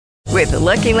With the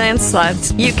Lucky Land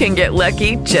Slots, you can get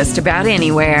lucky just about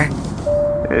anywhere.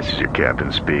 This is your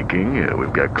captain speaking.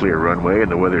 We've got clear runway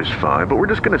and the weather's fine, but we're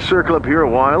just going to circle up here a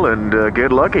while and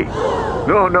get lucky.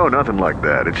 No, nothing like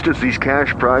that. It's just these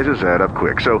cash prizes add up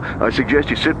quick. So I suggest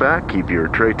you sit back, keep your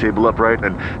tray table upright,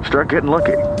 and start getting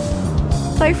lucky.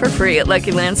 Play for free at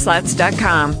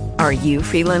LuckyLandSlots.com. Are you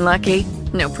feeling lucky?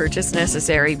 No purchase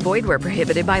necessary. Void where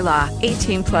prohibited by law.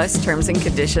 18 plus terms and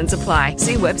conditions apply.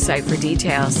 See website for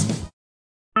details.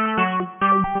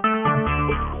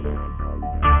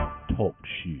 Talk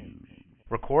shoes.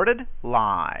 Recorded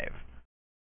live.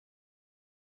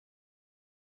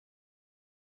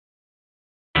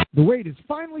 The wait is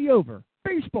finally over.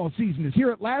 Baseball season is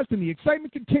here at last, and the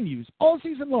excitement continues all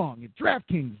season long at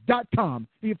DraftKings.com,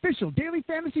 the official daily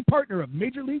fantasy partner of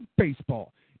Major League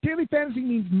Baseball. Daily fantasy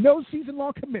means no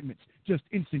season-long commitments, just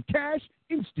instant cash,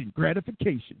 instant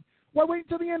gratification. Why wait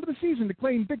until the end of the season to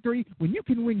claim victory when you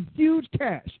can win huge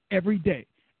cash every day?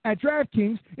 At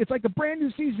DraftKings, it's like a brand new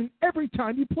season every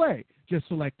time you play. Just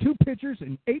select 2 pitchers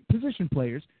and 8 position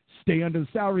players, stay under the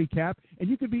salary cap, and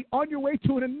you could be on your way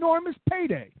to an enormous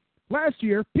payday. Last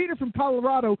year, Peter from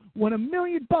Colorado won $1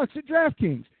 million at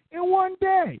DraftKings in one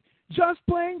day, just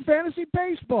playing fantasy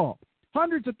baseball.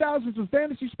 Hundreds of thousands of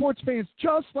fantasy sports fans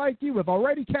just like you have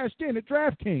already cashed in at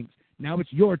DraftKings. Now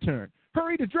it's your turn.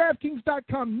 Hurry to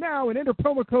DraftKings.com now and enter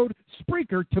promo code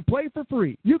SPREAKER to play for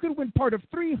free. You can win part of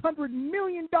 $300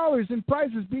 million in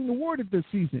prizes being awarded this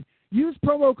season. Use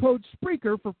promo code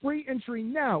SPREAKER for free entry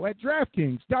now at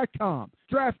DraftKings.com.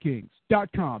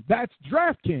 DraftKings.com. That's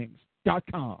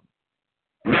DraftKings.com.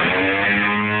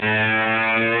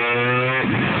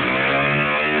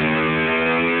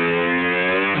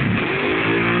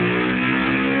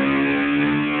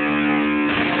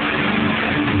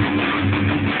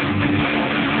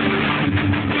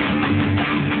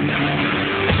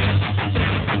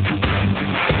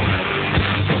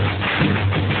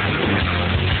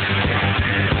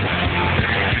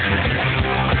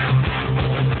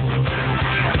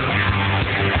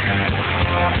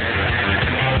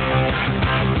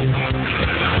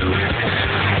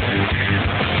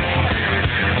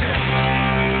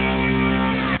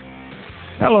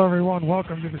 Hello, everyone.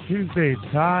 Welcome to the Tuesday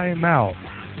Timeout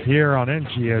here on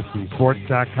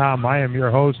NGSCSports.com. I am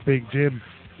your host, Big Jim.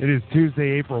 It is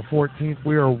Tuesday, April 14th.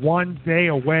 We are one day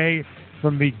away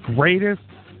from the greatest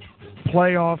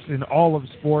playoffs in all of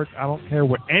sports. I don't care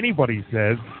what anybody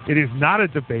says. It is not a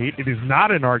debate. It is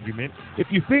not an argument. If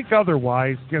you think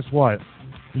otherwise, guess what?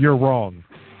 You're wrong.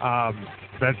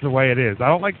 That's the way it is. I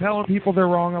don't like telling people they're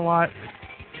wrong a lot,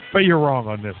 but you're wrong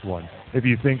on this one. If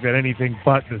you think that anything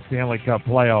but the Stanley Cup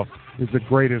playoff is the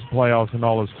greatest playoffs in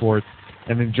all of sports.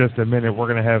 And in just a minute, we're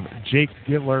going to have Jake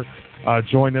Gittler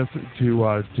join us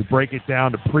to break it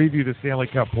down, to preview the Stanley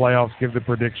Cup playoffs, give the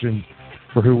predictions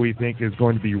for who we think is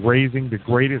going to be raising the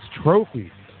greatest trophy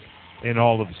in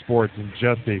all of sports in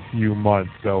just a few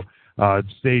months. So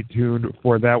stay tuned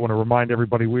for that. I want to remind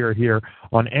everybody we are here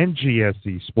on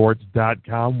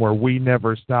NGSCSports.com, where we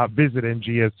never stop. Visit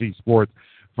NGSC Sports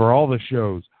for all the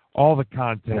shows, all the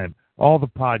content, all the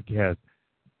podcasts.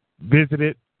 Visit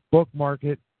it, bookmark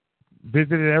it,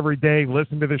 visit it every day,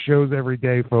 listen to the shows every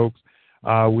day, folks.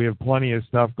 We have plenty of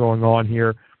stuff going on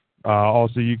here.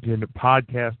 Also, you can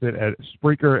podcast it at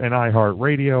Spreaker and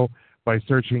iHeartRadio by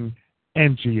searching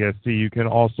NGSC. You can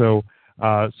also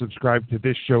subscribe to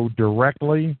this show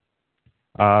directly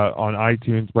on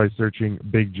iTunes by searching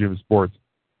Big Jim Sports.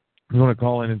 If you want to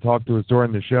call in and talk to us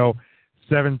during the show,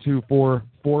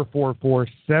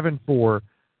 724-444-7444.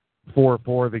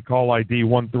 The call ID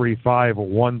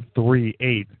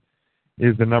 135138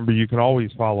 is the number. You can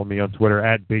always follow me on Twitter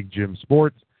at Big Jim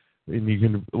Sports. And you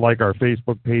can like our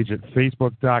Facebook page at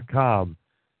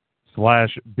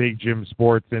facebook.com/Big Jim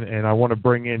Sports. And I want to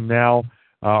bring in now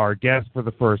our guest for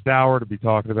the first hour to be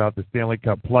talking about the Stanley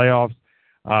Cup playoffs.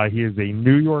 He is a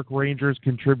New York Rangers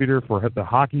contributor for the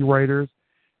Hockey Writers,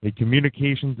 a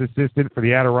communications assistant for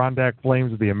the Adirondack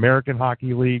Flames of the American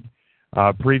Hockey League.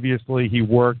 Previously, he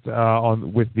worked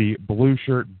with the Blue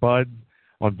Shirt Buds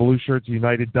on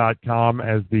BlueShirtsUnited.com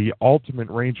as the ultimate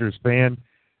Rangers fan.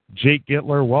 Jake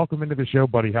Gittler, welcome into the show,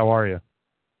 buddy. How are you?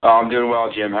 Oh, I'm doing well,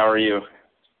 Jim. How are you?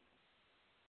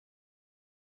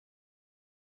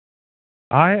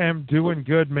 I am doing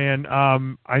good, man.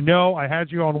 I know I had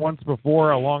you on once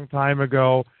before a long time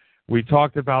ago. We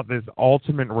talked about this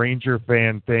ultimate Ranger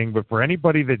fan thing, but for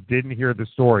anybody that didn't hear the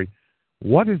story,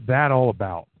 what is that all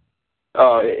about?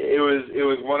 It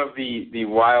was one of the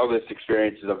wildest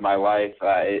experiences of my life.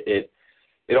 It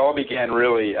all began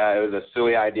really, it was a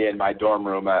silly idea in my dorm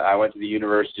room. I went to the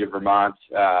University of Vermont,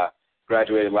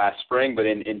 graduated last spring, but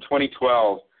in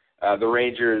 2012, the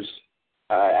Rangers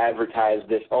advertised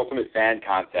this Ultimate Fan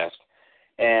Contest,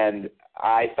 and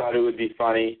I thought it would be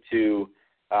funny to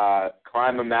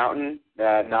climb a mountain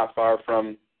not far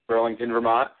from Burlington,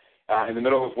 Vermont, in the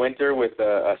middle of winter with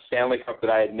a Stanley Cup that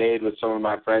I had made with some of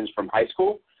my friends from high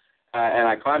school. And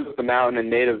I climbed up the mountain and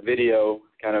made a video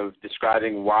kind of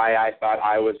describing why I thought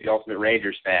I was the ultimate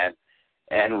Rangers fan.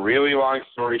 And really long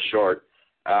story short,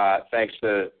 thanks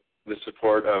to the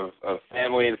support of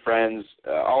family and friends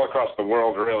all across the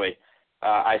world, really,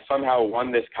 I somehow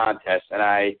won this contest. And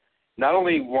I not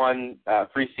only won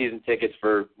free season tickets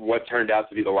for what turned out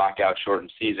to be the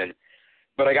lockout-shortened season,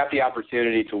 but I got the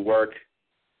opportunity to work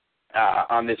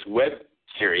on this web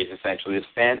series, essentially, this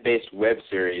fan-based web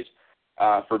series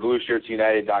for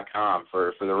BlueShirtsUnited.com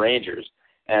for the Rangers.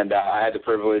 And I had the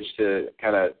privilege to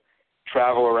kind of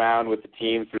travel around with the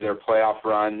team through their playoff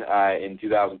run in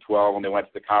 2012 when they went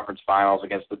to the conference finals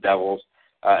against the Devils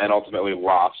and ultimately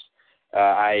lost.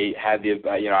 I had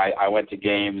I went to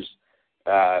games,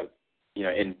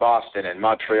 in Boston and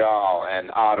Montreal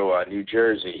and Ottawa, New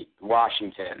Jersey,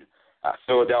 Washington,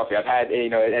 Philadelphia. I've had,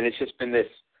 and it's just been this.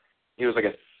 It was like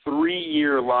a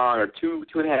 3-year-long or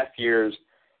 2.5 years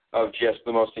of just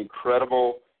the most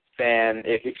incredible fan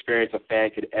experience a fan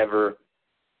could ever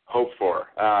hope for.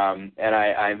 And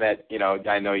I met,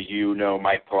 I know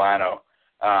Mike Polano.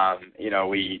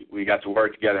 We got to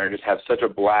work together and just have such a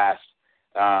blast,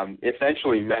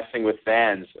 essentially messing with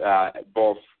fans,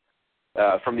 both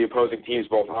from the opposing teams,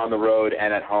 both on the road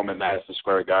and at home at Madison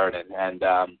Square Garden. And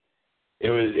it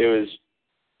was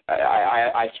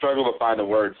I struggle to find the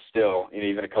words still,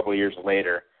 even a couple of years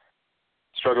later,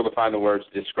 struggle to find the words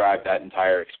to describe that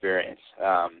entire experience.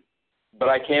 But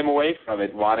I came away from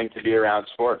it wanting to be around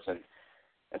sports, and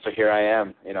so here I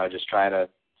am, just trying to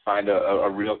find a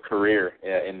real career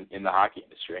in the hockey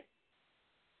industry.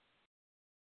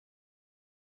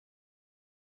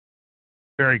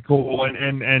 Very cool,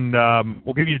 and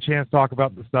we'll give you a chance to talk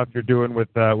about the stuff you're doing with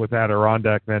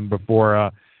Adirondack then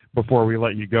before we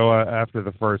let you go after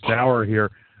the first hour here.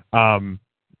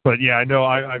 But yeah, I know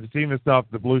I've seen the stuff,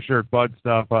 the Blue Shirt Bud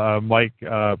stuff. Mike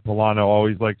Polano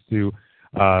always likes to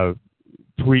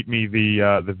tweet me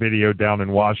the video down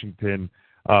in Washington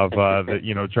of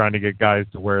trying to get guys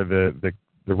to wear the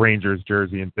Rangers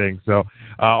jersey and things. So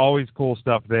always cool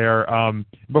stuff there.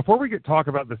 Before we talk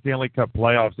about the Stanley Cup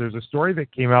playoffs, there's a story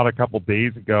that came out a couple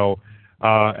days ago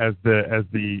as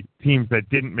the teams that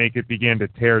didn't make it began to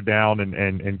tear down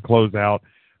and close out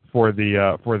for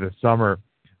the summer.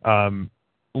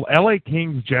 LA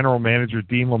Kings general manager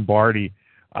Dean Lombardi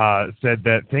said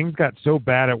that things got so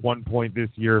bad at one point this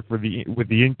year with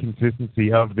the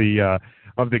inconsistency of the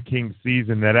Kings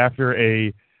season that after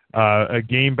a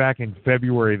game back in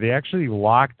February, they actually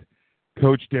locked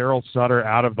Coach Daryl Sutter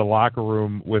out of the locker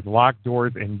room with locked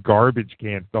doors and garbage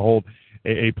cans to hold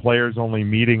a players-only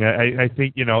meeting. I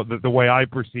think, the way I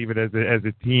perceive it as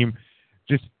a team,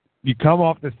 just you come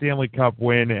off the Stanley Cup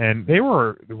win, and they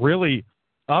were really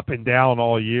up and down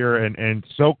all year and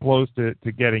so close to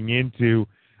getting into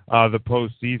the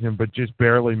postseason, but just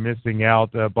barely missing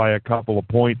out by a couple of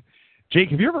points. Jake,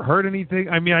 have you ever heard anything?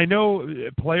 I mean, I know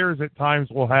players at times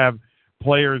will have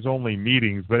players-only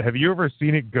meetings, but have you ever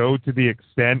seen it go to the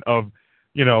extent of,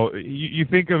 you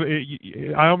think of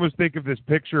it, I almost think of this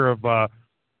picture of,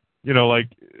 like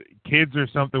kids or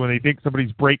something when they think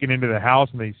somebody's breaking into the house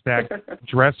and they stack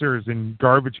dressers and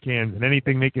garbage cans and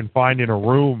anything they can find in a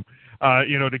room,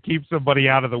 to keep somebody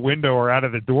out of the window or out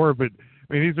of the door. But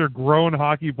I mean, these are grown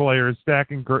hockey players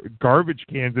stacking garbage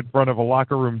cans in front of a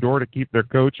locker room door to keep their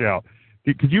coach out.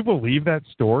 Could you believe that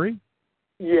story?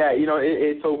 Yeah,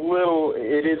 it is a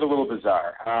little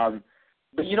bizarre.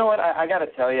 But you know what? I got to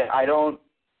tell you,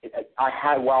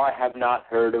 while I have not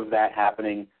heard of that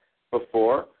happening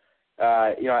before,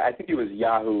 I think it was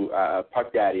Yahoo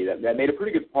Puck Daddy that made a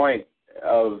pretty good point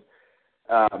of,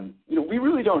 we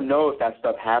really don't know if that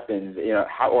stuff happens,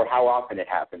 how often it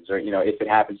happens, or if it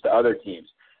happens to other teams.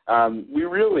 We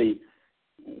really,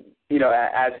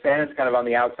 as fans kind of on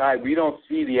the outside, we don't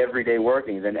see the everyday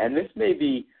workings, and this may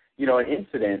be, an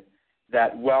incident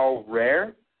that, while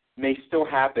rare, may still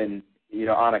happen,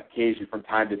 on occasion from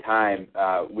time to time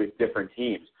with different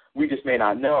teams. We just may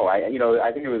not know. I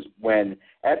think it was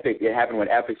it happened when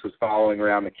Epics was following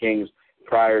around the Kings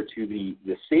prior to the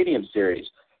Stadium Series.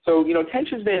 So,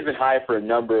 tensions may have been high for a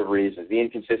number of reasons. The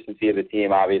inconsistency of the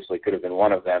team obviously could have been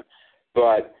one of them.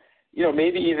 But,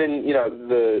 maybe even,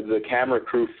 the camera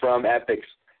crew from Epics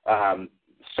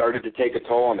started to take a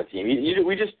toll on the team.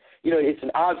 We just, it's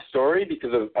an odd story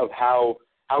because of how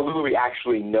little we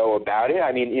actually know about it.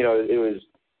 I mean, it was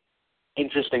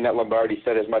interesting that Lombardi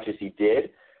said as much as he did.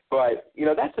 But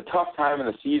that's a tough time in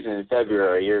the season in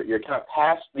February. You're kind of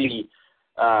past the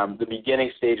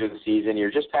beginning stage of the season. You're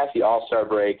just past the All-Star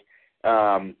break,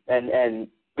 but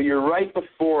you're right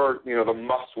before the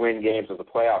must-win games of the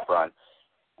playoff run.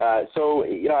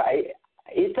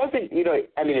 It doesn't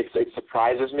it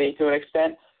surprises me to an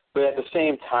extent, but at the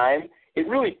same time, it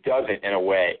really doesn't in a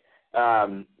way.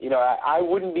 I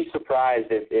wouldn't be surprised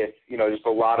if just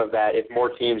a lot of that, if more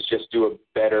teams just do a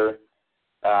better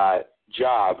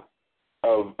job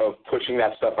of pushing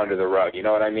that stuff under the rug. You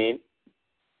know what I mean?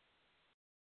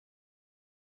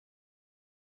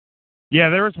 Yeah,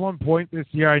 there was one point this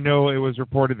year, I know it was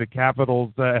reported the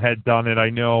Capitals had done it. I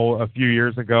know a few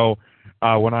years ago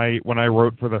when I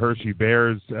wrote for the Hershey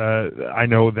Bears, I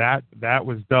know that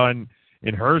was done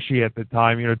in Hershey at the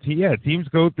time. Teams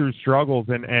go through struggles,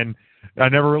 and I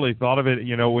never really thought of it.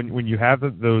 When you have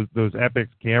those Epix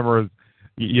cameras,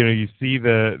 you see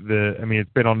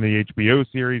it's been on the HBO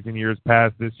series in years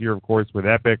past. This year, of course, with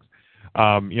Epix.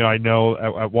 I know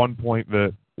at one point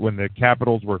when the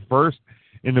Capitals were first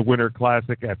in the Winter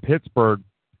Classic at Pittsburgh,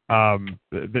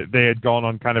 they had gone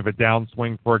on kind of a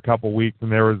downswing for a couple weeks,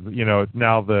 and there was, it's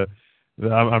now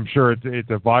I'm sure it's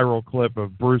a viral clip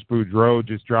of Bruce Boudreau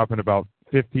just dropping about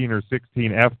 15 or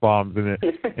 16 F-bombs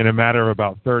in a matter of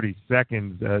about 30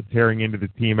 seconds, tearing into the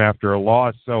team after a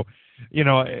loss. So,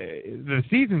 the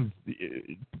season's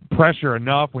pressure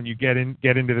enough when you get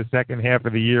into the second half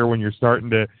of the year, when you're starting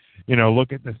to,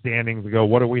 look at the standings and go,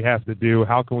 what do we have to do?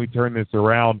 How can we turn this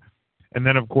around? And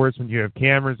then, of course, when you have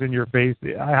cameras in your face,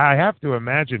 I have to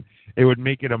imagine it would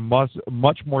make it a much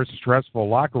more stressful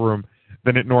locker room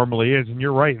than it normally is. And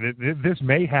you're right, this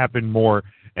may happen more,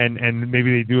 and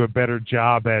maybe they do a better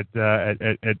job at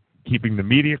keeping the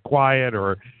media quiet,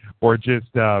 or just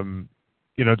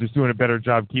just doing a better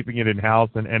job keeping it in house.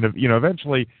 And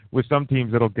eventually with some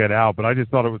teams it'll get out. But I just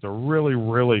thought it was a really,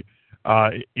 really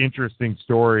interesting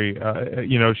story,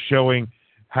 showing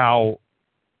how,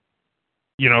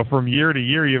 from year to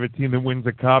year, you have a team that wins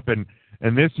a cup, and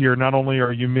this year, not only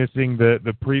are you missing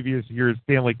the previous year's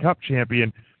Stanley Cup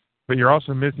champion, but you're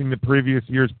also missing the previous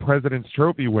year's President's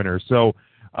Trophy winner. So,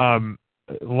 a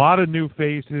lot of new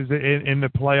faces in the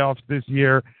playoffs this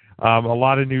year, a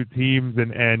lot of new teams,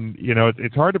 and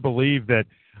it's hard to believe that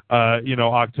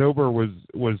October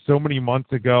was so many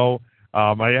months ago.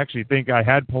 I actually think I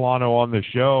had Polano on the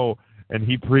show, and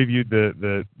he previewed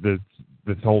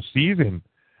this whole season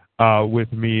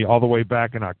with me all the way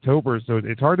back in October. So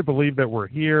it's hard to believe that we're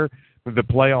here. The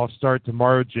playoffs start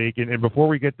tomorrow, Jake. And before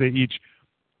we get to each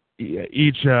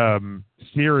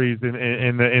series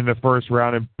in the first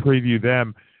round and preview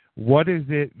them, what is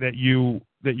it that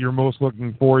you're most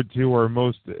looking forward to, or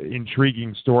most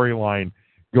intriguing storyline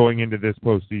going into this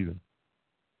postseason?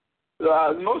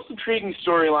 The most intriguing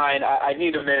storyline, I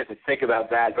need a minute to think about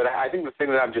that, but I think the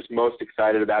thing that I'm just most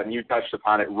excited about, and you touched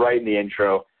upon it right in the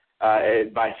intro,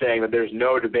 by saying that there's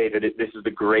no debate that this is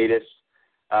the greatest,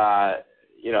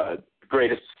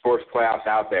 greatest sports playoffs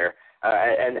out there,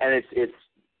 and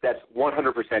that's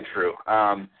 100% true.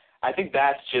 I think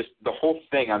that's just the whole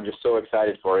thing. I'm just so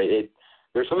excited for it.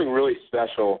 There's something really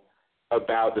special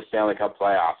about the Stanley Cup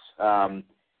playoffs.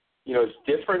 It's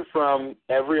different from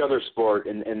every other sport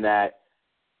in that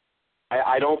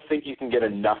I don't think you can get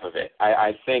enough of it.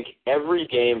 I think every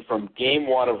game from game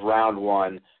one of round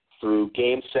one through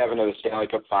game 7 of the Stanley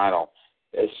Cup final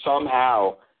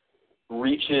somehow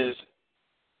reaches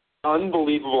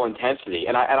unbelievable intensity.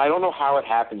 And I don't know how it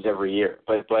happens every year,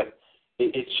 but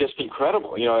it's just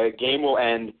incredible. A game will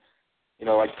end,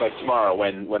 like tomorrow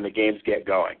when the games get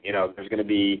going. There's going to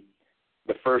be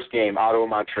the first game,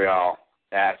 Ottawa-Montreal,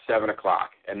 at 7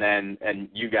 o'clock. And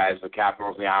you guys, the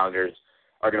Capitals and the Islanders,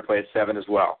 are going to play at 7 as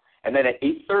well. And then at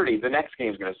 8:30, the next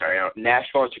game is going to start,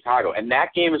 Nashville and Chicago. And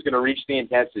that game is going to reach the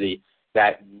intensity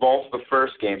that both the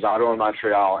first games, Ottawa and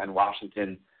Montreal and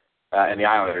Washington and the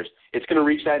Islanders, it's going to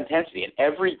reach that intensity. And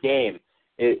every game,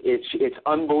 it's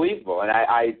unbelievable. And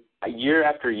I year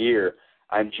after year,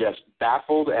 I'm just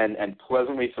baffled and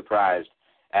pleasantly surprised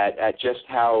at just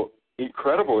how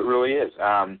incredible it really is.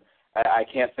 I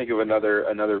can't think of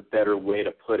another better way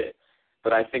to put it.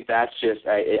 But I think that's just,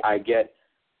 I get,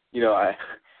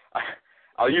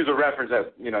 I'll use a reference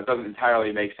that, doesn't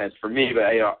entirely make sense for me, but,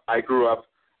 I grew up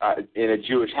in a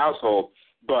Jewish household,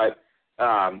 but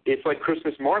it's like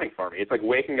Christmas morning for me. It's like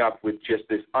waking up with just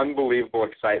this unbelievable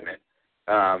excitement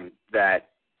that,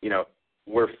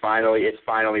 it's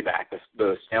finally back.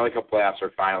 The Stanley Cup playoffs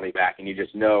are finally back, and you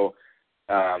just know,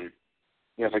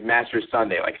 it's like Masters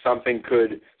Sunday. Like something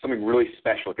really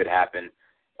special could happen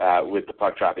with the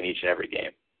puck drop in each and every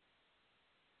game.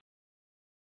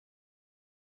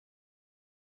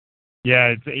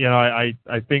 Yeah, it's,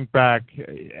 I think back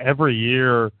every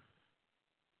year.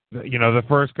 The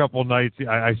first couple nights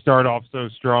I start off so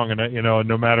strong, and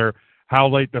no matter how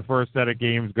late the first set of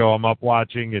games go, I'm up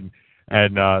watching.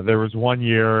 And there was one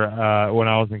year when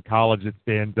I was in college that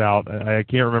stands out. I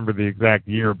can't remember the exact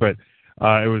year, but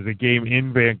it was a game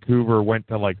in Vancouver, went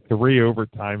to like 3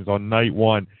 overtimes on night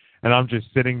one, and I'm just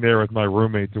sitting there with my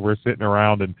roommates, and we're sitting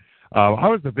around, and I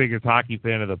was the biggest hockey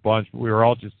fan of the bunch, but we were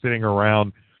all just sitting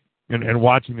around and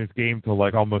watching this game till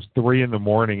like almost 3 in the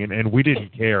morning, and we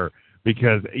didn't care.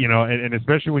 Because, and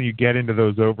especially when you get into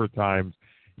those overtimes,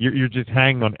 you're just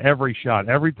hanging on every shot.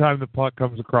 Every time the puck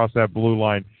comes across that blue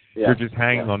line, you're just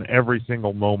hanging on every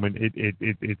single moment.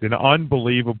 It's an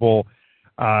unbelievable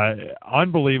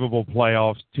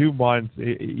playoffs, 2 months.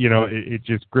 It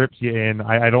just grips you in.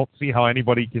 I don't see how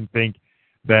anybody can think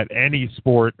that any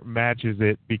sport matches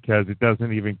it, because it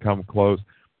doesn't even come close.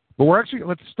 But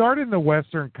let's start in the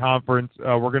Western Conference.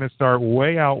 We're going to start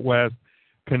way out west.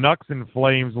 Canucks and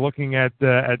Flames. Looking at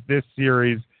this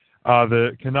series,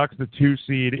 the Canucks, the 2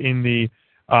 seed in the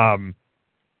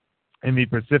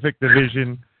Pacific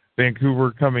Division.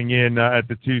 Vancouver coming in at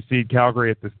the 2 seed.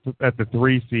 Calgary at the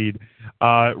 3 seed.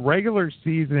 Regular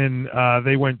season,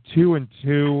 they went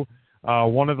 2-2.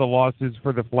 One of the losses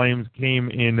for the Flames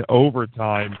came in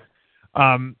overtime.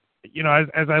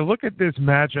 As I look at this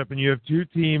matchup, and you have 2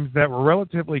 teams that were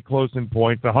relatively close in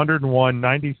points, 101,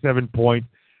 97 points.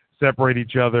 Separate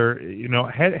each other,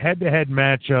 head-to-head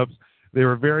matchups. They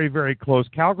were very, very close.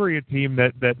 Calgary, a team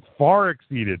that far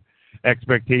exceeded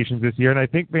expectations this year, and I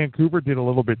think Vancouver did a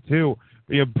little bit too.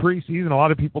 Preseason, a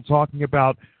lot of people talking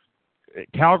about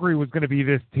Calgary was going to be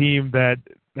this team that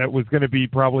was going to be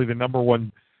probably the number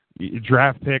 1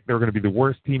 draft pick. They were going to be the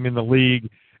worst team in the league,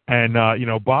 and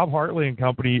Bob Hartley and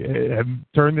company have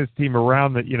turned this team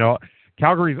around. That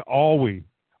Calgary's always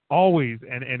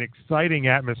an exciting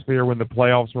atmosphere when the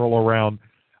playoffs roll around.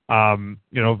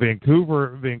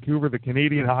 Vancouver, the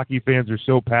Canadian hockey fans are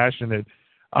so passionate.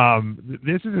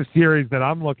 This is a series that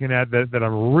I'm looking at that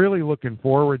I'm really looking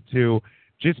forward to,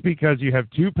 just because you have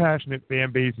 2 passionate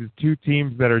fan bases, 2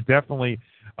 teams that are definitely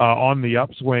on the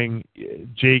upswing,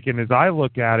 Jake. And as I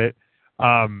look at it,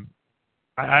 I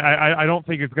don't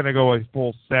think it's going to go a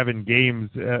full 7 games,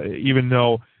 even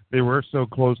though they were so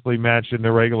closely matched in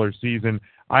the regular season.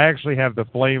 I actually have the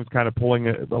Flames kind of pulling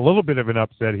a little bit of an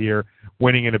upset here,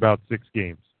 winning in about 6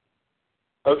 games.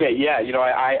 Okay, yeah,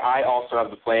 I also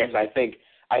have the Flames. I think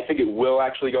it will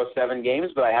actually go 7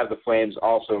 games, but I have the Flames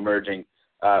also emerging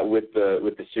with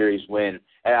the series win,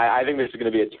 and I think this is going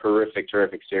to be a terrific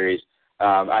series.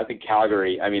 I think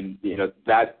Calgary,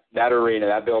 that arena,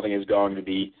 that building is going to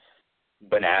be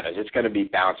bananas. It's going to be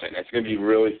bouncing. It's going to be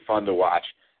really fun to watch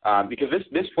because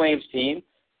this Flames team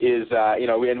is,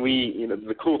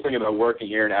 the cool thing about working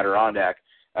here in Adirondack,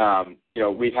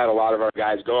 we've had a lot of our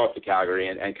guys go up to Calgary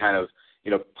and kind of,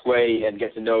 play and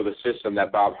get to know the system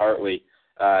that Bob Hartley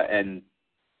and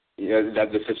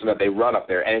the system that they run up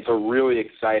there. And it's a really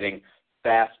exciting,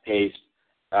 fast-paced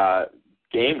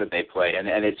game that they play. And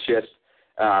it's just,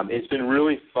 it's been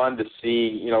really fun to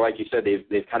see, like you said,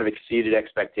 they've kind of exceeded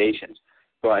expectations.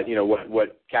 But,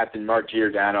 what Captain Mark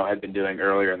Giordano had been doing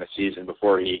earlier in the season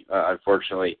before he,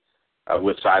 unfortunately,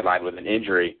 was sidelined with an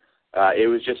injury, it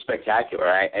was just spectacular.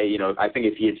 I think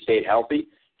if he had stayed healthy,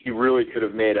 he really could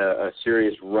have made a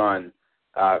serious run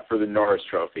for the Norris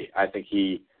Trophy. I think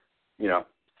he,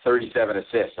 37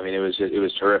 assists. It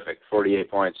was terrific.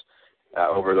 48 points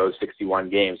over those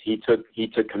 61 games. He took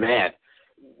command.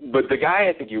 But the guy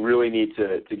I think you really need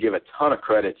to give a ton of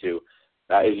credit to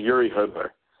is Jiri Hudler.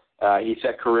 He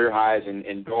set career highs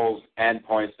in goals and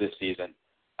points this season.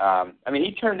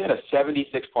 He turned in a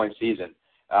 76-point season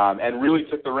and really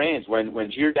took the reins.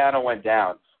 When Giordano went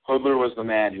down, Hudler was the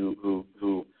man who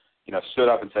stood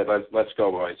up and said, "Let's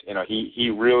go, boys."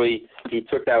 He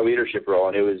took that leadership role,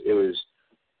 and it was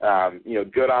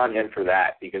good on him for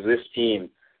that, because this team,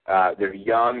 they're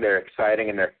young, they're exciting,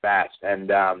 and they're fast.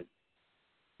 And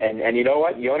you know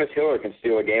what? Jonas Hiller can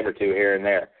steal a game or 2 here and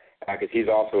there, because he's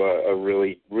also a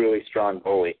really, really strong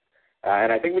goalie.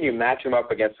 And I think when you match him up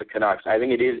against the Canucks, I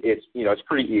think it's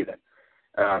pretty even.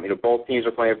 Both teams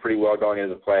are playing pretty well going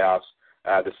into the playoffs.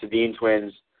 The Sedin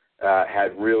twins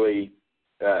had really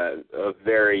a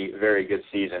very, very good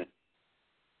season,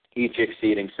 each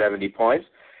exceeding 70 points.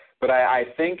 But I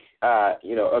think,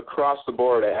 across the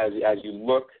board, as you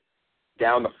look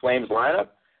down the Flames lineup,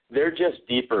 they're just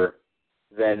deeper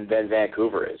than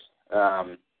Vancouver is.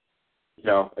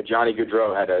 Johnny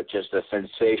Gaudreau had just a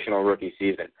sensational rookie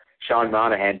season. Sean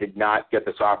Monahan did not get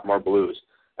the sophomore blues.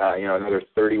 Another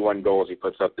 31 goals he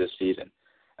puts up this season.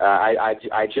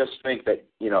 I just think that,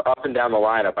 up and down the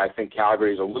lineup, I think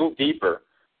Calgary is a little deeper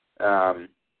than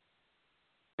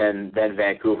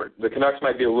Vancouver. The Canucks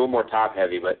might be a little more top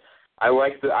heavy, but I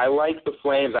like the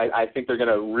Flames. I think they're going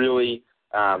to really,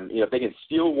 if they can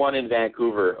steal one in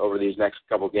Vancouver over these next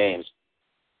couple games,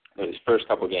 these first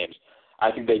couple games,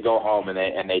 I think they go home and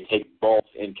they take both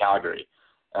in Calgary.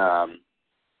 And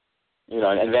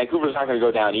Vancouver's not going to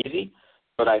go down easy,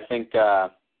 but I think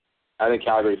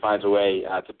Calgary finds a way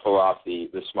to pull off the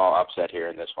small upset here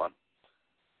in this one.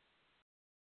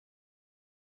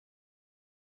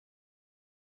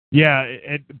 Yeah,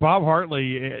 Bob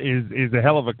Hartley is a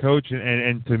hell of a coach,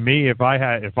 and to me, if I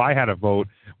had a vote,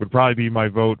 would probably be my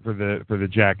vote for the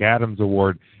Jack Adams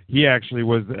Award. He actually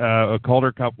was a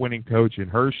Calder Cup winning coach in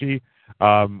Hershey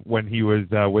when he was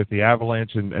with the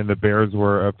Avalanche, and the Bears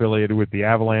were affiliated with the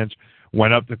Avalanche.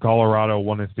 Went up to Colorado,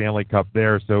 won a Stanley Cup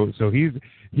there. So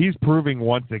he's proving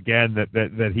once again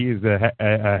that he is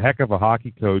a heck of a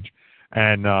hockey coach,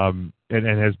 and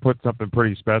has put something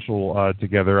pretty special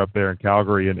together up there in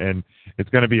Calgary, and it's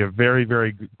going to be a very,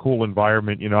 very cool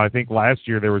environment. I think last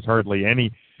year there was hardly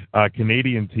any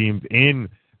Canadian teams in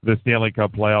the Stanley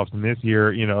Cup playoffs, and this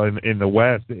year, in the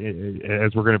West,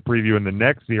 as we're going to preview in the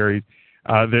next series,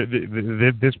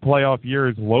 this playoff year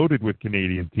is loaded with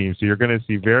Canadian teams, so you're going to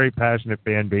see very passionate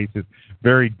fan bases,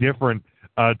 very different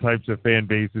types of fan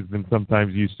bases than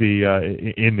sometimes you see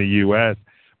in the U.S.,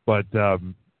 but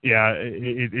yeah,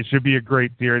 it should be a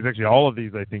great series. Actually, all of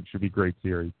these, I think, should be great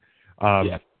series.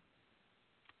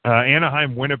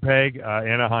 Anaheim, Winnipeg.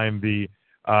 Anaheim, the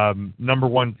number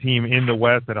one team in the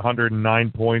West at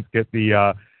 109 points, get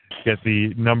the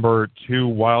number 2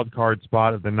 wild card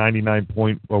spot of the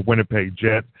 99-point Winnipeg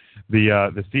Jets.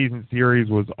 The season series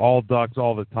was all Ducks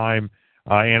all the time.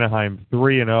 Anaheim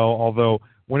 3-0, although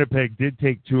Winnipeg did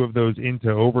take 2 of those into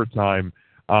overtime.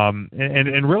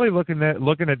 And really looking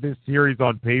at this series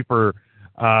on paper,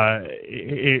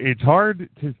 it's hard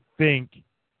to think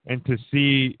and to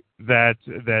see that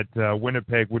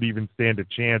Winnipeg would even stand a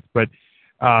chance. But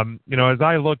as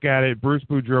I look at it, Bruce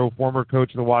Boudreau, former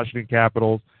coach of the Washington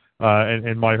Capitals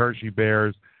and my Hershey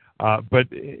Bears, but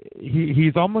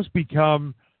he's almost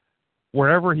become,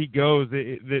 wherever he goes,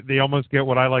 they almost get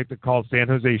what I like to call San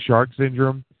Jose Shark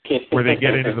syndrome, where they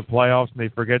get into the playoffs and they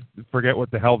forget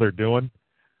what the hell they're doing.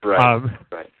 Right.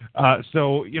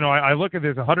 So, I look at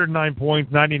this, 109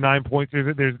 points, 99 points.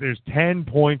 There's 10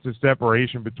 points of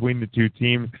separation between the two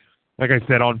teams. Like I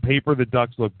said, on paper, the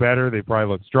Ducks look better. They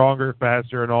probably look stronger,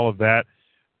 faster, and all of that.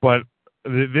 But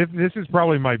this is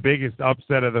probably my biggest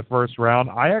upset of the first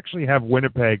round. I actually have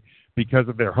Winnipeg because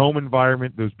of their home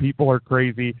environment. Those people are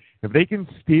crazy. If they can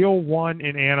steal one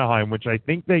in Anaheim, which I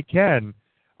think they can,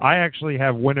 I actually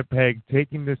have Winnipeg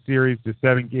taking this series to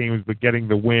 7 games but getting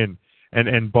the win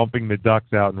and bumping the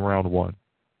Ducks out in round 1.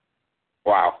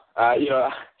 Wow. That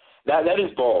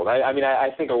is bold. I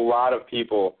think a lot of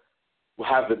people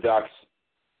have the Ducks,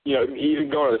 even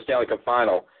going to the Stanley Cup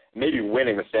final, maybe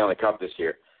winning the Stanley Cup this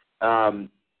year.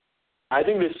 I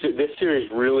think this series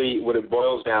really, what it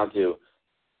boils down to,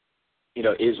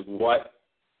 is what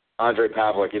Andre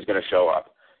Pavlik is going to show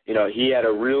up. He had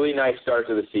a really nice start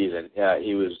to the season.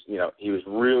 He was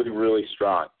really, really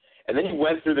strong. And then he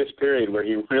went through this period where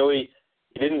he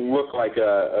didn't look like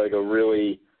a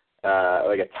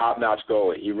top-notch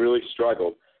goalie. He really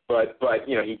struggled, but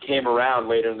he came around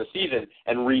later in the season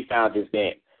and refound his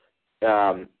game.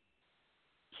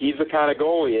 He's the kind of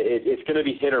goalie. It's going to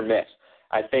be hit or miss.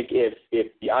 I think if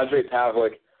the Andre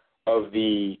Pavlik of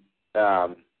the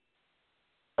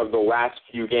last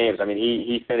few games,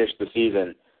 he finished the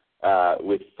season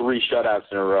with 3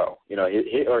 shutouts in a row.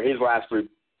 His last 3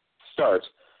 starts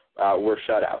were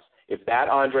shutouts. If that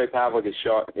Andre Pavlik is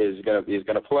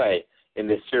going to play in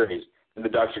this series, then the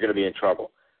Ducks are going to be in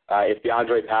trouble. If the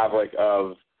Andre Pavlik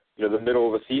of the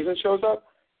middle of the season shows up,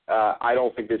 I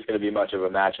don't think there's going to be much of a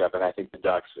matchup, and I think the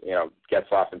Ducks,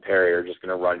 Getzlaf and Perry are just going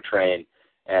to run train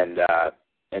and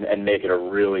make it a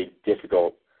really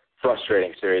difficult,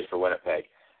 frustrating series for Winnipeg.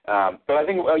 But I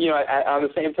think on the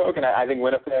same token, I think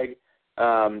Winnipeg, they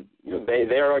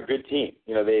are a good team.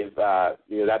 They've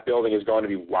that building is going to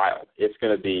be wild. It's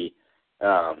going to be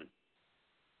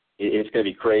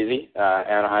crazy.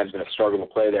 Anaheim's going to struggle to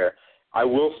play there. I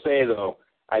will say though,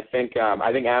 I think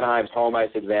Anaheim's home ice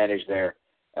advantage there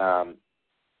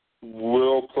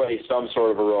will play some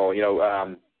sort of a role.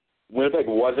 Winnipeg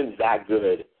wasn't that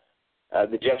good.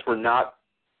 The Jets were not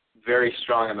very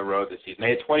strong on the road this season.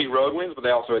 They had 20 road wins, but they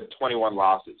also had 21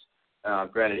 losses.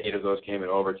 Granted, 8 of those came in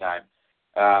overtime.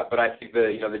 But I think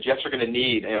the Jets are going to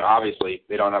need, obviously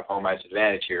they don't have home ice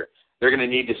advantage here. They're going to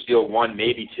need to steal 1,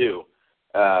 maybe 2,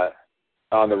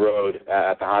 on the road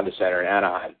at the Honda Center in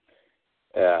Anaheim.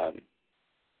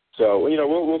 So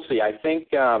we'll see. I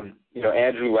think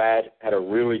Andrew Ladd had a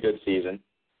really good season,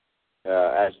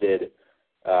 as did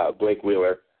Blake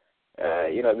Wheeler.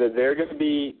 They're going to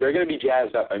be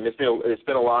jazzed up. I mean, it's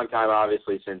been a long time,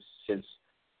 obviously, since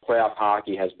playoff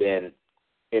hockey has been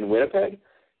in Winnipeg.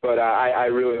 But I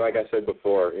really, like I said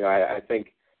before, I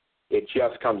think it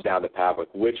just comes down to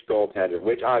Pavlik. Which goaltender,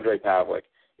 which Andre Pavlik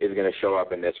is going to show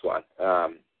up in this one?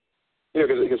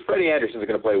 Because Freddie Anderson is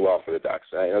going to play well for the Ducks.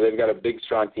 They've got a big,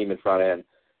 strong team in front end.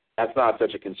 That's not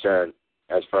such a concern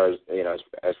as far as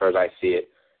I see it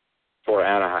for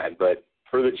Anaheim. But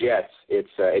for the Jets,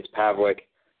 it's Pavlik.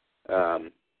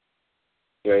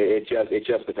 It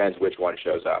just depends which one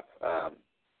shows up.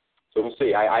 So we'll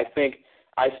see. I think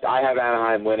I have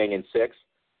Anaheim winning in 6,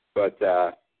 but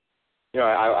I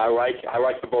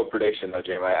like the bold prediction though,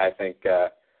 Jim. I think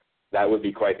that would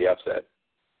be quite the upset.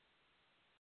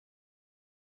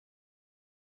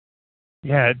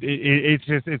 Yeah,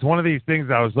 it's one of these things.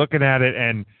 I was looking at it,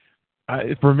 and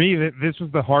for me, this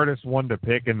was the hardest one to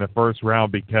pick in the first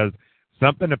round because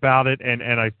something about it, and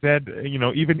I said,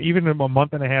 even a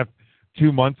month and a half,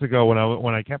 2 months ago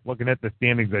when I kept looking at the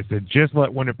standings, I said just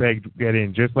let Winnipeg get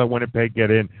in,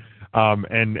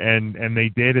 and they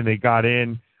did, and they got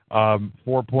in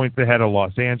 4 points ahead of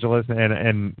Los Angeles,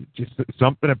 and just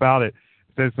something about it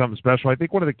says something special. I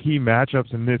think one of the key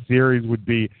matchups in this series would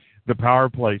be the power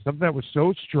play. Something that was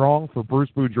so strong for Bruce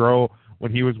Boudreau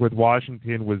when he was with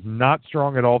Washington was not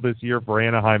strong at all this year for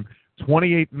Anaheim.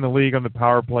 28th in the league on the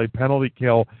power play. Penalty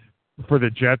kill for the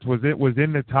Jets was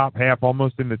in the top half,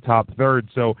 almost in the top third.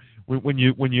 So when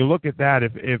you look at that,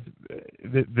 if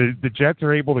the Jets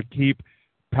are able to keep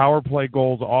power play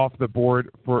goals off the board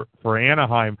for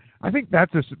Anaheim, I think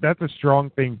that's a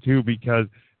strong thing too, because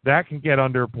that can get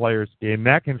under a player's skin,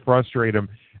 that can frustrate them.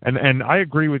 And I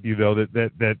agree with you though that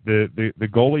the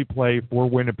goalie play for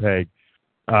Winnipeg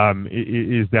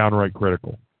is downright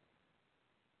critical.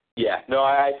 Yeah, no,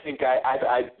 I think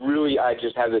I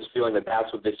just have this feeling that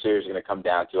that's what this series is going to come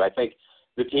down to. I think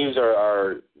the teams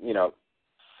are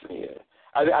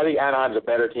I think Anaheim's a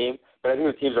better team, but I think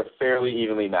the teams are fairly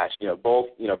evenly matched. Both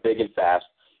big and fast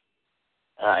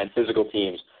and physical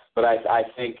teams. But I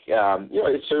think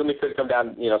it certainly could come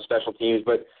down special teams.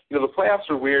 But the playoffs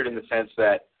are weird in the sense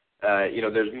that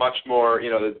there's much more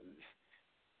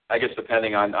I guess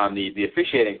depending on the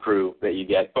officiating crew that you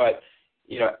get. But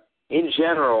in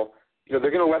general, they're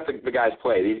going to let the guys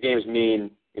play. These games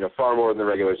mean far more than the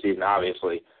regular season,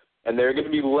 obviously, and there are going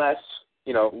to be less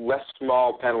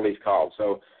small penalties called.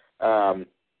 So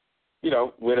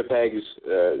Winnipeg's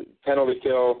penalty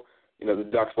kill, the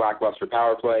Ducks' lackluster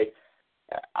power play.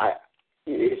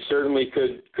 It certainly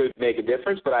could make a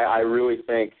difference, but I really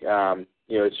think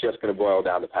it's just going to boil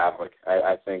down to Pavlik.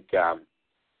 I think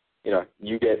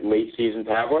you get late season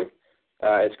Pavlik,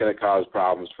 it's going to cause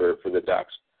problems for the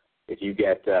Ducks. If you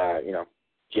get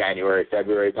January,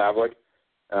 February Pavlik,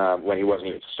 when he wasn't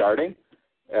even starting,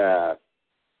 I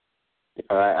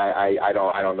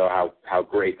don't know how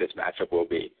great this matchup will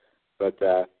be, but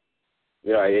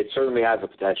it certainly has the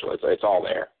potential. It's all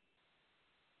there.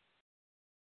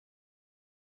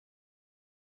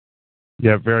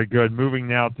 Yeah, very good. Moving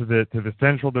now to the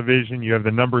Central Division, you have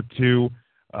the number 2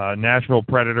 Nashville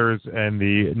Predators and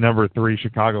the number 3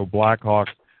 Chicago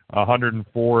Blackhawks,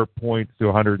 104 points to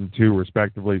 102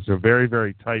 respectively. So very,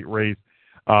 very tight race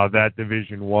that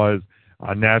division was.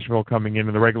 Nashville coming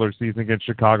into the regular season against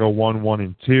Chicago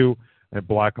 1-1-2, and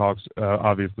Blackhawks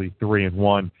obviously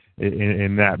 3-1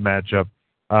 in that matchup.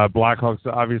 Blackhawks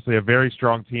obviously a very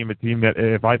strong team, a team that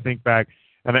if I think back.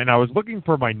 And I was looking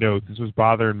for my notes. This was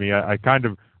bothering me. I kind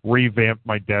of revamped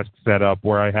my desk setup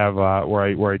where I have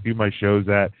where I do my shows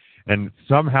at, and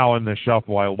somehow in the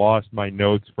shuffle I lost my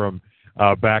notes from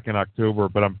back in October.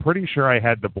 But I'm pretty sure I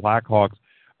had the Blackhawks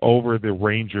over the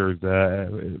Rangers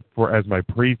as my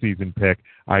preseason pick.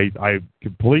 I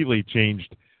completely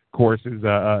changed courses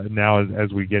now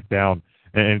as we get down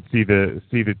and see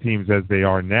the teams as they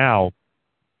are now.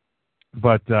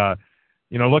 But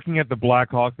looking at the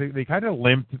Blackhawks, they kind of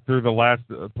limped through the last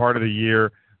part of the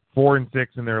year, 4-6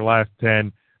 in their last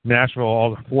 10. Nashville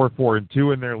all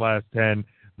 4-4-2 in their last 10.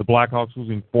 The Blackhawks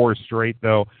losing 4 straight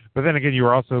though. But then again, you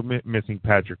were also missing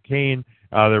Patrick Kane.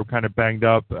 They were kind of banged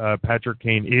up. Patrick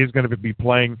Kane is going to be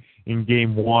playing in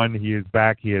Game 1. He is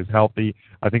back. He is healthy.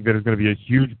 I think that is going to be a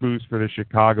huge boost for the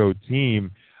Chicago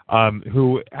team,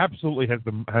 who absolutely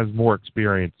has more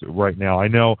experience right now. I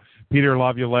know Peter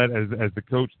Laviolette, as the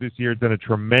coach this year, has done a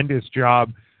tremendous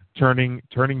job turning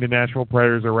the Nashville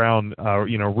Predators around,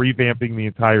 revamping the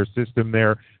entire system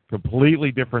there,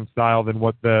 completely different style than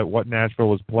what Nashville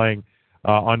was playing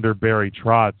under Barry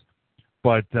Trotz.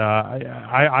 But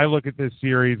I look at this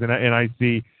series and I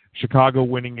see Chicago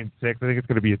winning in 6. I think it's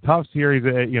going to be a tough series,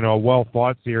 a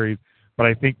well-fought series. But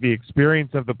I think the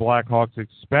experience of the Blackhawks,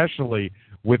 especially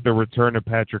with the return of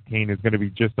Patrick Kane, is going to be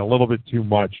just a little bit too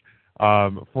much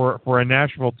for a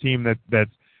Nashville team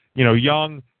that's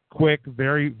young, quick,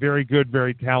 very, very good,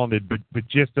 very talented, but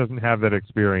just doesn't have that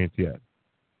experience yet.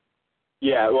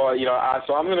 Yeah, well,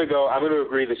 so I'm going to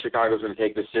agree that Chicago's going to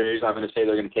take this series. I'm going to say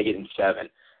they're going to take it in 7.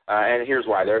 And here's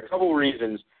why. There are a couple of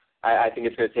reasons I think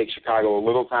it's going to take Chicago a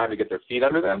little time to get their feet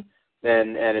under them,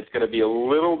 and it's going to be a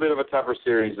little bit of a tougher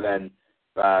series than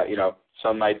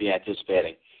some might be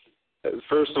anticipating.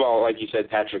 First of all, like you said,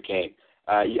 Patrick Kane.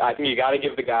 I think you got to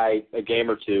give the guy a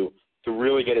game or two to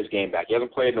really get his game back. He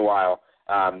hasn't played in a while,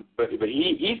 but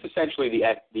he's essentially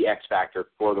the X factor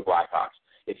for the Blackhawks.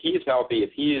 If he is healthy,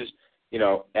 if he is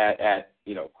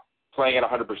playing at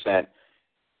 100%,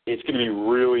 it's going to be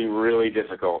really, really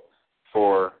difficult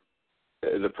for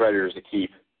the Predators to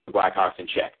keep the Blackhawks in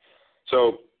check.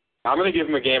 So I'm going to give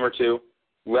him a game or two,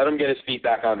 let him get his feet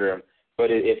back under him. But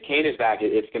if Kane is back,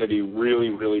 it's going to be really,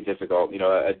 really difficult.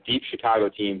 A deep Chicago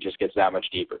team just gets that much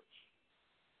deeper.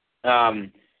 I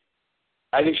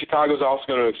think Chicago's also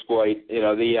going to exploit,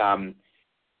 the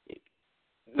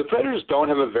Predators don't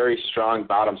have a very strong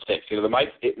bottom 6. The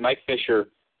Mike Fisher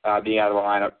being out of the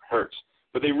lineup hurts.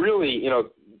 But they really,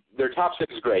 their top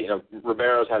 6 is great.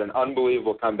 Ribeiro's had an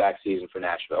unbelievable comeback season for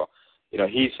Nashville.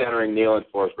 He's centering Neal and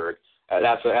Forsberg.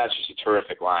 That's just a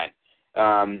terrific line.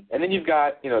 And then you've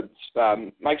got,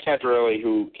 Mike Santorelli,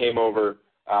 who came over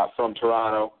from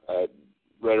Toronto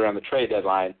right around the trade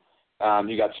deadline.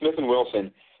 You got Smith and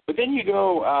Wilson. But then you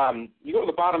go to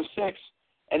the bottom 6,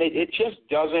 and it just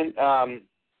doesn't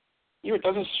it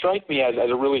doesn't strike me as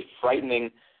a really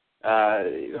frightening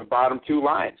bottom 2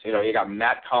 lines. You got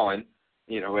Matt Cullen,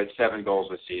 who had 7 goals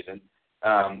this season.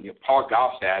 Paul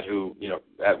Gaustad, who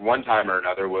at one time or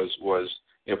another was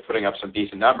putting up some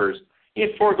decent numbers. He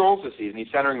had 4 goals this season.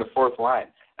 He's centering the 4th line.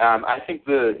 I think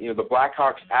the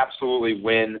Blackhawks absolutely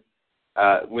win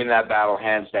that battle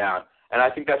hands down, and I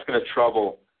think that's going to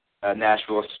trouble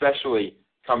Nashville, especially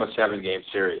come a 7-game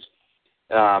series.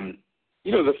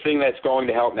 The thing that's going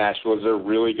to help Nashville is they're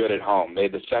really good at home. They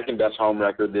had the 2nd-best home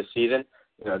record this season,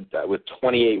 with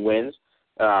 28 wins,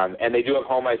 and they do have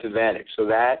home ice advantage. So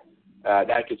that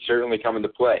could certainly come into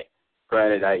play.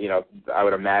 Granted, I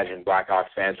would imagine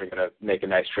Blackhawks fans are going to make a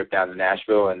nice trip down to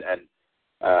Nashville and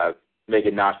make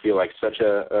it not feel like such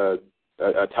a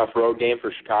tough road game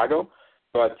for Chicago.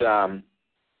 But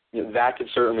that could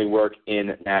certainly work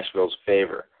in Nashville's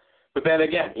favor. But then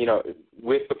again,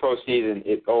 with the postseason,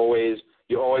 you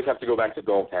always have to go back to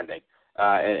goaltending,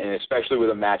 and especially with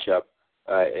a matchup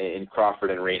in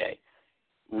Crawford and Rinne.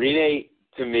 Rinne,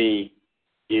 to me,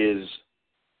 is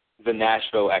the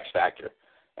Nashville X factor.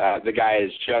 The guy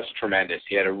is just tremendous.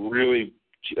 He had a really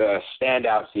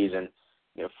standout season.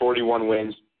 41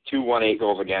 wins, 218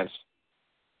 goals against.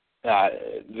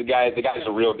 The guy's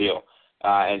a real deal,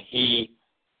 and he,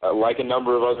 like a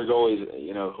number of other goalies,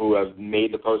 who have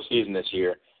made the postseason this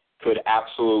year, could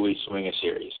absolutely swing a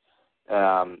series.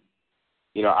 I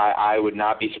would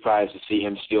not be surprised to see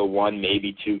him steal 1,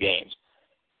 maybe 2 games.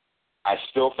 I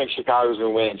still think Chicago's going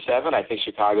to win in 7. I think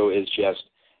Chicago is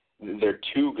they're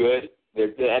too good.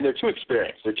 They're too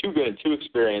experienced. They're too good and too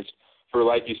experienced for,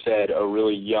 like you said, a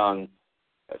really young,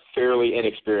 fairly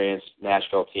inexperienced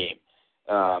Nashville team.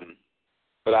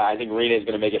 But I think Rinne is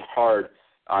going to make it hard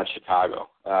on Chicago.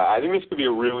 I think this could be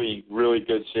a really, really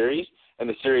good series, and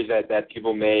the series that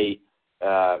people may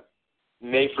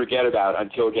forget about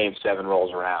until Game 7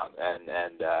 rolls around.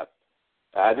 And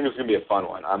I think it's going to be a fun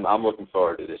one. I'm looking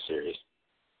forward to this series.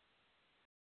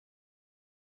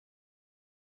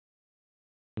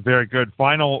 Very good.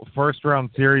 Final first-round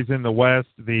series in the West.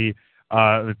 The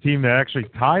team that actually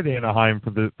tied Anaheim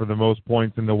for the most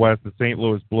points in the West, the St.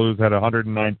 Louis Blues, had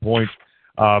 109 points,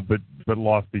 but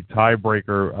lost the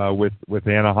tiebreaker with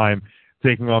Anaheim,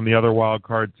 taking on the other wild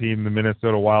card team, the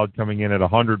Minnesota Wild, coming in at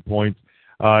 100 points.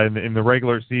 In the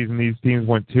regular season, these teams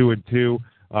went 2-2.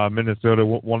 Minnesota,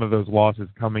 one of those losses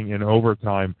coming in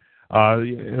overtime.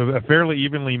 A fairly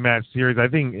evenly matched series. I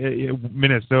think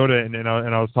Minnesota, and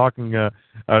I was talking to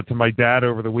my dad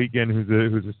over the weekend,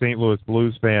 who's a St. Louis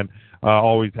Blues fan,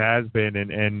 always has been,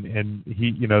 and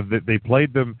he, they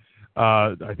played them.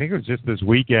 I think it was just this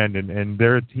weekend, and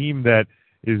they're a team that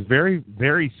is very,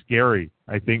 very scary.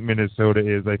 I think Minnesota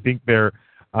is. I think that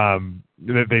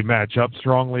they match up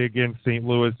strongly against St.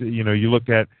 Louis. You look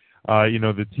at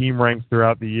the team ranks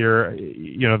throughout the year.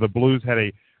 The Blues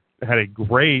had a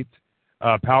great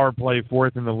power play,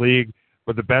 fourth in the league,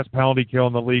 but the best penalty kill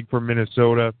in the league for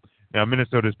Minnesota. Now,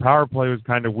 Minnesota's power play was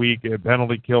kind of weak. A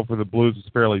penalty kill for the Blues is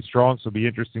fairly strong, so it'll be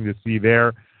interesting to see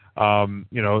there.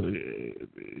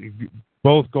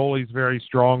 Both goalies very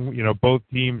strong. Both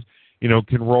teams,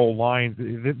 can roll lines.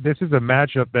 This is a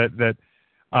matchup that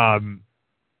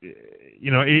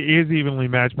it is evenly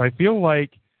matched. But I feel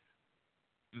like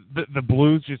the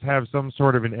Blues just have some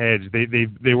sort of an edge.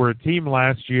 They were a team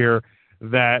last year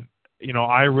that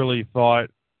I really thought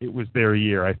it was their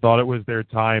year. I thought it was their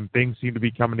time. Things seemed to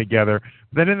be coming together.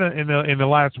 But then in the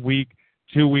last week,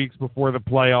 2 weeks before the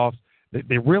playoffs,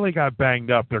 they really got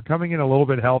banged up. They're coming in a little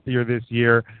bit healthier this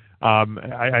year.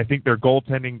 I think their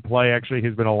goaltending play actually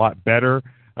has been a lot better.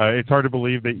 It's hard to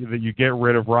believe that you get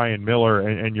rid of Ryan Miller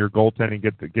and your goaltending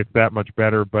gets that much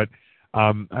better. But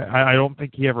I don't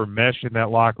think he ever meshed in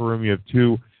that locker room. You have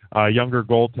two younger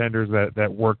goaltenders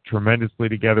that work tremendously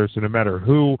together. So no matter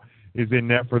who is in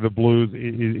net for the Blues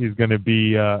is going to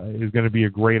be a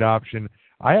great option.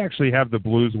 I actually have the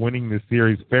Blues winning this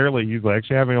series fairly easily. I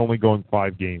actually have it only going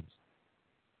 5 games.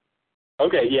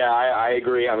 Okay, yeah, I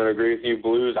agree. I'm going to agree with you.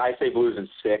 Blues, I say Blues in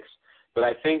 6, but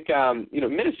I think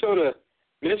Minnesota's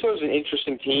an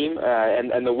interesting team,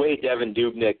 and the way Devan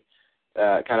Dubnyk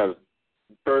kind of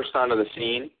burst onto the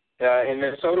scene in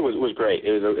Minnesota was great.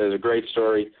 It was a great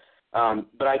story,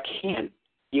 but I can't.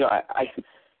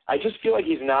 I just feel like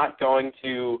he's not going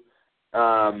to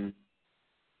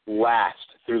last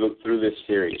through this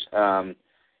series.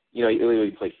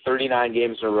 He played 39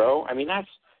 games in a row. I mean, that's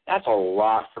a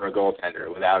lot for a goaltender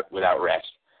without rest.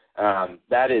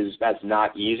 That's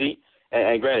not easy.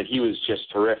 And granted, he was just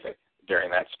terrific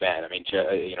during that span. I mean,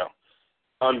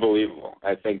 unbelievable.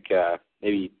 I think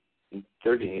maybe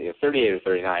 38 or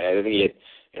 39. I think he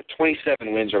had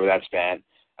 27 wins over that span.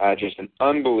 Just an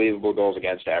unbelievable goals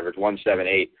against average,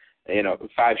 1.78.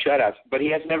 5 shutouts. But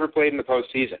he has never played in the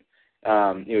postseason.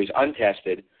 He's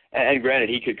untested. And granted,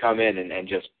 he could come in and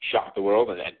just shock the world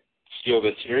and then steal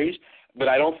the series. But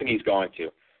I don't think he's going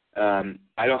to. I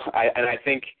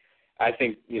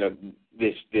think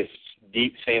this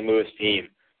deep St. Louis team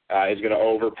is going to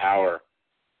overpower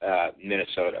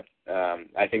Minnesota.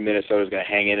 I think Minnesota is going to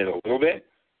hang in it a little bit,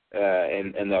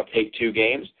 and they'll take 2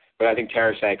 games. But I think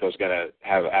Tarasenko is going to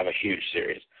have a huge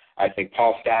series. I think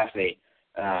Paul Stastny,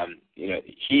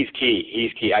 he's key.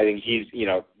 He's key. I think he's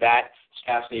that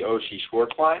Stastny, Oshie,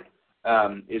 Schwartz line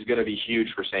is going to be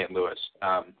huge for St. Louis.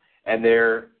 And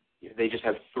they just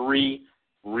have 3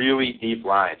 really deep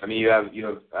lines. I mean, you have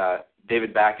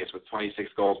David Backes with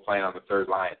 26 goals playing on the third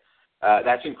line.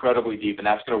 That's incredibly deep, and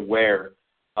that's going to wear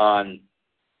on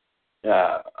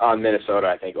Minnesota,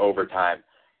 I think, over time.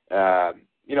 And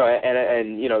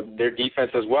their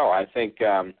defense as well. I think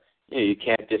you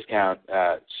can't discount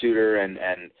Suter and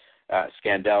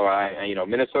Scandella.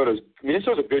 Minnesota's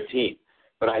a good team,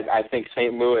 but I think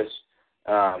St. Louis,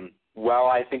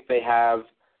 I think they have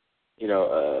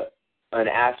an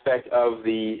aspect of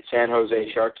the San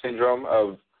Jose Shark syndrome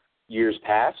of years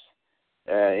past,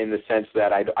 in the sense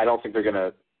that I don't think they're going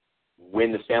to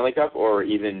win the Stanley Cup or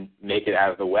even make it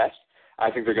out of the West.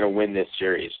 I think they're going to win this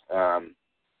series, and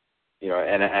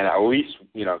at least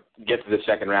get to the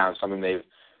second round, something they've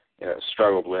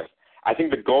struggled with. I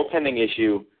think the goaltending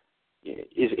issue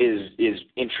is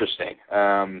interesting.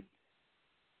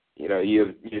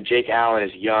 Jake Allen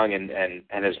is young and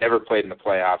has never played in the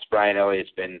playoffs. Brian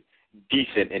Elliott's been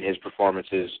decent in his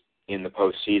performances in the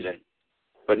postseason,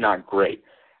 but not great.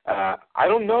 I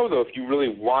don't know, though, if you really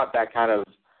want that kind of,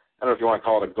 I don't know if you want to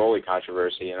call it a goalie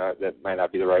controversy, that might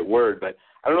not be the right word, but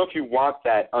I don't know if you want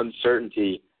that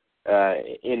uncertainty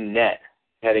in net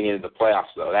heading into the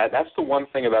playoffs, though. That's the one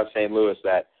thing about St. Louis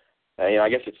that, I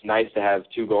guess it's nice to have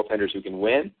 2 goaltenders who can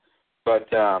win,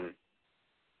 but I'd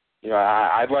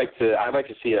like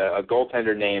to see a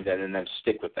goaltender named and then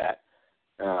stick with that.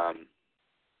 I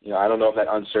don't know if that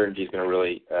uncertainty is going to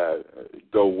really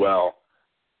go well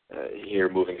here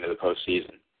moving into the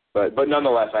postseason. But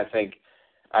nonetheless, I think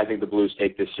the Blues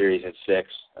take this series in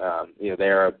 6. They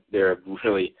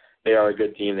are a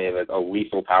good team. They have a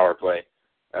lethal power play,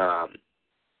 and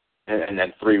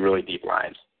then 3 really deep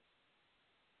lines.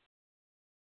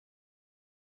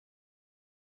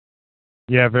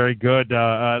 Yeah, very good.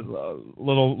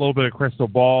 Little bit of crystal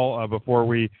ball before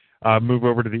we move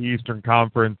over to the Eastern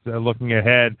Conference. Looking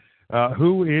ahead,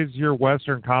 who is your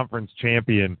Western Conference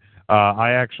champion?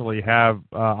 I actually have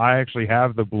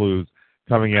the Blues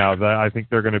coming out. I think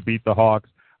they're going to beat the Hawks.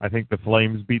 I think the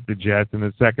Flames beat the Jets in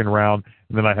the second round,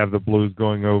 and then I have the Blues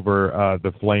going over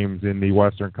the Flames in the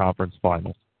Western Conference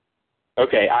Finals.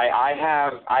 Okay, I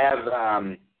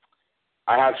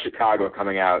have Chicago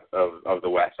coming out of the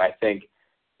West. I think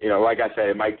like I said,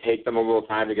 it might take them a little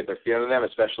time to get their feet under them,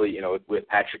 especially, with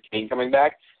Patrick Kane coming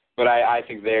back. But I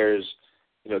think there's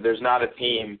not a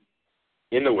team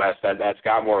in the West that's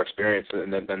got more experience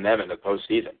than them in the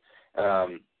postseason.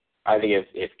 I think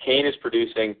if Kane is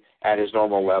producing at his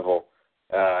normal level,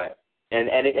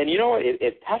 and you know what,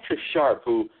 if Patrick Sharp,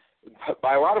 who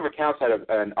by a lot of accounts had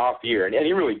an off year, and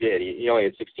he really did, he only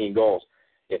had 16 goals.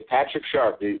 If Patrick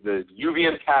Sharp, the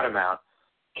UVM catamount,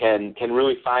 can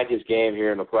really find his game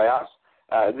here in the playoffs,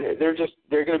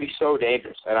 they're going to be so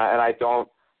dangerous, and I don't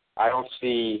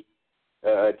see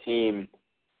a team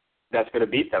that's going to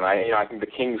beat them. I think the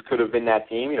Kings could have been that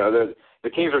team. The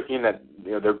Kings are a team that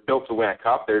they're built to win a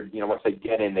cup. They're once they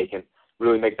get in, they can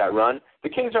really make that run. The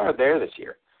Kings aren't there this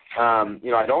year.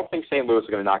 I don't think St. Louis is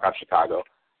going to knock off Chicago.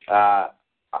 I'd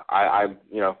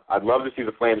love to see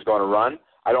the Flames go on a run.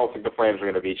 I don't think the Flames are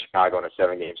going to beat Chicago in a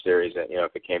 7-game series.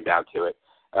 If it came down to it,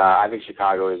 I think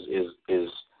Chicago is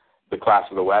the class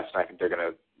of the West, and I think they're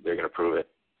going to prove it.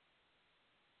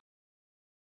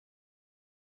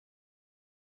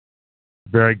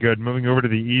 Very good. Moving over to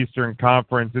the Eastern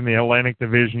Conference in the Atlantic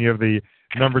Division, you have the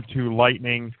number 2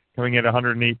 Lightning coming at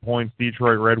 108 points.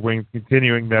 Detroit Red Wings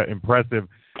continuing that impressive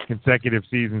consecutive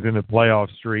seasons in the playoff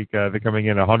streak. They're coming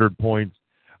in 100 points.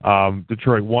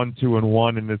 Detroit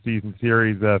 1-2-1 in the season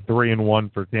series,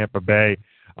 3-1 for Tampa Bay.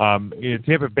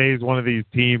 Tampa Bay is one of these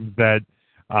teams that,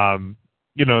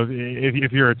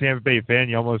 if you're a Tampa Bay fan,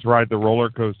 you almost ride the roller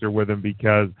coaster with them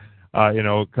because,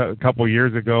 a couple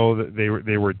years ago they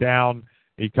were down.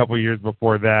 A couple years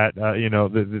before that,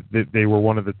 they were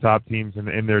one of the top teams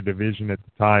in their division at the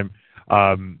time.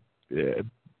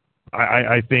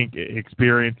 I think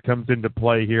experience comes into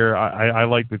play here. I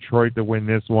like Detroit to win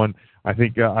this one. I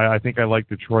think I like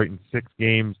Detroit in 6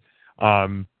 games,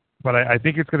 but I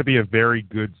think it's going to be a very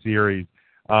good series.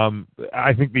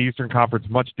 I think the Eastern Conference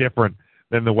is much different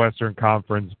than the Western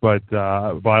Conference, but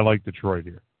I like Detroit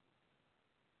here.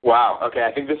 Wow. Okay,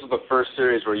 I think this is the first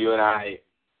series where you and I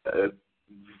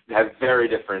have very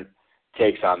different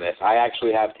takes on this. I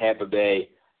actually have Tampa Bay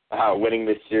winning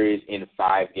this series in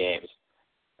 5 games.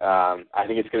 I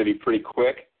think it's going to be pretty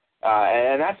quick,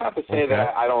 and that's not to say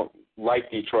that I don't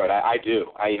like Detroit. I do.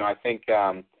 I think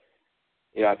I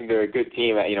think they're a good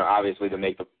team. Obviously to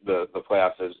make the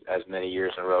playoffs as many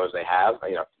years in a row as they have.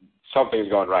 Something's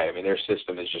going right. Their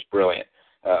system is just brilliant,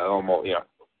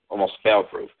 almost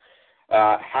fail-proof.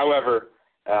 However,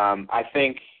 I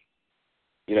think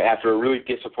after a really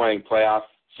disappointing playoff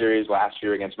series last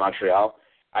year against Montreal,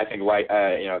 I think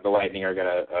the Lightning are going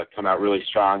to come out really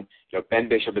strong. Ben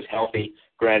Bishop is healthy.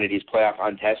 Granted, he's playoff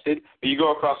untested, but you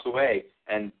go across the way,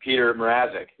 and Peter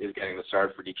Mrazek is getting the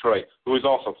start for Detroit, who is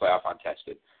also playoff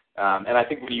untested. And I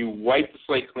think when you wipe the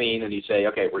slate clean and you say,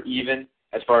 okay, we're even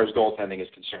as far as goaltending is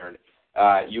concerned,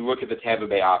 you look at the Tampa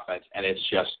Bay offense, and it's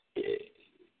just,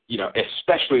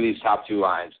 especially these top 2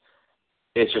 lines,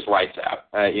 it's just lights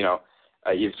out. You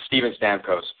have Steven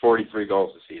Stamkos, 43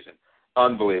 goals this season.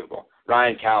 Unbelievable.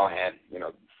 Ryan Callahan,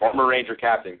 former Ranger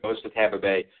captain, goes to Tampa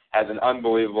Bay, has an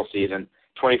unbelievable season,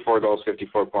 24 goals,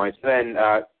 54 points. Then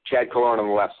Chad Killorn on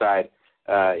the left side,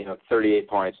 38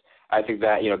 points. I think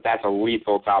that, that's a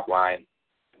lethal top line.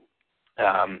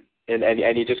 And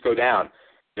you just go down.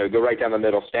 Go right down the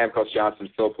middle, Stamkos, Johnson,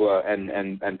 Filppula,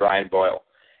 and Brian Boyle.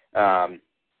 Brian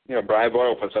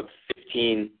Boyle puts up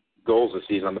 15 goals this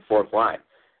season on the 4th line.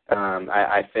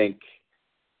 I think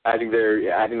they're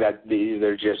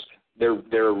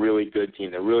a really good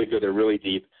team. They're really good. They're really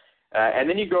deep. And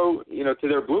then you go, to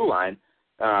their blue line.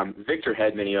 Victor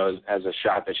Hedman, has a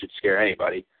shot that should scare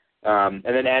anybody. And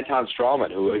then Anton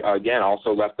Strawman, who again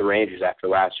also left the Rangers after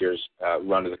last year's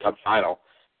run to the Cup final,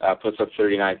 puts up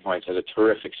 39 points. Has a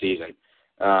terrific season.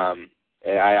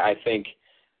 I think,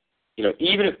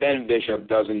 even if Ben Bishop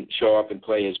doesn't show up and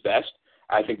play his best,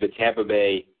 I think the Tampa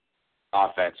Bay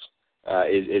offense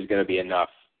is going to be enough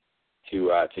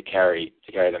to carry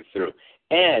them through.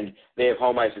 And they have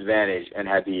home ice advantage and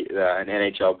had an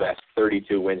NHL best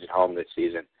 32 wins at home this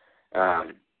season. I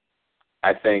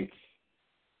think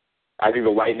the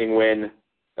Lightning win.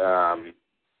 I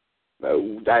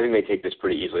think they take this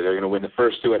pretty easily. They're going to win the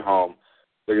first 2 at home.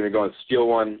 They're going to go and steal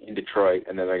 1 in Detroit,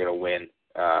 and then they're going to win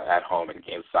at home in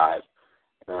Game 5.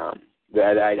 I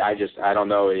don't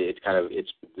know.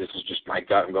 This is just my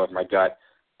gut. I'm going with my gut.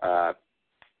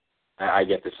 I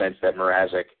get the sense that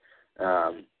Mrazek.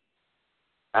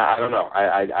 I don't know.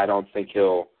 I don't think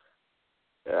he'll.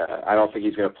 I don't think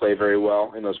he's going to play very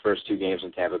well in those first 2 games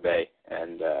in Tampa Bay,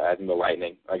 and I think the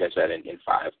Lightning, like I said, in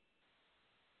 5.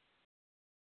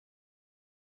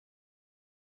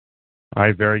 All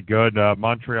right, very good.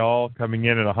 Montreal coming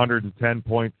in at 110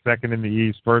 points, second in the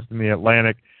East, first in the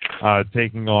Atlantic,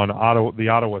 taking on the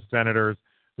Ottawa Senators,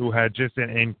 who had just an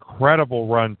incredible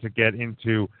run to get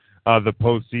into the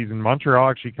postseason. Montreal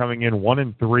actually coming in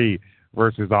 1-3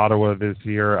 versus Ottawa this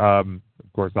year. Of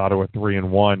course, Ottawa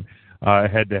 3-1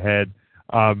 head-to-head.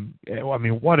 I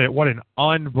mean, what an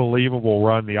unbelievable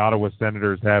run the Ottawa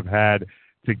Senators have had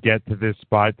to get to this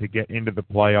spot, to get into the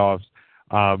playoffs.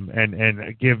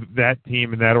 And give that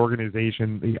team and that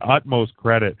organization the utmost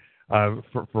credit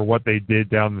for what they did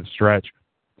down the stretch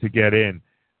to get in.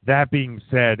 That being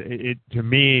said, to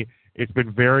me, it's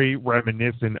been very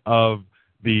reminiscent of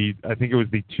I think it was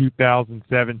the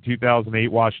 2007-2008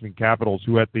 Washington Capitals,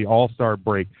 who at the All-Star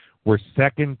break were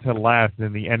second to last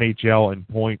in the NHL in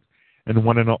points and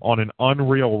went on an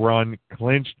unreal run,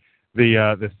 clinched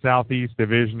the Southeast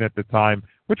Division at the time,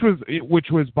 which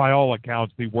was by all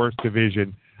accounts the worst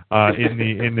division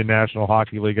in the National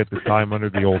Hockey League at the time under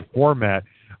the old format.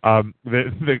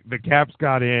 The Caps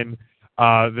got in.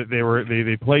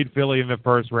 They played Philly in the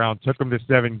first round, took them to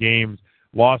 7 games,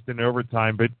 lost in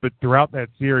overtime. But throughout that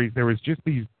series, there was just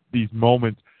these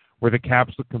moments where the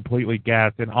Caps looked completely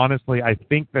gassed. And honestly, I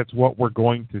think that's what we're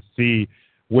going to see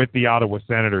with the Ottawa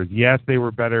Senators. Yes, they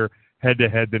were better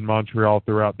head-to-head than Montreal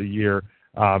throughout the year.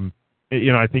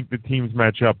 I think the teams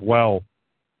match up well.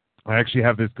 I actually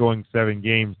have this going 7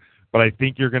 games, but I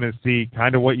think you're going to see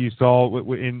kind of what you saw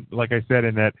in, like I said,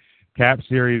 in that Cap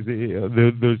series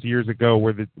those years ago,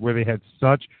 where they had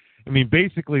such. I mean,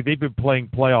 basically they've been playing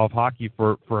playoff hockey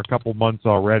for a couple months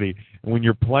already, and when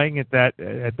you're playing at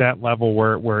that level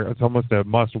where it's almost a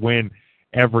must-win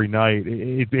every night,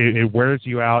 it wears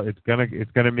you out. It's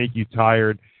gonna make you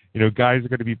tired. Guys are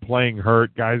going to be playing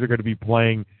hurt. Guys are going to be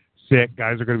playing sick.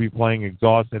 Guys are going to be playing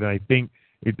exhausted. And I think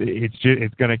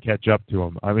it's going to catch up to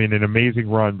them. I mean, an amazing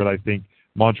run, but I think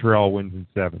Montreal wins in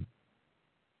 7.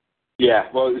 Yeah,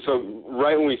 well, so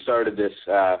right when we started this,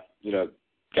 got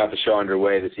the show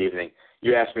underway this evening,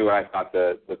 you asked me what I thought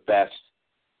the best,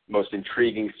 most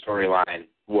intriguing storyline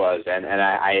was, and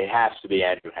it has to be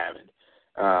Andrew Hammond.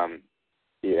 I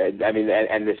mean,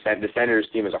 and the Senators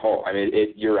team as a whole. I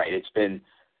mean, you're right. It's been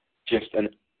just an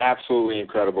absolutely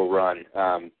incredible run.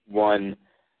 When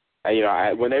they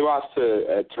lost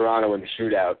to Toronto in the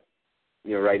shootout,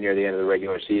 right near the end of the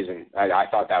regular season, I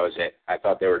thought that was it. I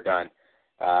thought they were done.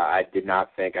 I did not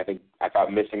think. I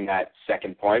thought missing that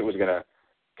second point was going to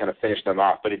kind of finish them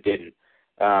off, but it didn't.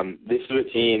 This is a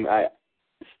team.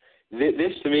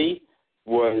 This to me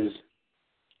was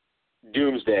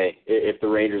doomsday if the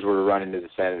Rangers were to run into the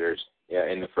Senators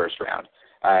in the first round,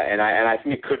 and I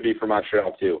think it could be for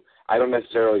Montreal too. I don't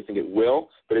necessarily think it will,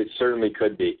 but it certainly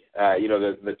could be.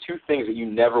 The two things that you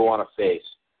never want to face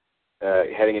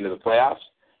heading into the playoffs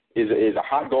is a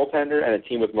hot goaltender and a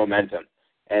team with momentum.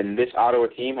 And this Ottawa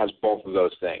team has both of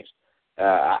those things.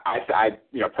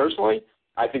 Personally,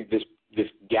 I think this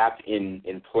gap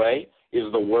in play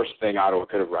is the worst thing Ottawa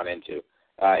could have run into.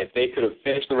 If they could have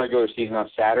finished the regular season on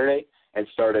Saturday and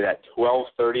started at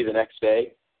 12:30 the next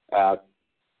day, in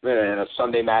a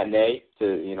Sunday matinee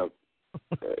to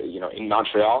in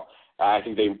Montreal, I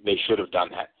think they should have done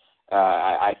that.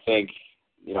 I think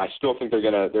I still think they're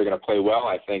gonna play well.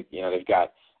 I think they've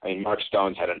got. I mean, Mark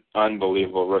Stone's had an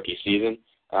unbelievable rookie season.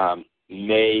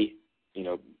 May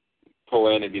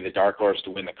pull in and be the dark horse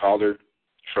to win the Calder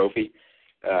Trophy.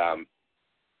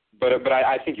 But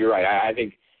I think you're right. I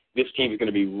think this team is going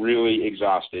to be really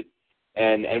exhausted.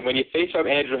 And when you face up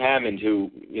Andrew Hammond,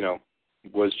 who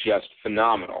was just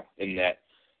phenomenal in that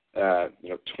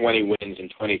 20 wins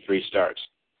and 23 starts,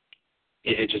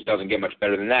 it just doesn't get much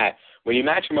better than that. When you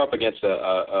match him up against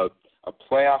a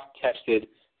playoff-tested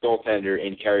goaltender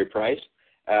in Carey Price,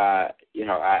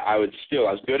 I would still,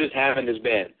 as good as Hammond has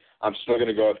been, I'm still going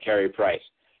to go with Carey Price.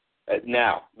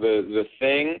 Now, the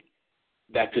thing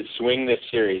that could swing this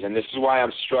series, and this is why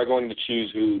I'm struggling to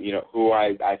choose who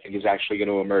I think is actually going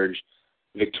to emerge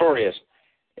victorious.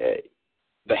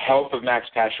 The health of Max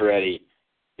Pacioretty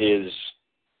is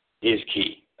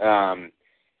key.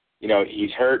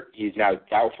 He's hurt. He's now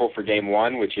doubtful for Game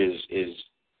 1, which is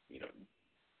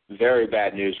very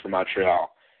bad news for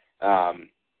Montreal.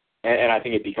 And I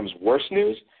think it becomes worse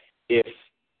news if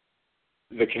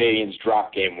the Canadiens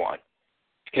drop Game 1.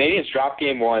 If Canadiens drop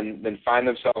Game 1, then find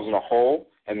themselves in a hole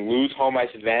and lose home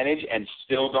ice advantage and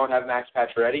still don't have Max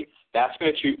Pacioretty, that's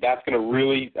going to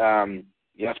really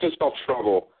that's going to spell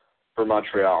trouble for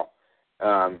Montreal.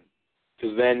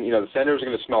 Because then the Senators are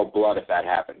going to smell blood if that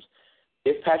happens.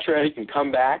 If Pacioretty can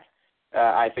come back,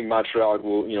 I think Montreal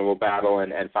will battle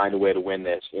and find a way to win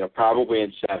this. Probably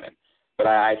in 7. But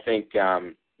I think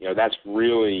that's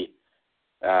really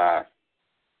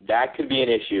that could be an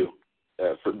issue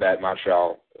for that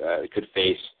Montreal could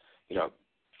face,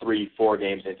 3-4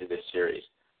 games into this series.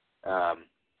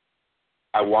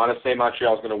 I want to say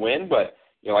Montreal's going to win, but,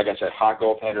 like I said, hot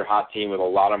goaltender, hot team with a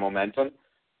lot of momentum.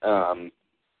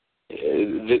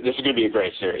 This is going to be a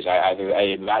great series. I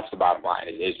think that's the bottom line.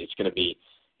 It's going to be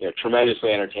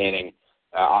tremendously entertaining.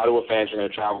 Ottawa fans are going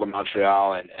to travel to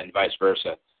Montreal and vice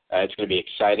versa. It's going to be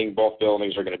exciting. Both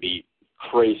buildings are going to be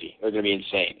crazy. They're going to be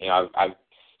insane. I've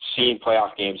seen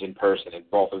playoff games in person in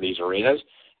both of these arenas,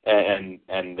 and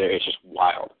it's just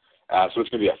wild. So it's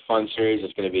going to be a fun series.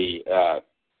 It's going to be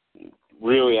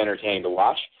really entertaining to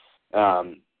watch.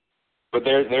 But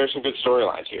there are some good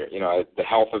storylines here. The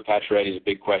health of Pacioretty is a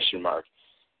big question mark.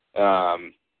 But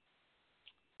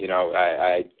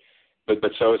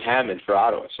so is Hammond for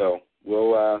Ottawa. So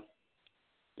we'll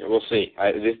see.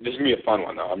 This is gonna be a fun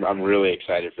one though. I'm really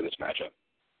excited for this matchup.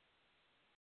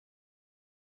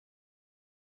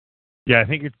 Yeah, I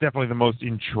think it's definitely the most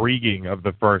intriguing of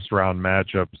the first round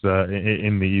matchups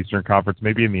in the Eastern Conference,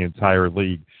 maybe in the entire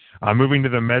league. Moving to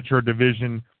the Metro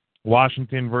Division,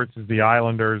 Washington versus the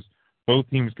Islanders. Both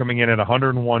teams coming in at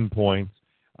 101 points.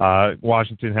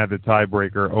 Washington had the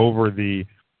tiebreaker over the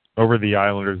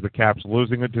Islanders. The Caps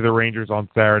losing it to the Rangers on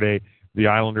Saturday. The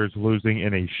Islanders losing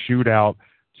in a shootout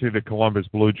to the Columbus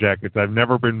Blue Jackets. I've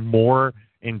never been more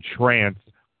entranced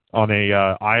on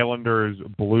a Islanders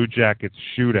Blue Jackets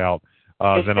shootout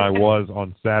than I was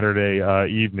on Saturday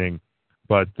evening.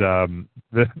 But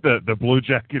the Blue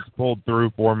Jackets pulled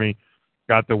through for me.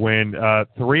 Got the win.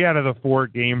 3 out of the 4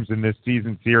 games in this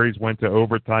season series went to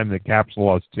overtime. The Caps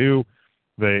lost 2.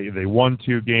 They won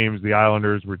 2 games. The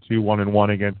Islanders were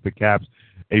 2-1-1 against the Caps.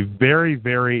 A very,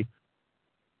 very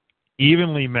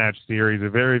evenly matched series, a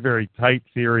very, very tight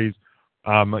series.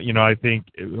 I think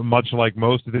much like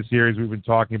most of the series we've been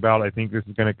talking about, I think this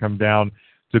is going to come down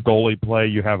to goalie play.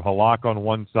 You have Halak on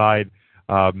one side,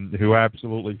 who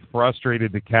absolutely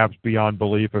frustrated the Caps beyond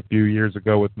belief a few years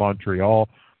ago with Montreal.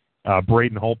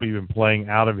 Braden Holtby been playing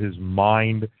out of his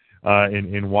mind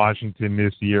in Washington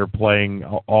this year, playing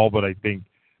all but I think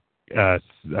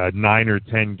 9 or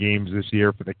 10 games this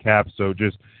year for the Caps. So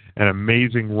just an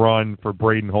amazing run for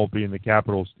Braden Holtby and the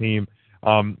Capitals team.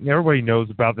 Everybody knows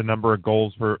about the number of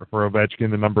goals for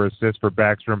Ovechkin, the number of assists for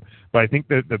Backstrom, but I think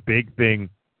that the big thing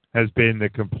has been the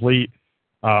complete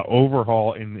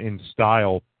overhaul in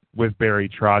style with Barry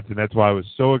Trotz, and that's why I was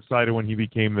so excited when he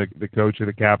became the coach of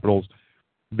the Capitals.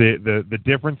 The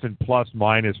difference in plus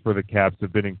minus for the Caps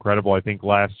have been incredible. I think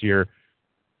last year,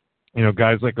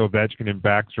 guys like Ovechkin and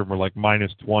Backstrom were like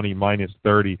minus 20, minus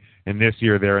 30, and this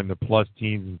year they're in the plus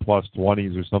teens and plus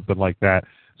 20s or something like that.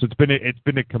 So it's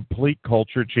been a complete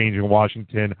culture change in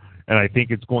Washington, and I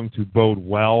think it's going to bode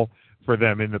well for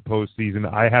them in the postseason.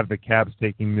 I have the Caps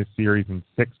taking this series in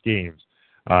 6 games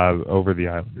over the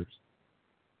Islanders.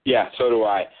 Yeah, so do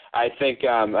I. I think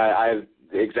I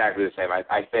exactly the same.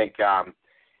 I think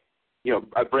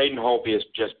Braden Holtby has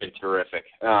just been terrific,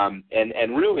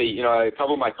 and really, a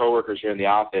couple of my coworkers here in the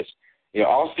office,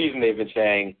 all season they've been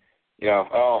saying,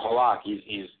 Halak,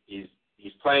 he's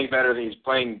playing better. He's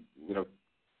playing,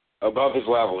 above his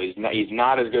level. He's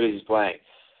not as good as he's playing,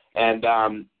 and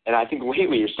I think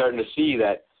lately you're starting to see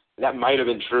that might have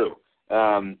been true.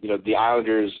 The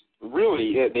Islanders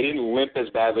really they didn't limp as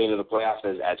badly into the playoffs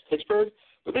as Pittsburgh,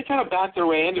 but they kind of backed their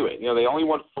way into it. They only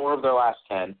won 4 of their last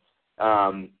 10.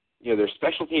 Their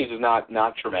special teams is not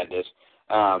tremendous.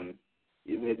 I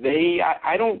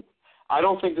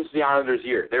don't think this is the Islanders'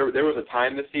 year. There was a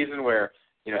time this season where,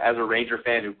 as a Ranger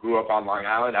fan who grew up on Long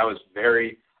Island, I was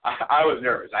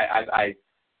nervous. I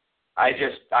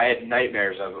had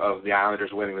nightmares of the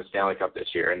Islanders winning the Stanley Cup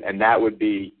this year, and that would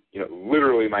be,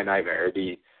 literally my nightmare. It'd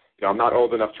be, I'm not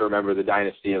old enough to remember the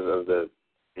dynasty of the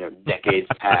decades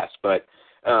past, but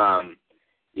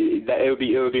it would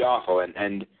be awful.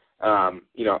 And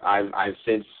I've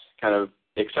since kind of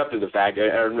accepted the fact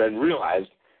and realized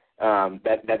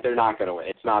that they're not going to win.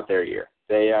 It's not their year.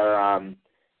 They are,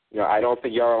 I don't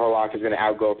think Jaro Halak is going to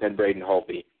out-goaltend Braden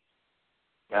Holtby.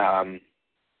 And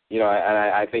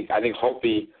I think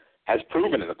Holtby has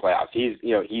proven in the playoffs. He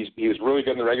was really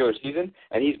good in the regular season,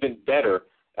 and he's been better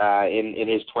in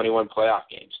his 21 playoff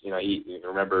games. You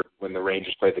remember when the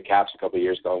Rangers played the Caps a couple of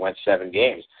years ago and went 7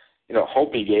 games.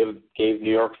 Holtby gave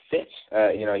New York fits.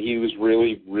 He was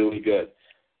really, really good.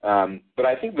 But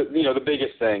I think that, the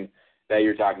biggest thing that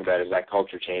you're talking about is that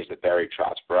culture change that Barry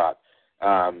Trotz brought.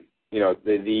 I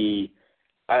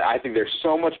think they're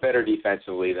so much better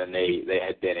defensively than they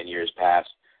had been in years past.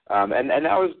 And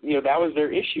that was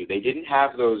their issue. They didn't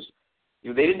have those,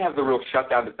 they didn't have the real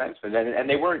shutdown defensemen, and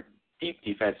they weren't deep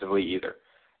defensively either.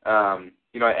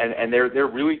 and they're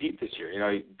really deep this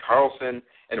year. Carlson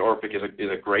and Orpik is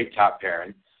a great top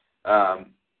pairing.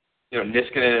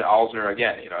 Niskanen and Alzner,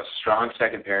 again, a strong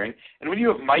second pairing. And when you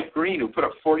have Mike Green, who put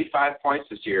up 45 points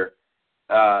this year,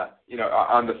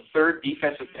 on the third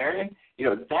defensive pairing,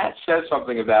 that says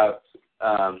something about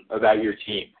your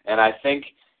team. And I think,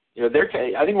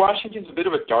 I think Washington's a bit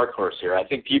of a dark horse here. I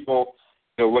think people,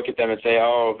 look at them and say,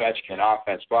 oh, Ovechkin,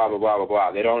 offense, blah, blah, blah, blah,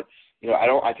 blah. They don't,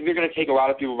 I think they're going to take a lot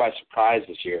of people by surprise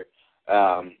this year.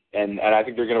 And I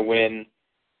think they're going to win,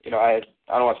 I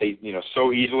don't want to say,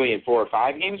 so easily in 4 or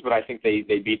 5 games, but I think they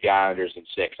beat the Islanders in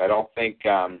 6. I don't think,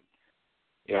 I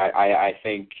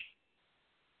think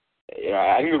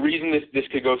the reason this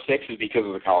could go 6 is because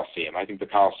of the Coliseum. I think the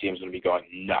Coliseum is going to be going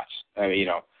nuts. I mean,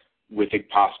 with it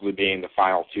possibly being the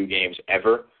final 2 games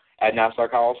ever at Nassau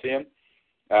Coliseum.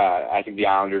 I think the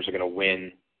Islanders are going to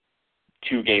win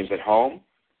 2 games at home,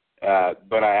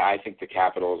 but I think the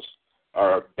Capitals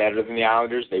are better than the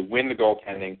Islanders. They win the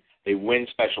goaltending. They win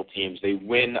special teams. They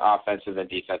win offensive and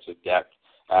defensive depth.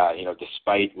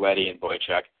 Despite Leddy and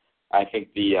Boychuk, I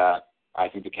think the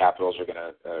Capitals are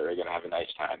gonna have a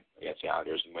nice time against the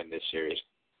Islanders and win this series.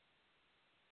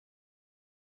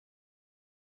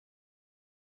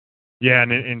 Yeah,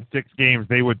 and in 6 games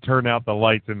they would turn out the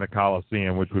lights in the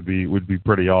Coliseum, which would be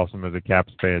pretty awesome as a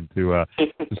Caps fan to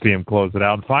see them close it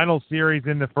out. And final series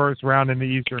in the first round in the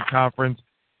Eastern Conference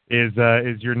is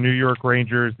your New York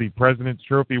Rangers, the President's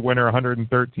Trophy winner,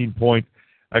 113 points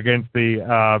against the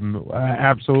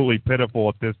absolutely pitiful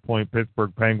at this point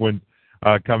Pittsburgh Penguins,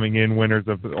 coming in winners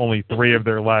of only 3 of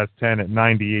their last 10 at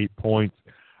 98 points.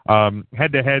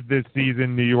 Head-to-head this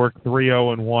season, New York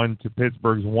 3-0-1 to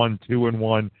Pittsburgh's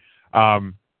 1-2-1.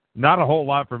 Not a whole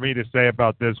lot for me to say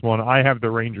about this one. I have the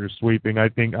Rangers sweeping. I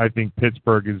think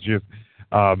Pittsburgh is just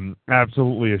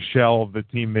absolutely a shell of the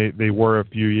team they were a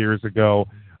few years ago.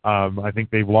 I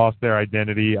think they've lost their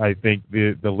identity. I think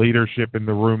the leadership in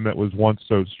the room that was once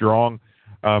so strong,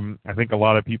 I think a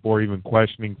lot of people are even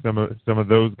questioning some of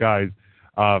those guys.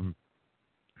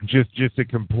 Just a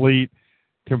complete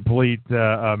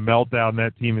meltdown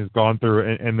that team has gone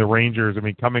through, and the Rangers, I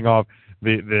mean, coming off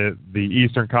the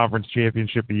Eastern Conference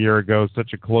Championship a year ago,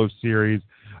 such a close series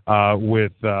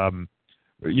with the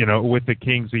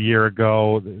Kings a year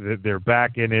ago. They're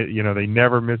back in it. They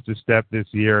never missed a step this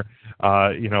year.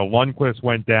 Lundqvist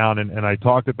went down, and I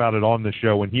talked about it on the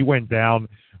show. When he went down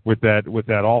with that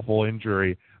awful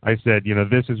injury, I said,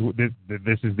 this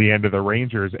is the end of the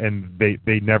Rangers, and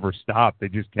they never stopped. They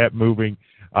just kept moving.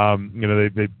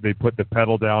 They put the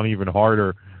pedal down even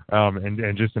harder,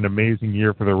 and just an amazing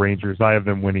year for the Rangers. I have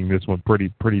them winning this one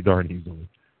pretty darn easily.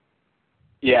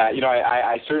 Yeah,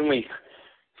 I certainly.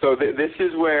 So this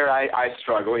is where I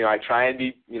struggle. I try and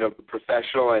be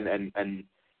professional and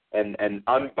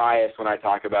unbiased when I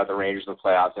talk about the Rangers in the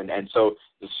playoffs. And so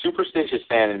the superstitious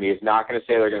fan in me is not going to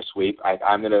say they're going to sweep.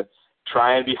 I'm going to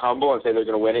try and be humble and say they're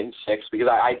going to win it in 6, because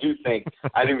I do think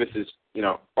this is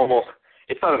almost,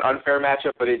 it's not an unfair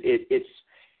matchup, but it's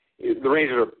the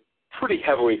Rangers are pretty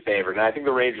heavily favored, and I think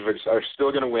the Rangers are still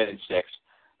going to win in 6,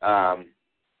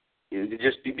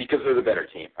 just because they're the better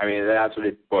team. I mean, that's what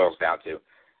it boils down to.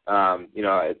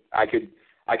 I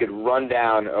could run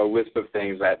down a list of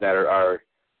things that are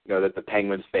that the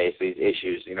Penguins face, these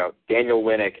issues. Daniel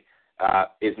Winnick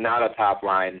is not a top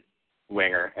line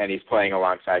winger, and he's playing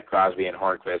alongside Crosby and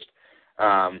Hornqvist.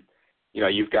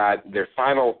 You've got their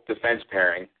final defense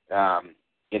pairing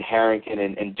in Harrington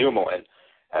and Dumoulin.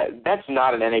 That's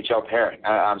not an NHL pairing.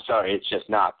 I'm sorry, it's just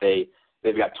not.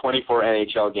 They've got 24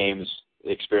 NHL games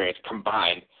experience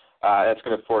combined. That's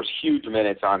going to force huge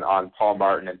minutes on Paul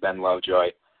Martin and Ben Lovejoy.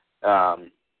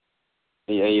 And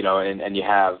you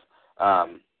have,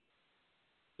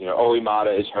 Oli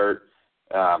Mata is hurt,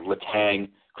 Letang,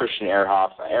 Christian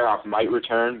Ehrhoff. Ehrhoff might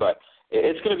return, but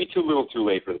it's going to be too little too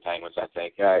late for the Penguins, I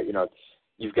think.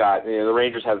 You've got, the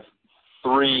Rangers have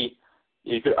 3,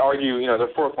 you could argue, their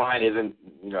fourth line isn't,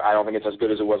 I don't think it's as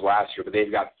good as it was last year, but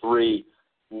they've got 3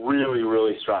 really,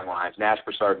 really strong lines, Nash,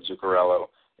 Brassard, and Zuccarello.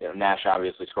 Nash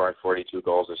obviously scoring 42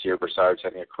 goals this year. Brassard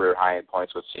setting a career high in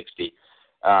points with 60.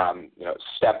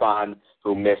 Stepan,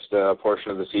 who missed a portion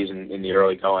of the season in the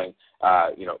early going,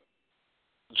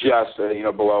 just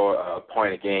below a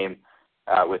point a game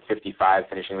with 55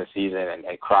 finishing the season,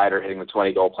 and Kreider hitting the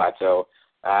 20-goal plateau.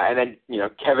 And then,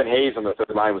 Kevin Hayes on the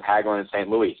third line with Hagelin and St.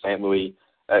 Louis. St. Louis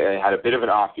had a bit of an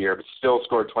off year, but still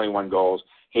scored 21 goals.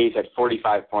 Hayes had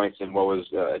 45 points in what was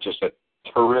just a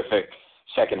terrific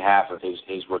second half of his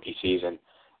rookie season.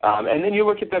 And then you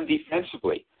look at them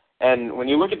defensively. And when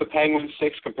you look at the Penguins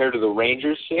 6 compared to the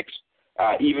Rangers 6,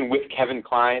 even with Kevin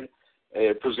Kline,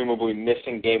 presumably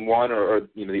missing Game 1 or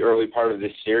the early part of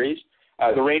this series,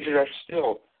 the Rangers are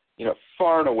still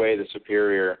far and away the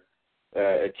superior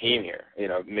team here.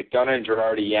 McDonough and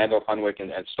Girardi, Yandel, Hunwick,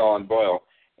 and Stahl and Boyle.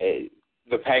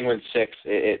 The Penguins 6,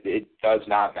 it does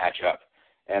not match up,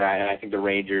 and I think the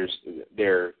Rangers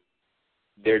they're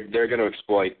going to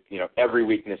exploit every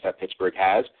weakness that Pittsburgh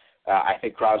has. I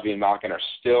think Crosby and Malkin are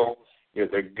still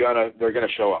they're gonna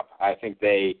show up. I think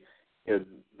the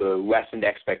lessened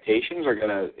expectations are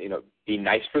gonna be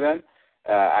nice for them.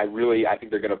 I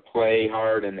think they're gonna play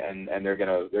hard and they're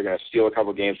gonna steal a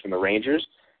couple games from the Rangers.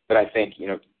 But I think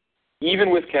even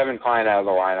with Kevin Klein out of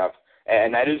the lineup,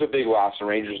 and that is a big loss. The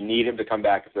Rangers need him to come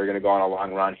back if they're going to go on a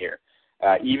long run here.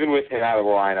 Even with him out of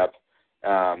the lineup,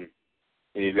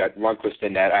 you've got Lundqvist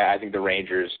in net. I think the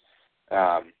Rangers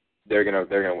they're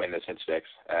gonna win this in 6,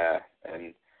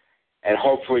 and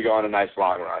hopefully go on a nice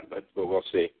long run. But we'll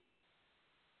see.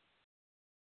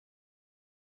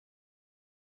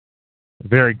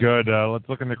 Very good. Let's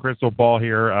look in the crystal ball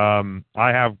here. I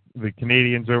have the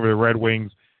Canadiens over the Red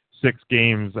Wings, 6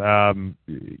 games.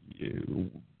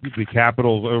 The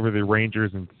Capitals over the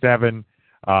Rangers in 7.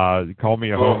 Call me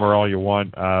a homer all you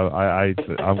want. I'm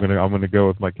gonna go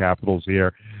with my Capitals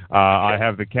here. I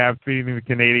have the Caps beating the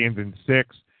Canadiens in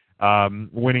 6,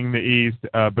 winning the East,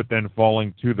 but then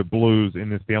falling to the Blues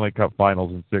in the Stanley Cup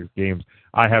Finals in 6 games.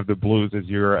 I have the Blues as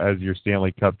your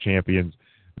Stanley Cup champions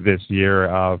this year.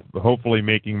 Hopefully,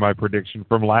 making my prediction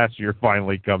from last year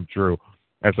finally come true,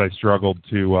 as I struggled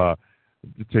to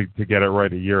get it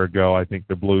right a year ago. I think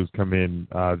the Blues come in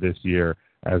this year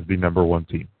as the number 1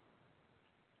 team.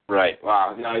 Right.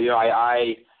 Wow. No,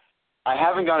 I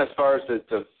haven't gone as far as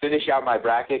to finish out my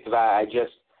bracket because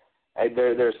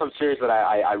there's some series that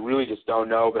I really just don't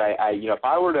know. But if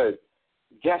I were to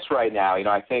guess right now,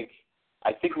 I think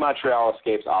Montreal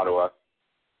escapes Ottawa,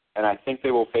 and I think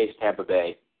they will face Tampa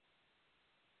Bay.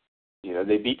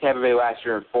 They beat Tampa Bay last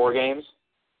year in 4 games.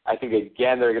 I think,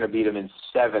 again, they're going to beat them in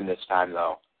 7 this time,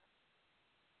 though.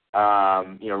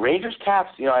 Rangers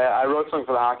Caps, I wrote something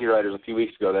for the Hockey Writers a few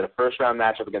weeks ago that a first-round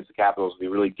matchup against the Capitals would be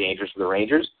really dangerous for the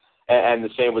Rangers, and the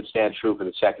same would stand true for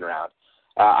the second round.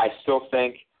 I still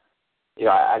think,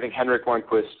 I think Henrik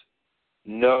Lundqvist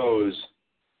knows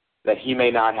that he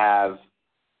may not have,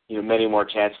 many more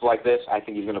chances like this. I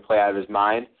think he's going to play out of his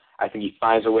mind. I think he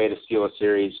finds a way to steal a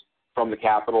series from the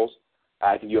Capitals.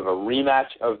 I think you have a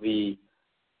rematch of the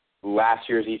last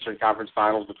year's Eastern Conference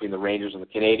Finals between the Rangers and the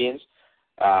Canadiens.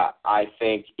 I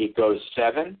think it goes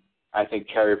 7. I think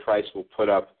Carey Price will put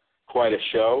up quite a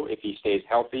show if he stays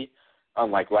healthy,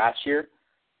 unlike last year.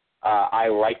 I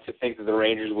like to think that the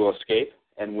Rangers will escape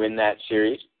and win that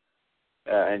series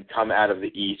and come out of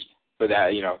the East. But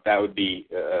that would be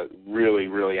really,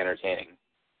 really entertaining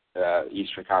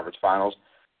Eastern Conference Finals.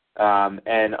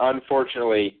 And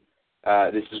unfortunately,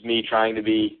 this is me trying to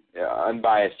be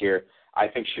unbiased here. I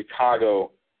think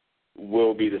Chicago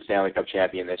will be the Stanley Cup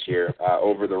champion this year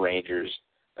over the Rangers.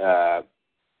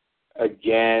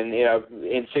 Again,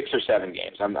 in 6 or 7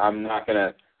 games. I'm not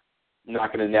gonna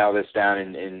nail this down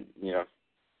and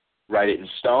write it in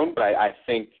stone, but I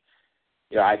think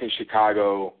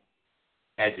Chicago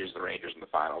edges the Rangers in the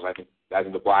finals. I think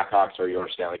the Blackhawks are your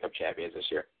Stanley Cup champions this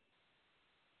year.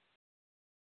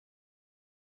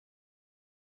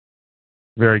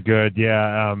 Very good.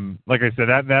 Yeah. Like I said,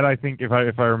 that I think if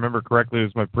I remember correctly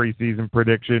was my preseason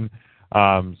prediction.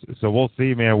 So we'll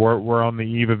see, man. We're on the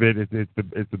eve of it. It's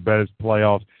the best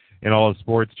playoffs in all of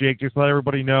sports. Jake, just let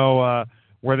everybody know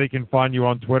where they can find you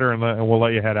on Twitter, and we'll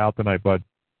let you head out tonight, bud.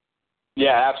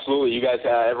 Yeah, absolutely. You guys,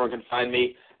 everyone can find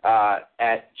me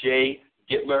at Jay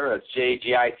Gittler. That's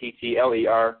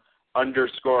JGITTLER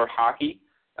 _hockey.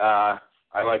 I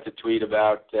like to tweet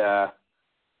about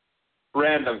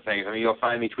random things. I mean, you'll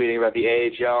find me tweeting about the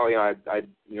AHL. I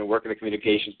work in the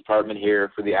communications department here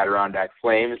for the Adirondack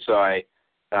Flames, so I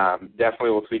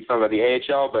definitely will tweet some about the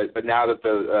AHL. But now that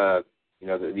the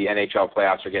NHL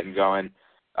playoffs are getting going,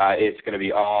 it's going to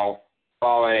be all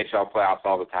NHL playoffs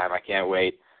all the time. I can't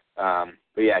wait. But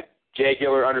yeah, Jay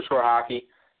Gittler _hockey.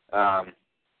 Love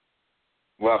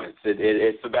it.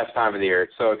 It's the best time of the year.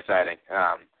 It's so exciting.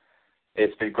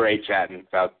 It's been great chatting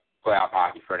about playoff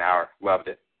hockey for an hour. Loved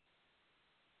it.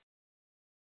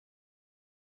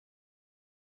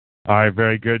 All right,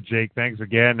 very good, Jake. Thanks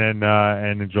again, and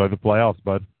enjoy the playoffs,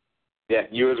 bud. Yeah,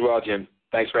 you as well, Jim.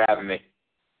 Thanks for having me.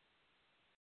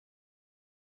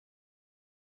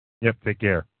 Yep, take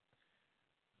care.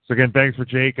 So again, thanks for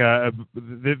Jake.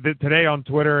 Today on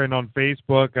Twitter and on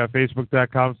Facebook,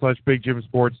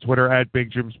 facebook.com/BigJimSports, Twitter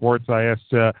 @BigJimSports, I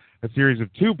asked a series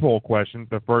of 2 poll questions.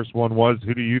 The first one was,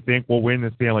 who do you think will win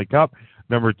the Stanley Cup?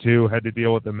 Number 2 had to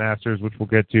deal with the Masters, which we'll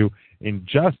get to in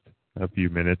just a few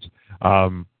minutes.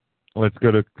 Let's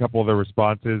go to a couple of the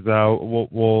responses.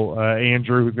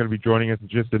 Andrew, who's going to be joining us in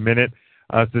just a minute,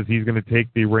 says he's going to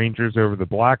take the Rangers over the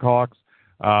Blackhawks.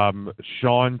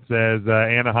 Sean says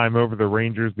Anaheim over the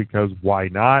Rangers because why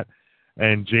not?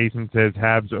 And Jason says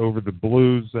Habs over the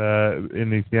Blues in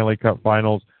the Stanley Cup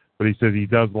Finals, but he says he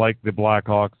does like the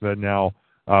Blackhawks now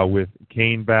with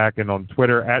Kane back. And on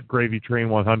Twitter,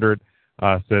 @GravyTrain100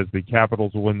 says the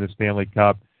Capitals will win the Stanley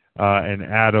Cup. And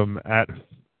Adam at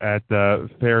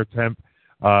Fair Temp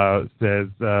says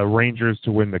Rangers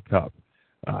to win the Cup.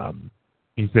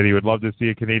 He said he would love to see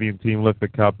a Canadian team lift the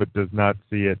Cup, but does not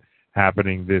see it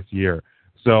happening this year.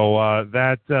 So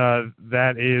that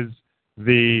is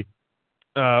the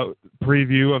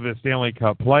preview of the Stanley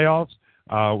Cup playoffs.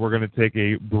 We're going to take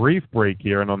a brief break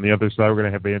here, and on the other side, we're going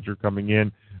to have Andrew coming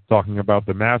in talking about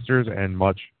the Masters and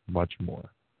much, much more.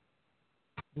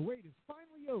 The wait is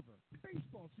finally over.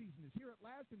 Baseball season is here at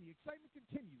last, and the excitement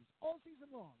continues all season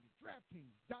long at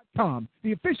DraftKings.com,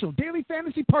 the official daily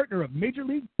fantasy partner of Major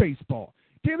League Baseball.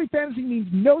 Daily fantasy means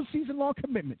no season-long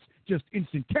commitments, just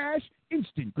instant cash,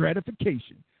 instant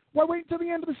gratification. Why wait until the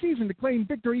end of the season to claim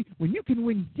victory when you can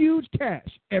win huge cash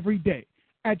every day?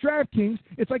 At DraftKings,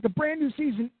 it's like a brand new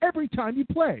season every time you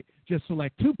play. Just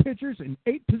select 2 pitchers and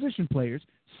 8 position players,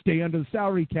 stay under the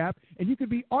salary cap, and you could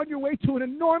be on your way to an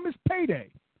enormous payday.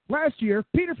 Last year,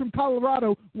 Peter from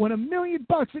Colorado won $1 million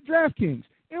at DraftKings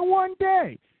in one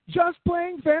day, just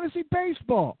playing fantasy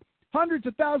baseball. Hundreds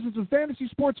of thousands of fantasy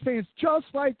sports fans just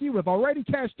like you have already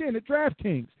cashed in at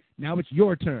DraftKings. Now it's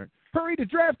your turn. Hurry to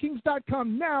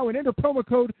DraftKings.com now and enter promo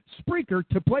code SPREAKER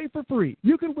to play for free.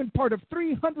 You can win part of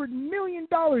 $300 million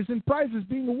in prizes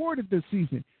being awarded this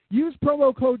season. Use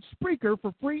promo code SPREAKER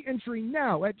for free entry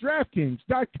now at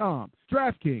DraftKings.com.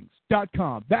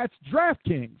 DraftKings.com. That's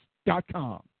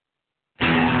DraftKings.com.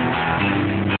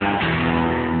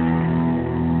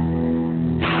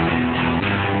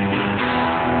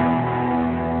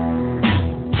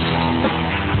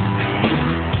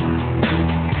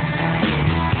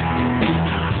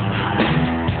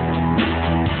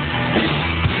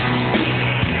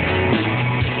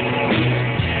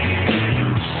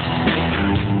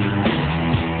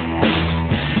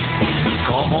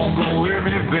 Come on, go with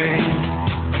me, babe.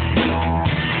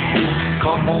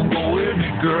 Come on, go with me,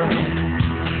 girl.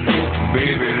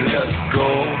 Baby, let's go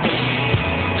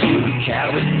to the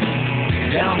cabin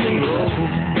down the road.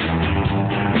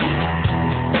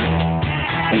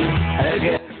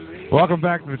 Welcome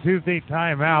back to the Tuesday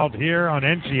Timeout here on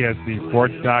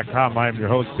NGSCSports.com. I'm your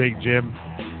host, Big Jim.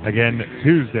 Again,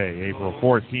 Tuesday, April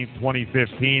 14th,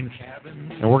 2015.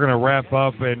 And we're going to wrap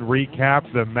up and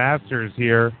recap the Masters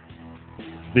here.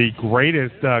 The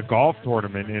greatest golf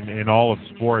tournament in all of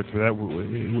sports,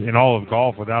 in all of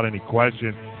golf, without any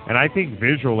question. And I think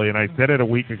visually, and I said it a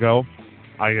week ago,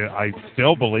 I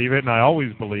still believe it, and I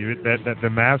always believe it, that the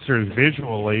Masters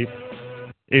visually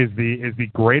is the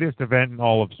greatest event in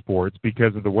all of sports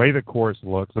because of the way the course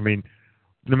looks. I mean,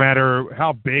 no matter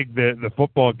how big the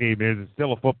football game is, it's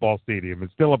still a football stadium.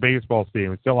 It's still a baseball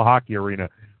stadium. It's still a hockey arena.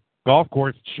 Golf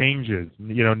course changes.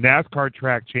 You know, NASCAR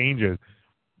track changes.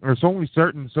 There's so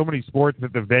many sports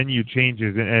that the venue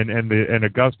changes, and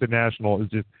Augusta National is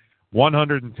just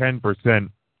 110%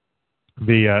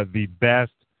 the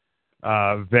best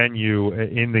venue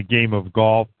in the game of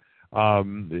golf.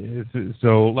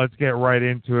 So let's get right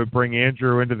into it. Bring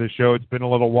Andrew into the show. It's been a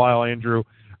little while, Andrew,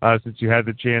 since you had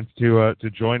the chance to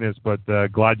join us, but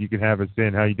glad you can have us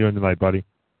in. How you doing tonight, buddy?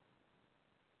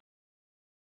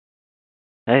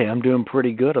 Hey, I'm doing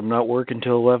pretty good. I'm not working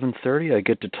till 11:30. I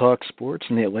get to talk sports,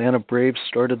 and the Atlanta Braves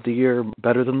started the year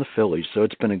better than the Phillies, so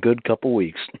it's been a good couple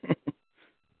weeks.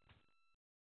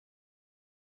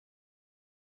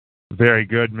 Very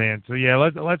good, man. So, yeah,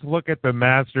 let's look at the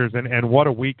Masters and what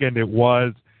a weekend it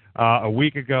was. A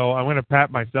week ago, I'm going to pat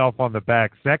myself on the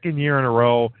back. Second year in a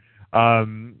row,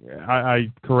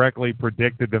 I correctly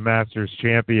predicted the Masters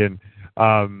champion.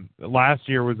 Last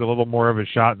year was a little more of a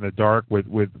shot in the dark with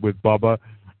Bubba.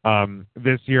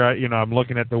 This year, I'm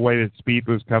looking at the way that Spieth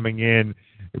was coming in,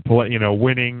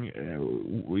 winning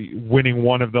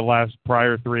one of the last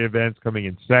prior 3 events, coming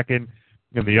in second,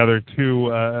 and the other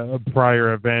 2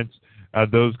 prior events,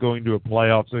 those going to a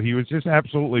playoff. So he was just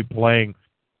absolutely playing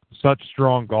such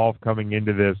strong golf coming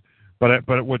into this. But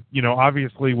what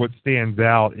obviously what stands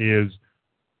out is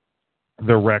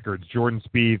the records. Jordan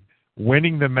Spieth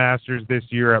winning the Masters this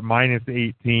year at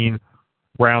 -18,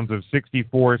 rounds of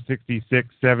 64,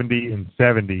 66, 70, and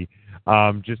 70.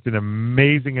 Just an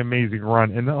amazing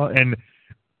run. And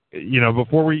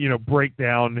before we, break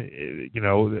down,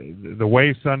 the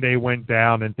way Sunday went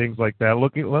down and things like that,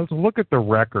 let's look at the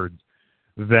records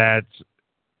that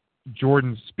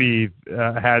Jordan Spieth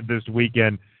had this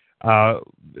weekend.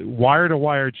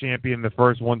 Wire-to-wire champion, the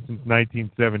first one since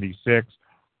 1976,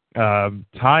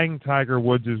 tying Tiger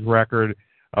Woods' record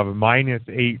of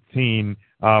 -18.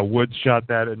 Woods shot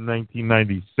that in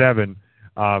 1997.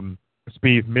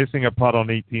 Spieth missing a putt on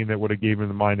 18 that would have given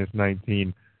him the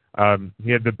 -19.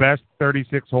 He had the best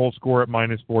 36-hole score at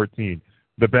 -14,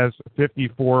 the best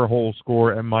 54-hole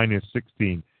score at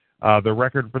 -16. The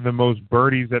record for the most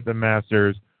birdies at the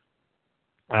Masters,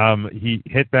 he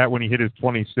hit that when he hit his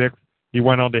 26th. He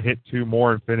went on to hit 2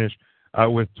 more and finish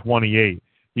with 28.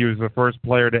 He was the first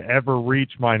player to ever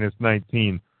reach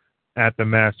 -19 at the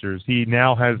Masters. He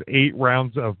now has 8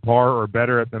 rounds of par or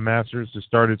better at the Masters to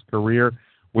start his career,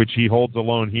 which he holds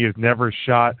alone. He has never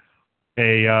shot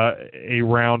a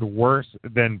round worse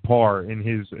than par in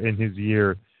his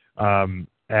year in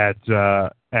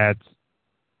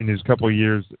his couple of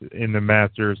years in the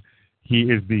Masters.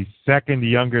 He is the second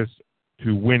youngest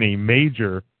to win a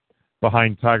major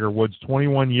behind Tiger Woods.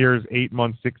 21 years, 8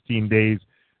 months, 16 days.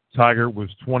 Tiger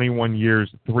was 21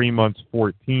 years, 3 months,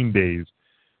 14 days.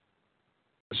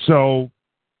 So,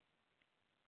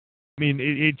 I mean,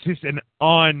 it's just an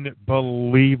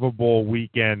unbelievable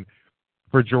weekend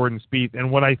for Jordan Spieth. And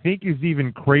what I think is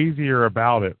even crazier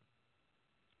about it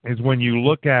is when you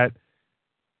look at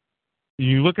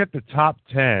the top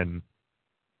 10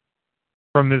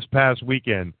 from this past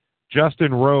weekend.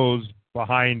 Justin Rose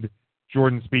behind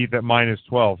Jordan Spieth at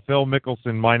 -12. Phil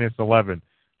Mickelson -11.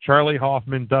 Charlie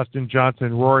Hoffman, Dustin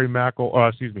Johnson,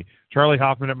 Charlie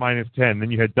Hoffman at -10.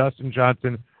 Then you had Dustin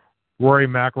Johnson, Rory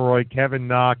McIlroy, Kevin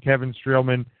Na, Kevin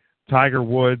Streelman, Tiger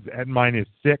Woods at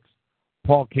 -6.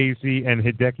 Paul Casey and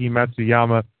Hideki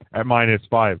Matsuyama at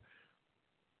 -5.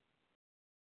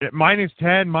 At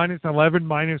 -10, -11,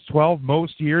 -12,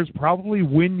 most years probably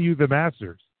win you the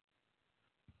Masters.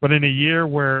 But in a year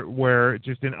where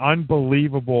just an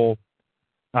unbelievable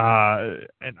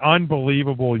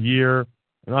year,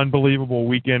 an unbelievable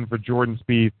weekend for Jordan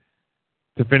Spieth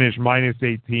to finish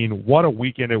 -18. What a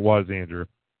weekend it was, Andrew.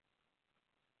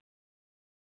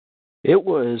 It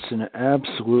was an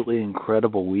absolutely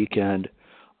incredible weekend.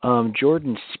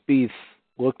 Jordan Spieth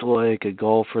looked like a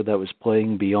golfer that was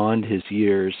playing beyond his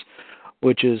years,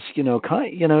 which is,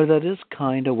 that is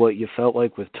kind of what you felt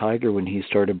like with Tiger when he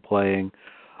started playing.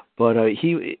 But I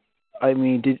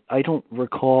don't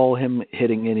recall him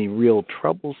hitting any real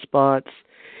trouble spots.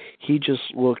 He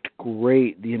just looked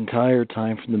great the entire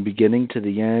time from the beginning to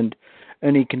the end,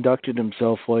 and he conducted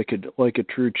himself like a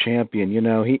true champion. He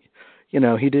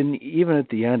didn't, even at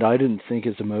the end, I didn't think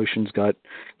his emotions got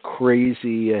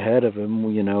crazy ahead of him,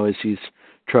 as he's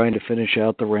trying to finish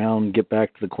out the round, get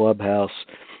back to the clubhouse.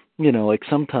 Like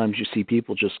sometimes you see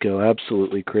people just go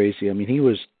absolutely crazy. All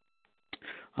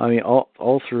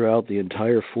throughout the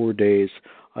entire 4 days,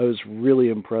 I was really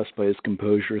impressed by his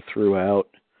composure throughout.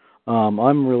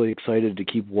 I'm really excited to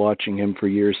keep watching him for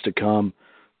years to come.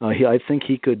 I think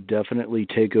he could definitely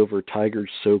take over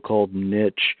Tiger's so-called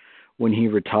niche when he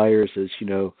retires as,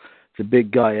 the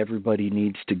big guy everybody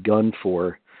needs to gun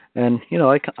for. And,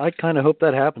 I kind of hope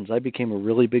that happens. I became a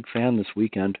really big fan this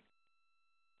weekend.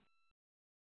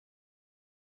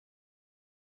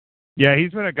 Yeah,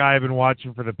 he's been a guy I've been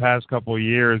watching for the past couple of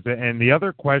years. And the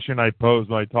other question I posed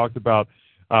when I talked about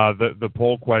the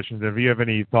poll questions, if you have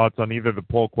any thoughts on either the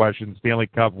poll question, Stanley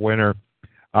Cup winner,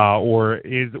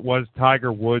 was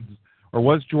Tiger Woods or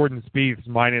was Jordan Spieth's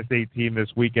 -18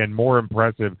 this weekend more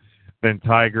impressive than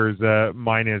Tiger's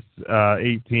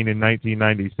 -18 in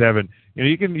 1997?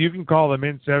 You can call them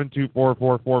in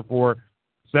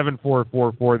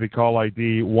 724-444-7444, the call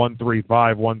ID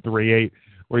 135138,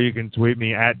 or you can tweet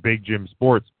me at Big Jim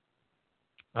Sports.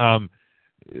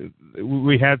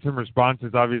 We had some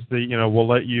responses. Obviously, we'll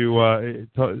let you,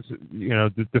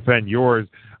 defend yours.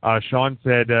 Sean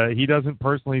said he doesn't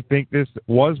personally think this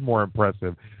was more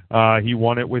impressive. He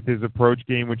won it with his approach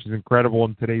game, which is incredible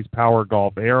in today's power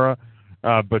golf era.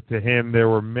 But to him, there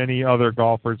were many other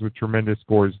golfers with tremendous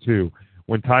scores too.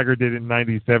 When Tiger did it in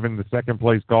 97, the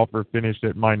second-place golfer finished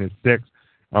at -6,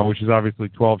 which is obviously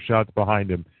 12 shots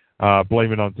behind him.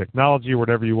 Blame it on technology or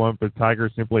whatever you want, but Tiger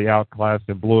simply outclassed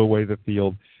and blew away the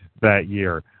field that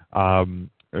year.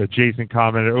 Jason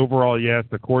commented, overall, yes,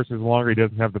 the course is longer. He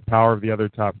doesn't have the power of the other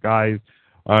top guys.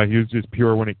 He was just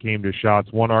pure when it came to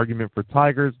shots. One argument for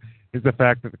Tigers is the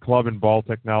fact that the club and ball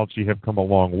technology have come a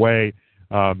long way,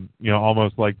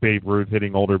 almost like Babe Ruth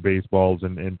hitting older baseballs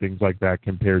and things like that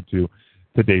compared to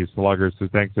today's sluggers. So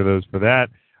thanks to those for that.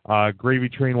 Gravy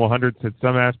Train 100 said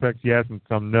some aspects yes and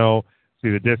some no. See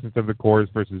the distance of the course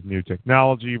versus new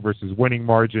technology versus winning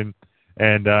margin.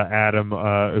 And Adam,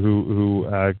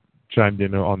 who chimed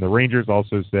in on the Rangers,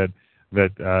 also said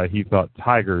that he thought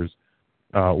Tigers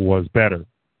was better.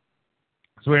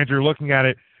 So, Andrew, looking at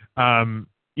it,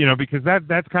 because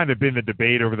that's kind of been the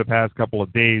debate over the past couple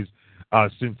of days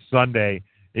since Sunday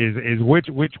is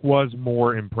which was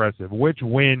more impressive, which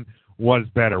win was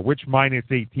better, which minus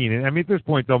 18. And I mean, at this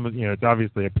point, it's almost, it's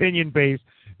obviously opinion-based.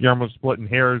 You're almost splitting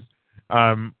hairs.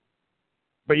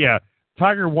 But, yeah,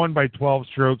 Tiger won by 12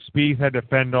 strokes. Spieth had to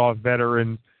fend off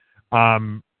veterans.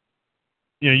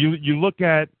 You look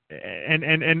at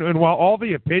and while all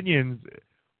the opinions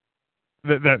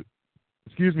that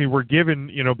were given,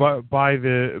 by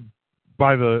the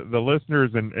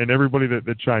listeners and everybody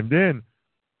that chimed in,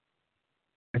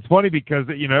 it's funny because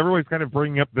everybody's kind of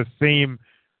bringing up the same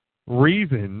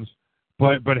reasons,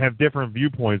 but have different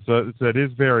viewpoints. So it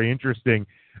is very interesting.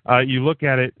 You look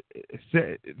at it,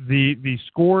 the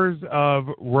scores of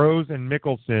Rose and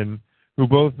Mickelson, who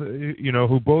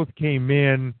both came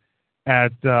in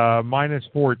at minus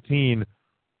 14,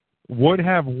 would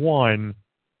have won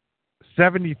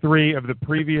 73 of the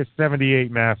previous 78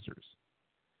 Masters.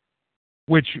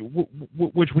 Which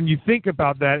when you think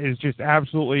about that, is just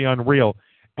absolutely unreal.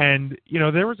 And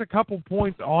there was a couple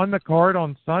points on the card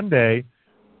on Sunday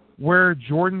where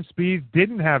Jordan Spieth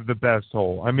didn't have the best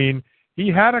hole. I mean, he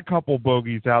had a couple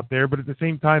bogeys out there, but at the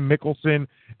same time, Mickelson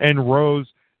and Rose,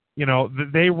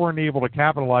 they weren't able to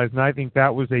capitalize, and I think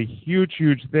that was a huge,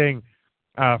 huge thing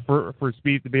for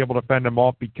Spieth to be able to fend him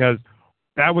off, because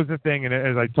that was the thing. And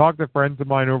as I talked to friends of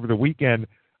mine over the weekend,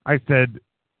 I said,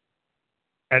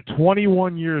 at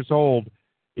 21 years old,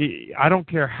 I don't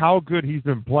care how good he's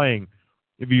been playing.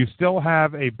 If you still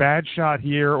have a bad shot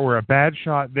here or a bad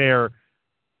shot there,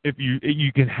 if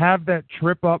you can have that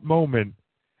trip-up moment,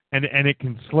 and it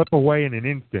can slip away in an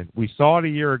instant. We saw it a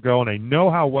year ago, and I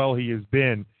know how well he has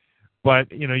been.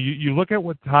 But, you look at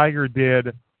what Tiger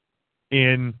did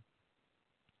in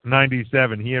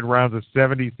 97. He had rounds of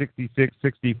 70, 66,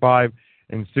 65,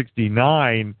 and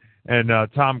 69. And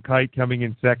Tom Kite coming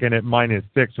in second at minus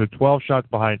 6, so 12 shots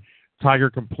behind. Tiger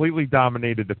completely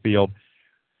dominated the field.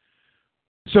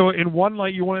 So in one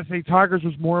light, you want to say Tigers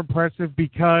was more impressive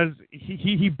because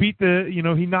he beat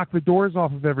he knocked the doors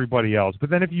off of everybody else. But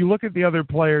then if you look at the other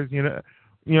players,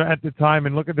 at the time,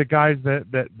 and look at the guys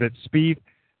that Spieth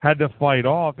had to fight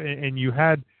off, and you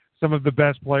had some of the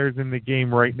best players in the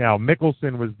game right now.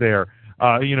 Mickelson was there,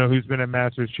 who's been a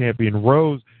Masters champion.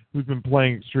 Rose, who's been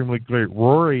playing extremely great.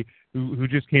 Rory, who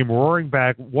just came roaring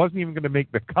back, wasn't even going to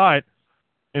make the cut,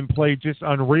 and played just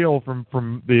unreal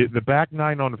from the back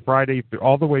nine on Friday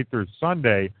all the way through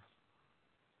Sunday.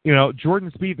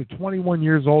 Jordan Spieth at 21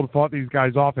 years old fought these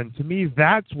guys off, and to me,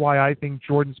 that's why I think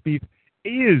Jordan Spieth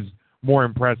is more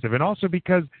impressive. And also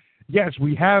because, yes,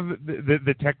 we have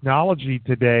the technology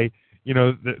today.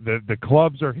 The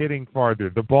clubs are hitting farther,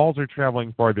 the balls are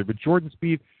traveling farther, but Jordan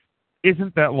Spieth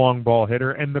isn't that long ball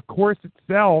hitter, and the course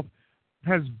itself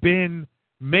has been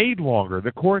made longer.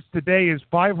 The course today is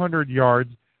 500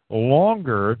 yards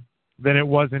longer than it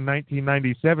was in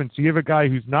 1997. So you have a guy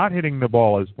who's not hitting the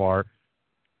ball as far,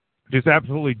 just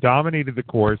absolutely dominated the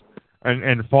course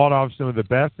and fought off some of the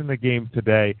best in the game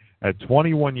today at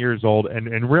 21 years old.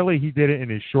 And really, he did it in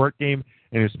his short game,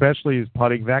 and especially his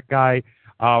putting. That guy,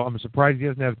 I'm surprised he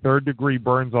doesn't have third-degree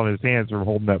burns on his hands from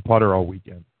holding that putter all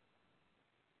weekend.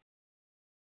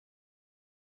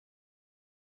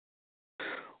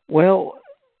 Well,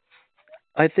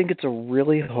 I think it's a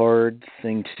really hard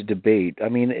thing to debate. I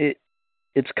mean,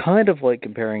 it's kind of like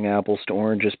comparing apples to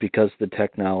oranges because the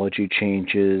technology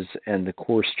changes and the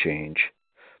course change.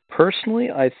 Personally,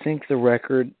 I think the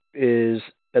record is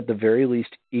at the very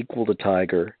least equal to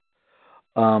Tiger.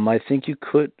 I think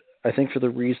for the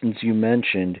reasons you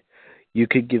mentioned, you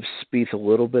could give Spieth a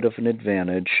little bit of an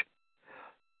advantage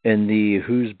in the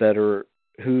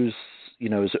who's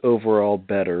is overall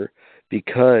better,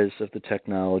 because of the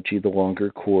technology, the longer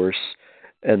course,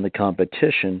 and the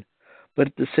competition. But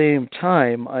at the same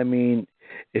time, I mean,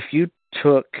 if you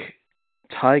took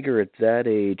Tiger at that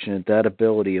age and at that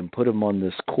ability and put him on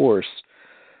this course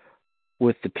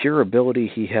with the pure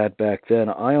ability he had back then,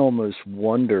 I almost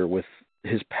wonder with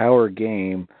his power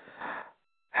game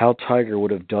how Tiger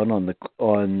would have done on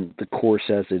the course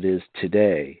as it is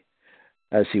today,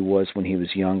 as he was when he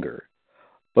was younger.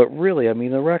 But really, I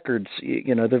mean, the records,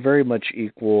 they're very much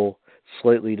equal,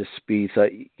 slightly to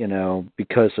Spieth,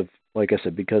 because of, like I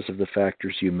said, because of the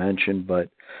factors you mentioned. But,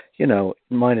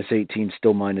 minus 18,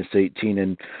 still minus 18.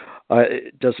 And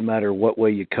It doesn't matter what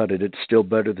way you cut it. It's still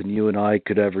better than you and I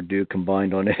could ever do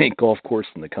combined on any golf course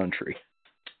in the country.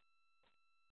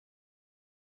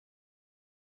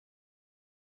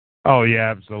 Oh yeah,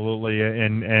 absolutely.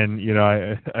 And you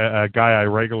know, a guy I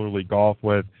regularly golf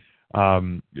with,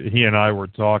 he and I were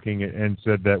talking and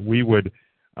said that we would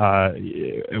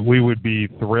be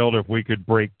thrilled if we could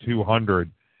break 200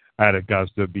 at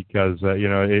Augusta because you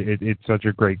know it's such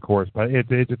a great course. But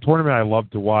it's a tournament I love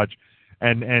to watch.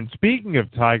 And speaking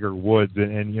of Tiger Woods,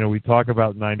 and you know, we talk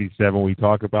about '97, we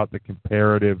talk about the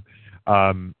comparative,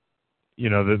 you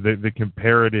know, the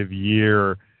comparative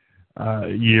years,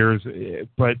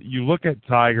 but you look at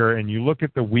Tiger and you look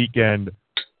at the weekend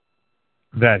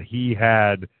that he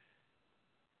had.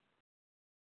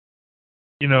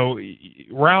 You know,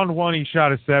 round one he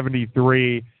shot a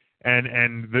 73,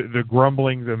 and the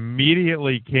grumblings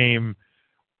immediately came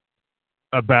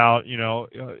about. You know,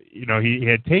 he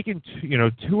had taken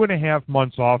 2.5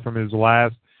 months off from his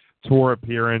last tour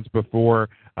appearance before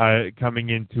coming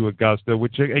into Augusta,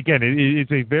 which again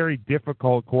it's a very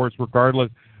difficult course,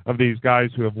 regardless of these guys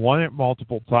who have won it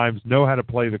multiple times, know how to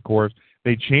play the course.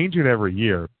 They change it every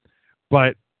year,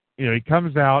 but you know, he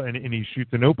comes out and he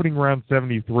shoots an opening round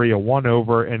 73, a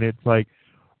 1-over, and it's like,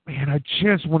 man, I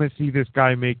just want to see this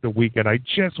guy make the weekend. I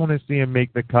just want to see him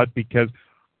make the cut because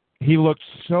he looked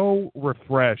so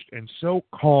refreshed and so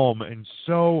calm and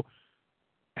so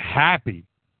happy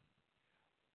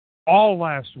all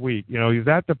last week. You know, he's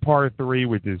at the par 3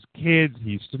 with his kids.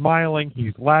 He's smiling.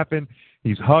 He's laughing.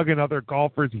 He's hugging other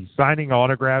golfers. He's signing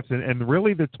autographs. And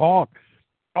really the talk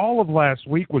all of last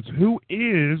week was, who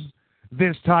is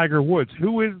this Tiger Woods?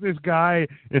 Who is this guy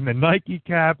in the Nike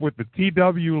cap with the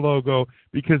TW logo?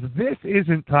 Because this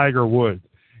isn't Tiger Woods.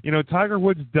 You know, Tiger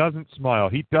Woods doesn't smile.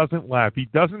 He doesn't laugh. He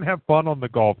doesn't have fun on the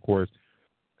golf course.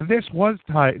 This was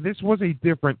a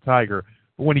different Tiger.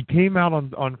 But when he came out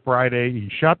on Friday, he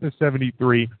shot the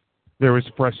 73. There was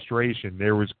frustration.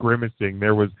 There was grimacing.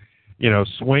 There was,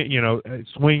 swinging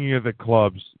of the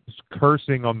clubs,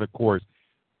 cursing on the course.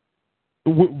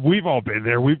 We've all been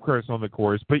there. We've cursed on the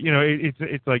course, but you know,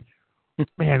 it's like,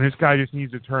 man, this guy just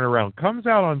needs to turn around. Comes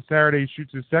out on Saturday,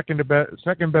 shoots his second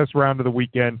best round of the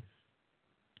weekend,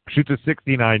 shoots a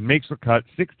 69, makes the cut,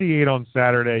 68 on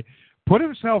Saturday. Put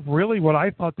himself really what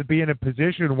I thought to be in a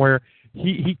position where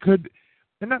he could,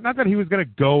 and not that he was going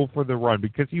to go for the run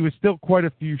because he was still quite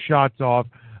a few shots off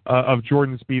of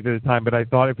Jordan Spieth at the time. But I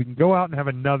thought if he can go out and have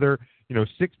another,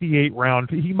 68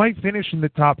 round, he might finish in the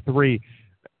top 3.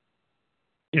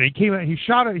 You know, he came out. He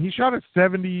shot a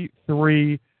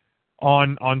 73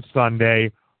 on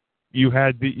Sunday. You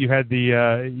had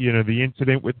the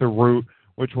incident with the root,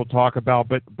 which we'll talk about.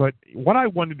 But what I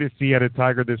wanted to see out of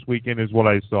Tiger this weekend is what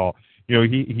I saw. You know,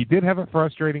 he did have a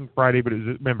frustrating Friday, but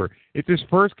remember, it's his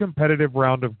first competitive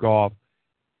round of golf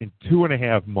in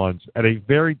 2.5 months at a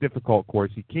very difficult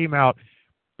course. He came out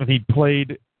and he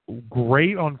played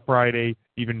great on Friday,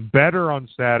 even better on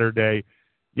Saturday.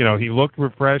 You know, he looked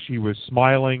refreshed. He was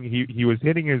smiling. He was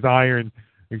hitting his irons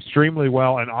extremely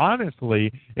well. And honestly,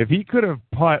 if he could have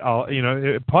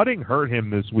putting hurt him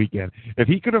this weekend. If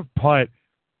he could have putt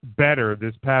better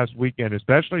this past weekend,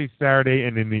 especially Saturday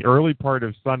and in the early part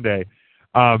of Sunday,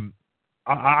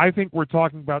 I think we're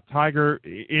talking about Tiger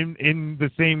in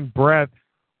the same breath,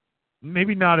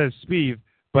 maybe not as Spieth,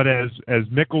 but as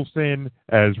Mickelson,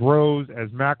 as Rose, as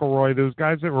McIlroy, those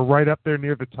guys that were right up there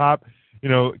near the top. You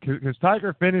know, because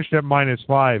Tiger finished at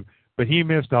 -5, but he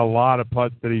missed a lot of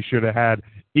putts that he should have had.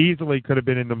 Easily could have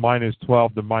been in the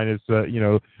 -12 to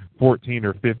 -14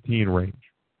 or 15 range.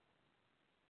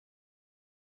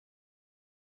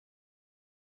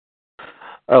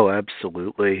 Oh,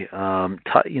 absolutely.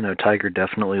 Tiger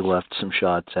definitely left some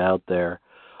shots out there.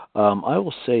 I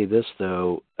will say this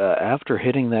though, after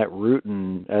hitting that root,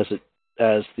 and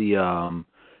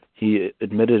he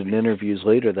admitted in interviews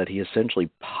later that he essentially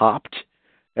popped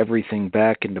everything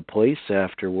back into place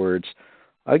afterwards.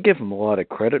 I give him a lot of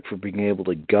credit for being able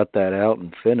to gut that out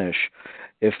and finish.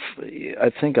 I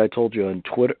think I told you on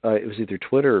Twitter, it was either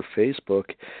Twitter or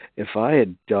Facebook, if I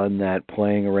had done that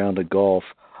playing around a golf,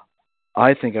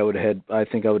 I think I would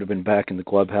have been back in the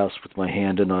clubhouse with my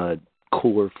hand in a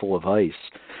cooler full of ice.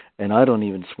 And I don't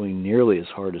even swing nearly as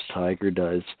hard as Tiger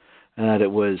does. And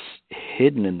it was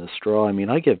hidden in the straw. I mean,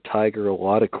 I give Tiger a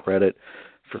lot of credit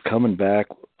for coming back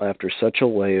after such a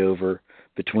layover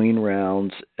between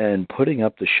rounds and putting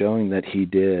up the showing that he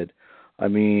did. I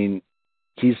mean,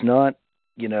 he's not,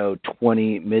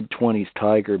 mid-20s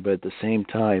Tiger, but at the same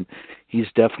time,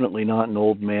 he's definitely not an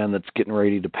old man that's getting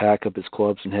ready to pack up his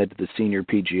clubs and head to the Senior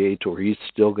PGA Tour. He's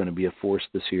still going to be a force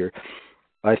this year.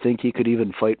 I think he could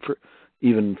even fight for,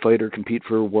 even fight or compete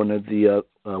for one of the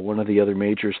other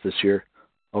majors this year.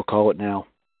 I'll call it now.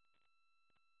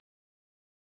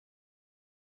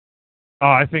 Oh,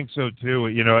 I think so too.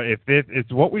 If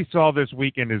it's what we saw this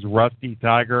weekend is Rusty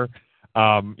Tiger.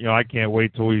 I can't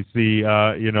wait till we see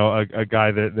a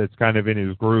guy that's kind of in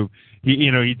his groove.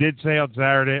 He did say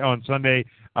on Sunday,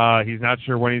 he's not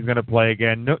sure when he's going to play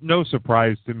again. No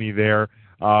surprise to me there.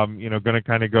 Going to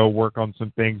kind of go work on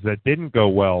some things that didn't go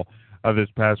well this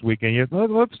past weekend.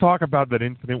 Let's talk about that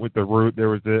incident with the root. There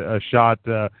was a shot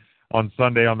on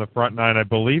Sunday on the front nine. I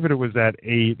believe it was at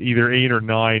either 8 or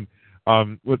 9.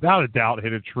 Without a doubt,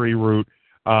 hit a tree root.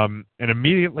 And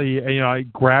immediately, I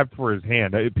grabbed for his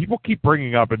hand. People keep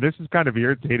bringing up, and this has kind of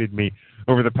irritated me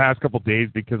over the past couple of days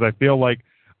because I feel like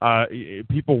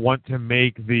people want to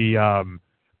make the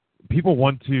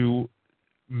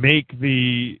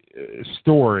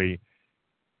story.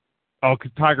 Oh,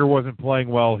 because Tiger wasn't playing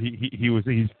well.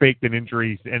 He's faked an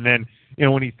injury, and then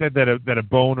when he said that a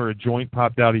bone or a joint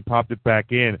popped out, he popped it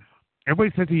back in.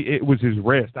 Everybody says it was his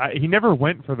wrist. He never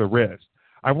went for the wrist.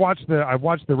 I watched the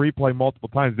replay multiple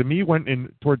times. To me, he went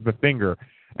in towards the finger.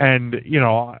 And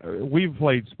we've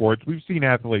played sports. We've seen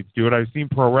athletes do it. I've seen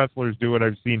pro wrestlers do it.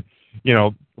 I've seen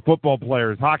football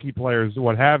players, hockey players,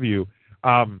 what have you.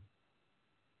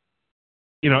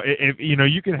 If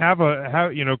you can have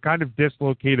kind of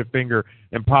dislocate a finger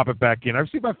and pop it back in. I've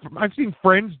seen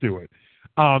friends do it.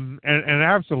 And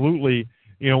absolutely.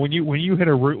 When you hit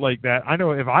a root like that, I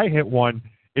know if I hit one,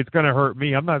 it's going to hurt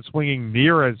me. I'm not swinging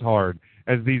near as hard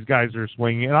as these guys are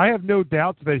swinging. And I have no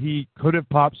doubts that he could have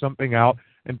popped something out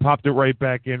and popped it right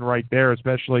back in right there,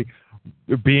 especially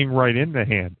being right in the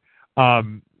hand.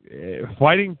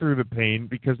 Fighting through the pain,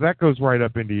 because that goes right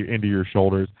up into your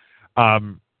shoulders.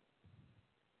 The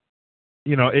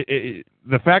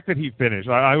fact that he finished,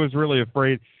 I was really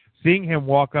afraid. Seeing him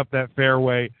walk up that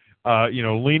fairway,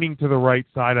 leaning to the right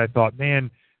side, I thought, man,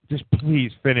 just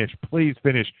please finish.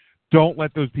 Don't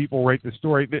let those people write the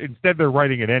story. Instead, they're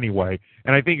writing it anyway.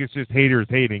 And I think it's just haters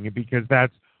hating it because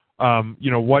that's,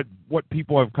 what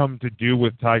people have come to do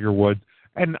with Tiger Woods.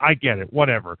 And I get it,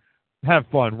 whatever. Have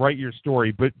fun, write your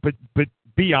story, but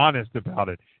be honest about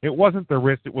it. It wasn't the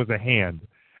wrist, it was a hand.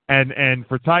 And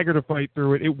for Tiger to fight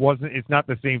through it, it's not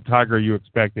the same Tiger you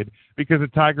expected, because a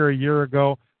Tiger a year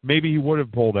ago, maybe he would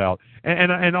have pulled out.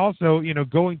 And also,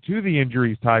 going to the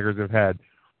injuries Tigers have had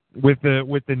with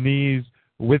the knees,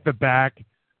 with the back.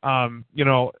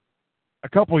 A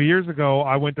couple of years ago,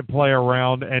 I went to play a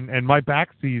round, and my back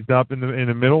seized up in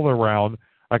the middle of the round.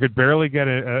 I could barely get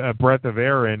a breath of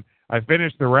air in. I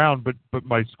finished the round, but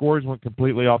my scores went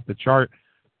completely off the chart.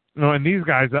 And these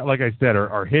guys, like I said,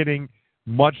 are hitting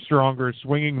much stronger,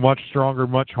 swinging much stronger,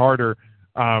 much harder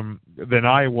than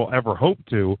I will ever hope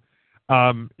to.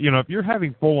 If you're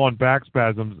having full-on back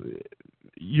spasms,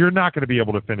 you're not going to be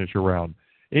able to finish a round.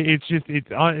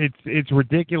 It's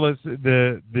ridiculous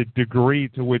the degree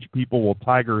to which people will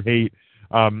Tiger hate.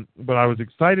 But I was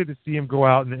excited to see him go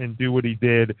out and do what he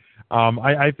did.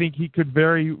 I think he could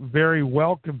very, very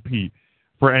well compete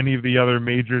for any of the other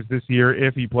majors this year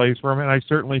if he plays for him, and I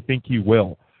certainly think he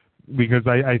will, because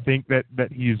I think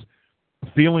that he's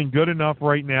feeling good enough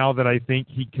right now that I think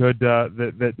he could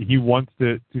that he wants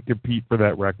to compete for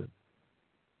that record.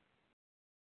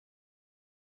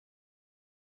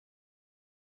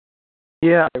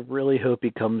 Yeah, I really hope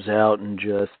he comes out and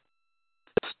just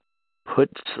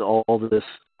puts all this.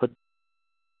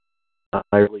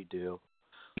 I really do.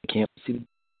 I can't see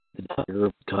the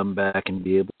Tiger come back and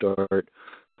be able to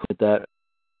put that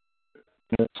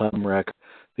some record,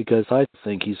 because I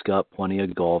think he's got plenty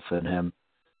of golf in him.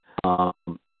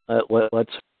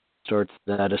 Let's start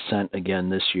that ascent again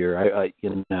this year.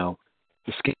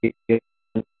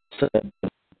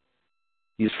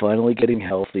 He's finally getting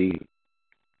healthy.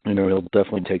 He'll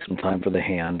definitely take some time for the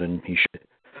hand, and he should.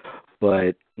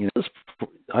 But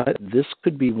this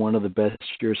could be one of the best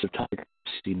years of Tiger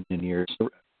I've seen in years. I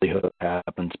really hope it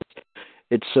happens.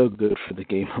 It's so good for the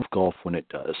game of golf when it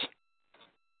does.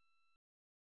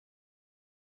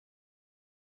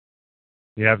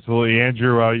 Yeah, absolutely,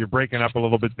 Andrew. You're breaking up a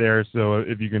little bit there, so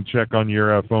if you can check on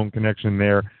your phone connection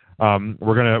there.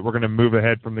 We're gonna move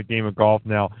ahead from the game of golf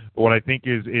now. But what I think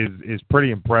is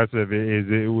pretty impressive is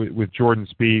with Jordan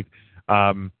Spieth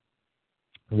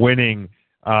winning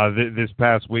this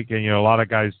past weekend. A lot of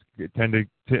guys tend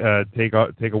to take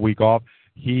a week off.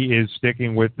 He is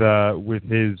sticking with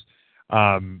his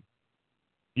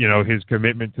his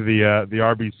commitment to the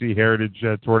RBC Heritage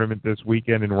Tournament this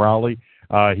weekend in Raleigh.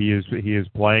 He is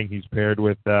playing. He's paired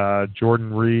with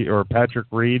Jordan Reed or Patrick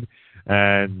Reed.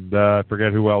 And I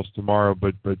forget who else tomorrow,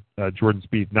 but Jordan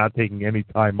Spieth not taking any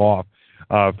time off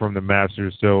from the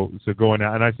Masters. So going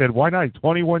out, and I said, why not? He's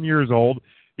 21 years old.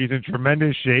 He's in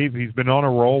tremendous shape. He's been on a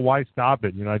roll. Why stop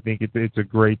it? I think it's a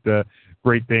great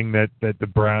thing that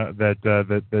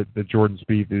Jordan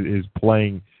Spieth is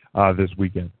playing this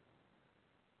weekend.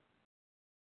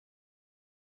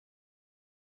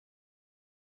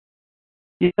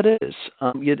 Yeah, it is.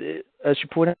 As you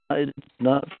point out, it's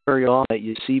not very often that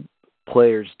you see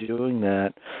players doing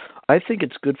that. I think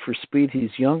it's good for Spieth.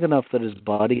 He's young enough that his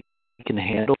body can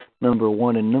handle, number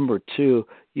one. And number two,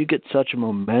 you get such a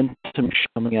momentum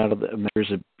coming out of there's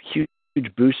a huge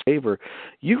boost favor.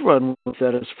 You run with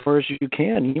that as far as you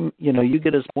can. You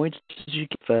get as points as you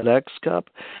can FedEx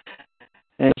Cup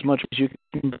and as much as you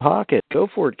can pocket. Go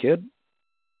for it, kid.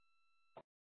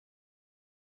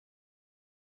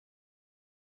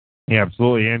 Yeah,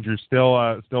 absolutely, Andrew.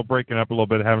 Still breaking up a little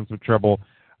bit, having some trouble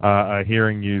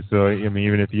hearing you. So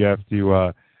even if you have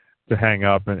to hang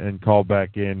up and call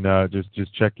back in, just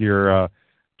check your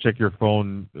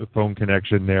phone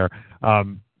connection there.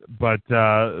 But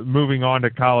moving on to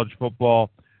college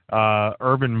football,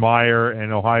 Urban Meyer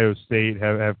and Ohio State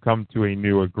have come to a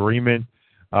new agreement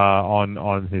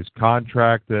on his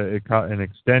contract, an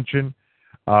extension,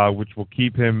 which will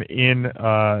keep him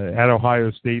at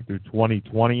Ohio State through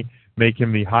 2020, make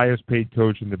him the highest paid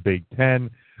coach in the Big Ten.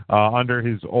 Under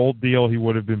his old deal, he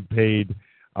would have been paid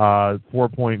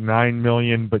 $4.9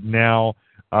 million, but now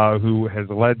who has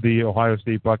led the Ohio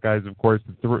State Buckeyes, of course,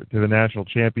 to the national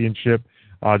championship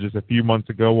just a few months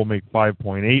ago, will make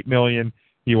 $5.8 million.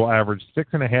 He will average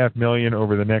 $6.5 million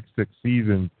over the next 6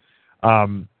 seasons.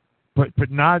 But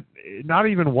not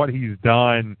even what he's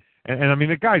done. And I mean,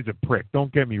 the guy's a prick.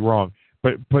 Don't get me wrong.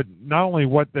 But not only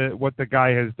what the guy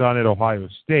has done at Ohio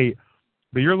State,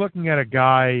 but you're looking at a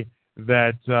guy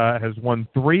that has won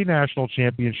 3 national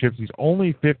championships. He's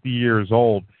only 50 years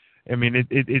old. I mean,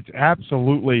 it's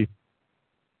absolutely,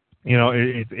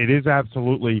 it is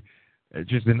absolutely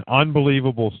just an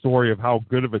unbelievable story of how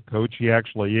good of a coach he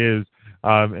actually is.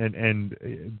 And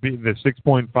the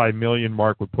 $6.5 million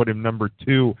mark would put him number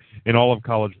 2 in all of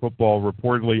college football,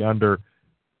 reportedly under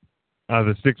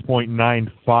the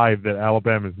 $6.95 that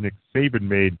Alabama's Nick Saban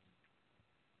made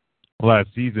last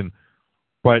season.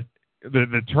 But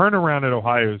the turnaround at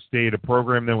Ohio State, a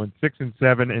program that went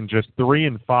 6-7 and just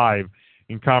 3-5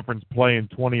 in conference play in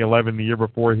 2011, the year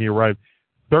before he arrived,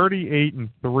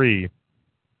 38-3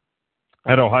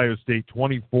 at Ohio State,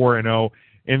 24-0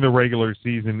 in the regular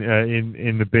season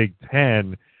in the Big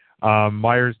Ten.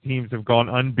 Meyer's teams have gone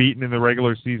unbeaten in the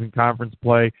regular season conference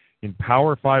play in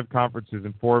Power 5 conferences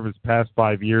in 4 of his past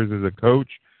 5 years as a coach.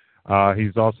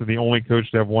 He's also the only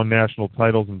coach to have won national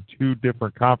titles in 2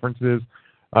 different conferences.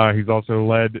 He's also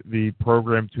led the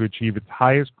program to achieve its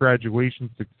highest graduation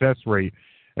success rate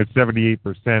at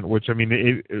 78%, which, I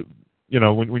mean,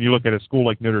 when you look at a school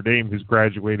like Notre Dame, who's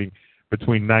graduating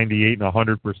between 98 and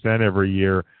 100% every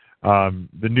year,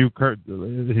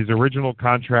 his original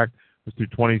contract was through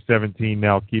 2017,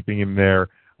 now keeping him there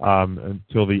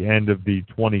until the end of the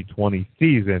 2020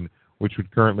 season, which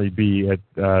would currently be at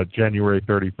January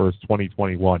 31st,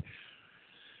 2021.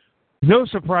 No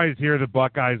surprise here, the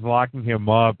Buckeyes locking him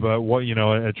up.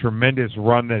 A tremendous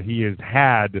run that he has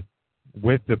had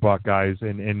with the Buckeyes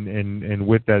and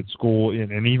with that school,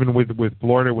 and even with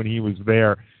Florida when he was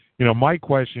there. My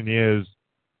question is,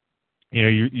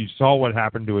 you saw what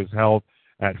happened to his health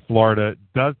at Florida.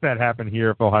 Does that happen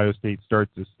here if Ohio State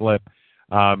starts to slip?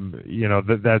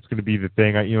 That's going to be the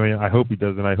thing. I hope he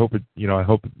doesn't. I hope I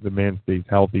hope the man stays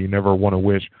healthy. You never want to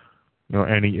wish,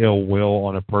 any ill will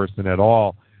on a person at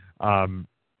all. But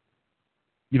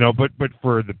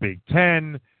for the Big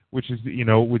Ten, which is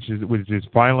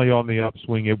finally on the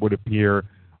upswing, it would appear,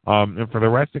 and for the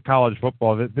rest of college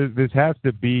football, this has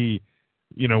to be,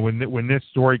 when this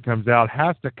story comes out,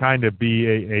 has to kind of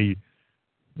be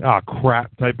a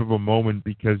crap type of a moment,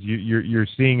 because you're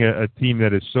seeing a team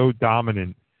that is so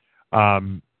dominant, a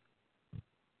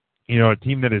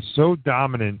team that is so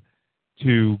dominant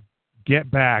to get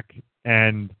back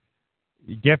their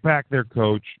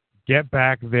coach, get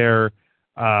back their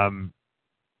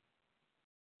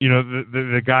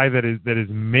the guy that is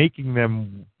making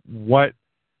them what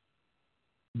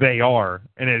they are,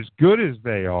 and as good as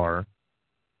they are,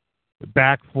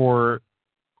 back for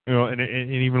an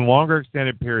even longer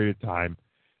extended period of time.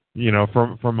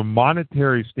 From a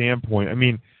monetary standpoint, I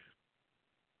mean,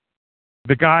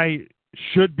 the guy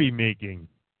should be making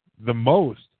the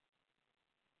most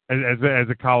as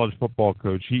a college football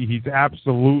coach. He's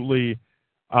absolutely,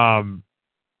 in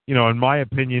my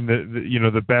opinion,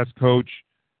 the best coach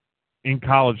in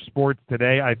college sports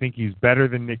today. I think he's better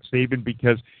than Nick Saban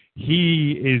because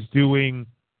he is doing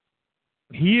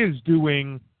he is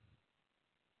doing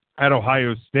at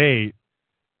Ohio State,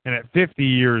 and at 50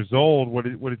 years old, what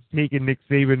it's taken Nick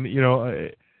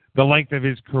Saban, the length of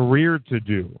his career to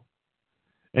do.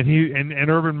 And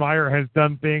Urban Meyer has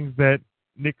done things that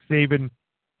Nick Saban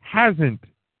hasn't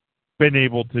been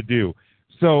able to do.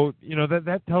 So,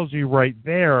 that tells you right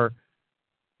there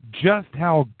just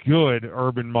how good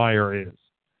Urban Meyer is,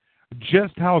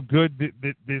 just how good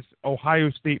this Ohio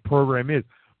State program is.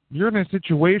 You're in a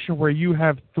situation where you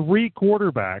have 3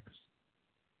 quarterbacks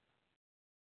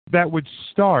that would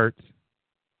start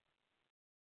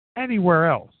anywhere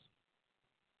else.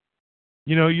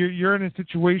 You're in a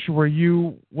situation where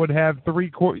you would have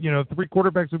 3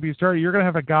 quarterbacks would be starting. You're going to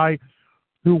have a guy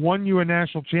who won you a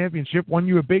national championship, won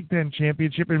you a Big Ten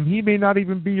championship, and he may not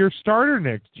even be your starter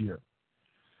next year.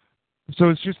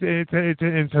 So it's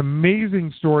an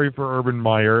amazing story for Urban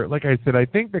Meyer. Like I said, I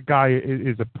think the guy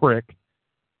is a prick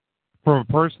from a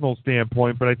personal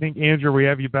standpoint, but I think, Andrew, we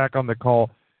have you back on the call.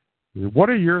 What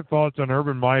are your thoughts on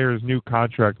Urban Meyer's new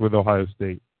contract with Ohio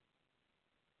State?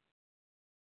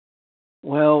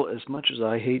 Well, as much as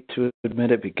I hate to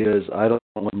admit it, because I don't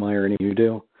want Meyer any you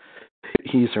do,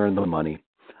 he's earned the money.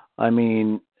 I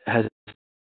mean, has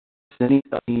any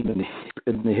team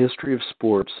in the history of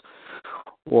sports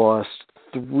lost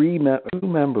 2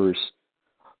 members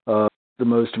of the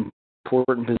most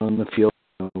important position on the field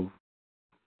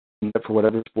for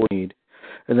whatever sport you need,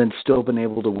 and then still been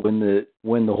able to win the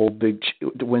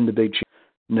big?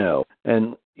 No,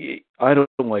 and I don't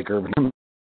like Urban. I'm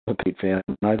a Pete fan.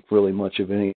 I don't really much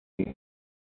of anything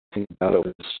about it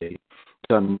with the state.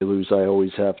 Done to lose, I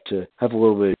always have to have a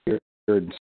little bit of here.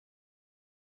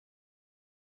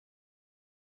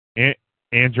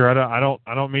 Andrew, I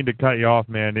don't mean to cut you off,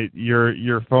 man.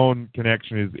 Your phone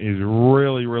connection is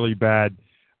really, really bad.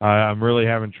 I'm really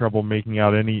having trouble making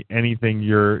out anything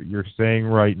you're saying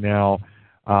right now.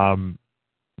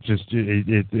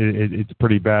 It's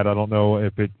pretty bad. I don't know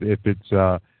if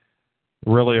it's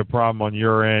really a problem on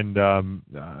your end.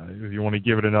 If you want to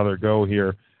give it another go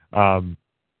here, or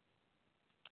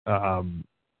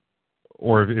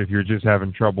if you're just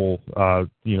having trouble,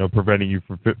 preventing you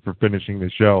from finishing the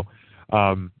show.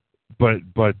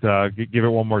 But give it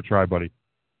one more try, buddy.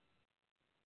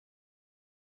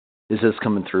 Is this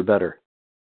coming through better?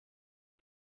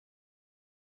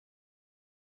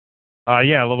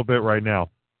 Yeah, a little bit right now.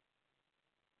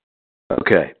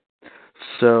 Okay.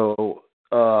 So,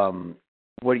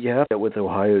 what you have with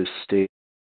Ohio State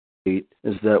is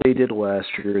that what they did last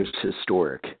year is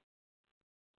historic.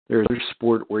 There's a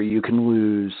sport where you can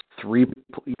lose 2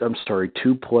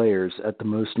 players at the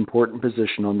most important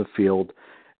position on the field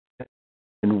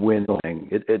and win the thing.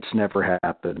 It's never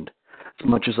happened. As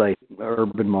much as I hate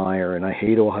Urban Meyer and I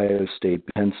hate Ohio State,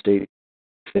 Penn State,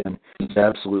 he's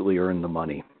absolutely earned the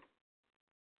money.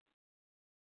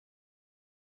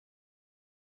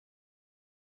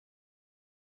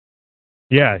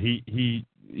 Yeah, he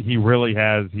really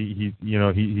has. He's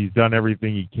done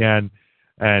everything he can,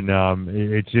 and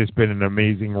it's just been an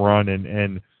amazing run.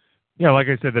 And like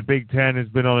I said, the Big Ten has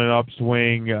been on an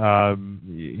upswing.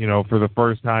 For the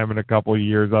first time in a couple of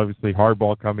years. Obviously,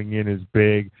 Harbaugh coming in is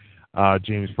big.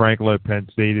 James Franklin at Penn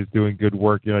State is doing good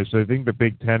work. So I think the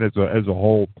Big Ten as a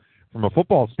whole, from a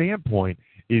football standpoint,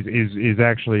 is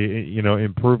actually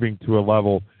improving to a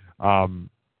level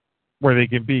where they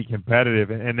can be competitive,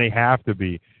 and they have to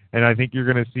be. And I think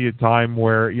you're going to see a time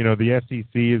where the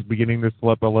SEC is beginning to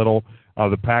slip a little. The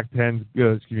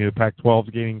the Pac-12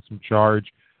 is gaining some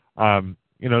charge.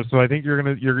 So I think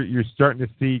you're starting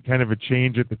to see kind of a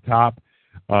change at the top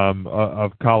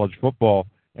of college football,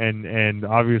 and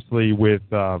obviously with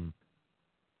Urban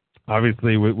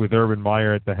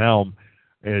Meyer at the helm,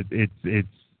 it's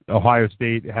Ohio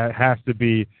State has to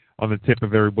be on the tip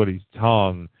of everybody's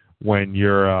tongue when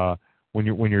you're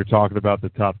talking about the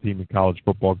top team in college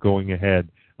football going ahead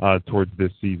towards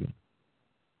this season.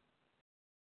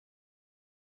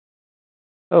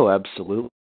 Oh, absolutely.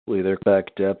 Their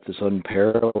back depth is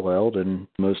unparalleled and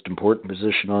most important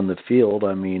position on the field.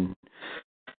 I mean,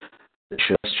 this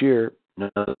year,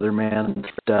 another man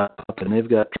step up, and they've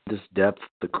got this depth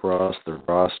across the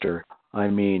roster. I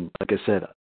mean, like I said,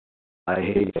 I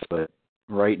hate it, but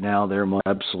right now they're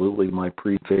absolutely my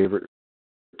favorite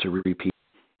to repeat.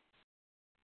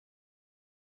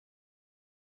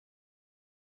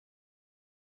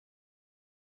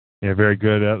 Yeah, very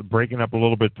good. Breaking up a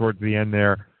little bit towards the end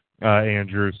there,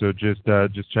 Andrew. So just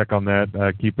check on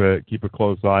that. Keep a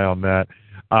close eye on that.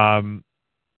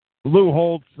 Lou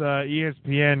Holtz,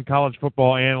 ESPN college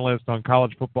football analyst on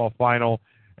College Football Final,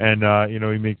 and he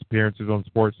makes appearances on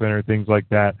SportsCenter, things like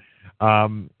that.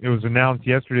 It was announced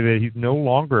yesterday that he's no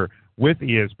longer with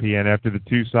ESPN after the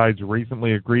two sides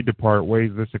recently agreed to part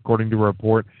ways. This, according to a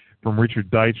report from Richard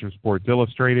Deitch of Sports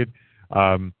Illustrated.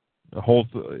 Holtz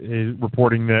is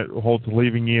reporting that Holtz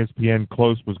leaving ESPN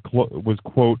was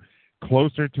quote,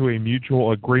 closer to a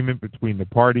mutual agreement between the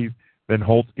parties than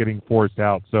Holtz getting forced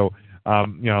out. So, I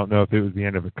don't know if it was the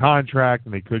end of a contract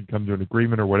and they could come to an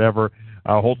agreement or whatever.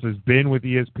 Holtz has been with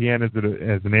ESPN as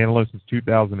an analyst since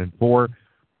 2004,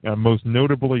 most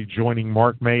notably joining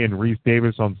Mark May and Reese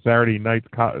Davis on Saturday night's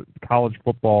college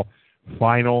football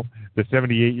final. The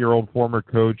 78-year-old former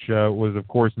coach was, of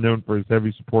course, known for his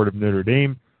heavy support of Notre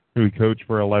Dame, who he coached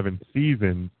for 11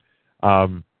 seasons.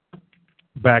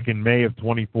 Back in May of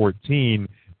 2014,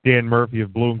 Dan Murphy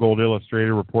of Blue and Gold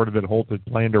Illustrated reported that Holtz had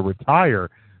planned to retire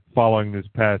following this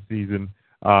past season,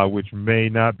 which may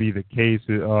not be the case.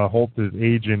 Holtz's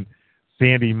agent,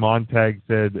 Sandy Montag,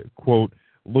 said, quote,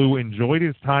 Lou enjoyed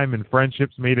his time and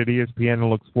friendships made at ESPN and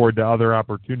looks forward to other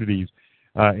opportunities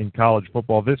in college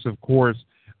football. This, of course,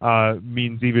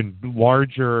 means even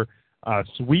larger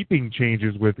sweeping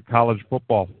changes with the college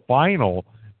football final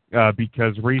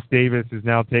because Reese Davis is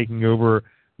now taking over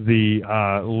the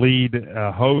lead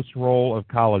host role of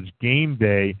College Game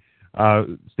Day,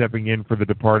 stepping in for the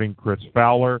departing Chris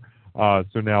Fowler.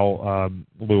 So now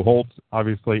Lou Holtz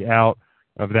obviously out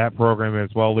of that program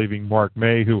as well, leaving Mark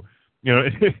May, who,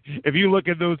 if you look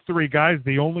at those three guys,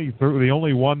 the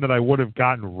only one that I would have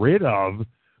gotten rid of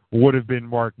would have been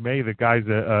Mark May. The guy's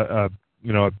a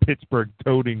Pittsburgh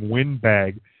toting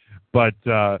windbag, but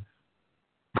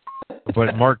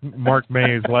Mark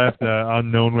May is left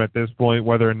unknown at this point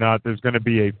whether or not there's going to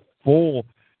be a full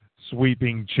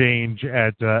sweeping change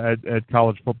at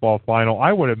college football final.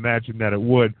 I would imagine that it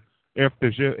would if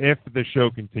the show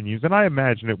continues, and I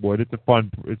imagine it would. It's a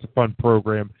fun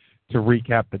program to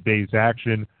recap the day's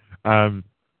action. I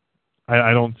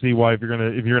don't see why if you're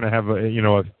gonna have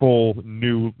a full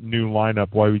new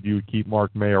lineup, why would you keep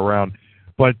Mark May around?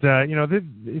 But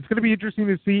it's going to be interesting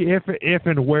to see if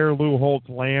and where Lou Holtz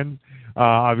lands.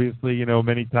 Obviously,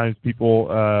 many times people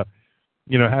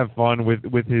have fun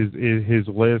with his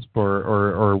lisp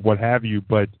or what have you.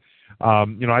 But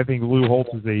I think Lou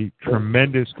Holtz is a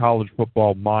tremendous college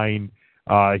football mind.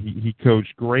 He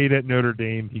coached great at Notre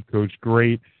Dame. He coached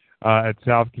great at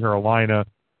South Carolina.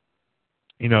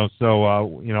 So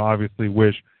obviously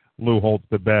wish Lou Holtz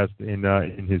the best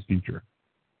in his future.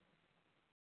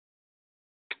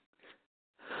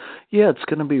 Yeah, it's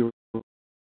going to be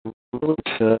really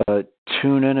to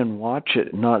tune in and watch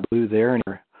it, not Lou there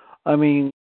anymore. I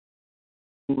mean,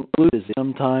 Lou is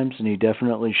sometimes, and he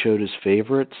definitely showed his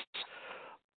favorites.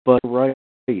 But right,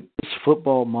 his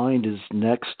football mind is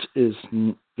next to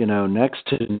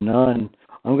none.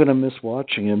 I'm going to miss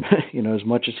watching him, as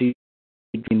much as he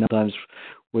sometimes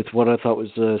with what I thought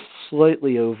was a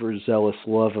slightly overzealous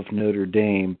love of Notre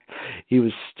Dame. He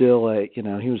was still a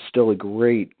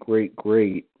great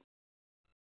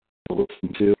to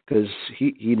listen to because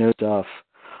he knows stuff.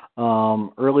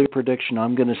 Early prediction,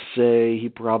 I'm going to say he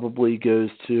probably goes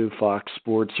to Fox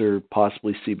Sports or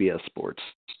possibly CBS Sports.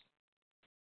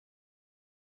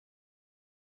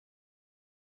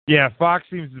 Yeah, Fox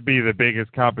seems to be the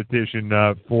biggest competition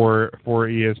for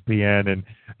ESPN,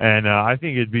 and I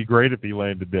think it'd be great if he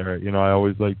landed there. I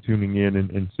always like tuning in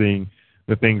and seeing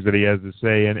the things that he has to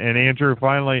say. And Andrew,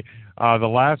 finally, the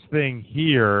last thing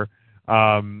here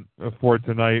for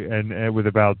tonight, and with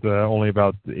only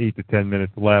about 8 to 10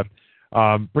 minutes left,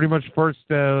 pretty much first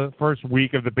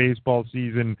week of the baseball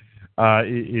season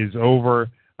is over.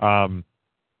 And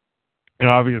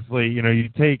obviously, you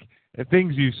take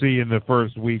things you see in the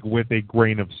first week with a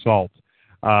grain of salt,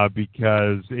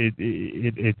 because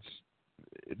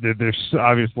there's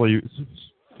obviously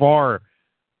far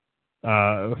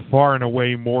and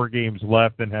away more games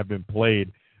left than have been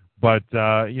played. But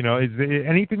is there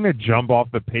anything that jump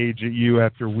off the page at you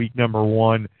after week number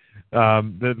one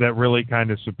that really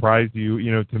kind of surprised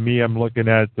you? To me, I'm looking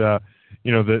at the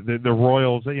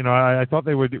Royals. I thought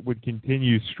they would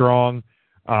continue strong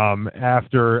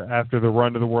after the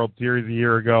run to the World Series a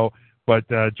year ago, but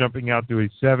jumping out to a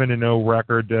 7-0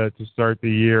 record to start the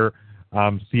year.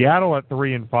 Seattle at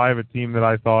 3-5, a team that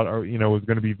I thought was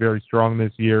going to be very strong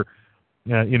this year.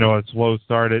 A slow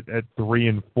start at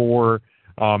 3-4.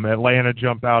 Atlanta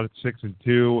jumped out at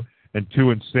 6-2 and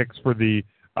 2-6 for the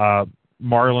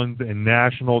Marlins and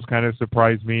Nationals. Kind of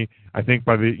surprised me. I think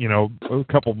by a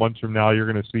couple months from now, you're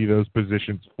going to see those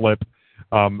positions flip.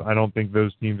 I don't think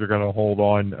those teams are going to hold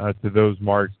on to those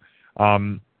marks.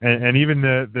 And even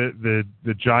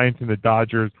the Giants and the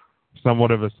Dodgers,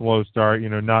 somewhat of a slow start.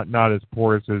 Not as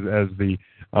porous as the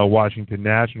Washington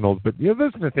Nationals. But those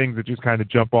are the things that just kind of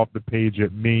jump off the page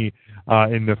at me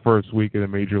in the first week of the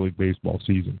Major League Baseball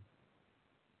season.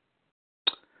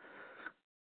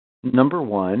 Number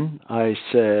one, I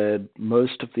said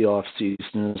most of the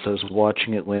offseason as I was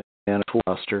watching Atlanta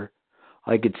roster,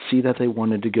 I could see that they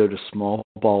wanted to go to small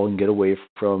ball and get away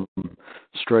from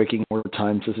striking more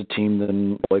times as a team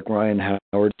than like Ryan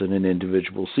Howard in an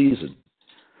individual season.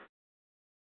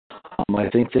 I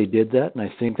think they did that, and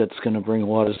I think that's going to bring a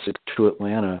lot of success to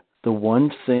Atlanta. The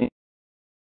one thing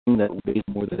that weighs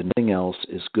more than anything else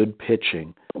is good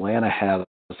pitching. Atlanta has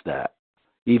that.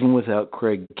 Even without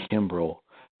Craig Kimbrell,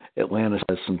 Atlanta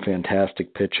has some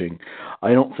fantastic pitching.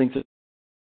 I don't think that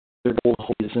they're going to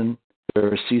hold season.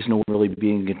 Their season will really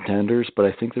be in contenders, but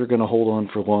I think they're going to hold on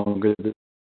for longer than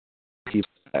people.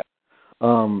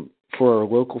 For our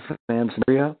local fans in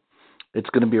the area, it's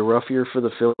going to be a rough year for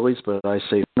the Phillies, but I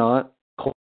say not.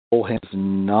 Cole Hamels is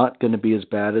not going to be as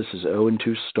bad as his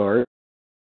 0-2 start.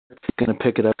 He's going to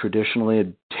pick it up. Traditionally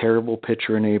a terrible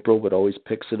pitcher in April, but always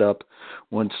picks it up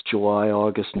once July,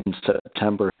 August, and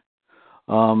September.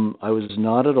 I was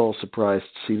not at all surprised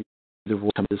to see the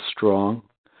Royals come this strong.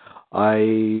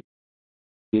 I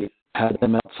had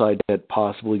them outside at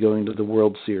possibly going to the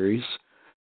World Series.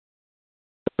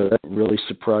 That really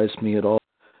surprised me at all.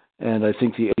 And I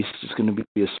think the ace is going to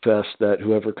be a fest that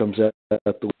whoever comes out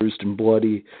at the worst and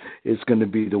bloody is going to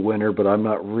be the winner, but I'm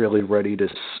not really ready to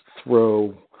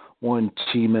throw one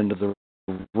team into the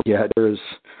yet.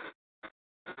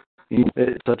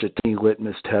 It's such a tiny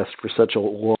litmus test for such a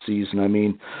long season. I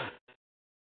mean,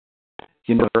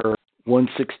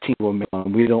 116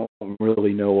 we don't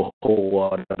really know a whole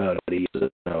lot about it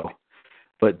either,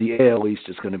 but the AL East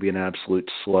is going to be an absolute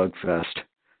slugfest.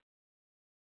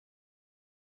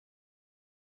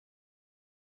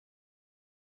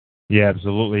 Yeah,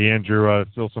 absolutely, Andrew.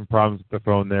 Still some problems with the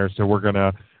phone there, so we're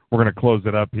gonna close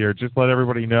it up here. Just let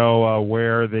everybody know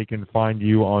where they can find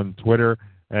you on Twitter,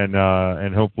 and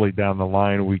hopefully down the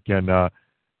line we can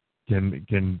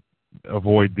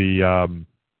avoid the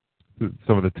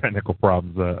some of the technical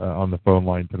problems on the phone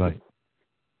line tonight.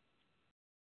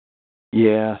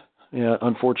 Yeah,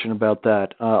 unfortunate about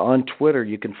that. On Twitter,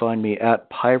 you can find me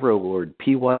at Pyrolord,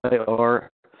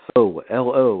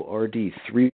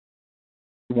 PYROLORD3.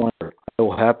 I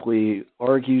will happily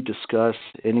argue, discuss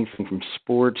anything from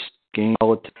sports, game,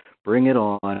 politics. Bring it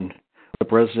on. The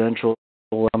presidential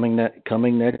coming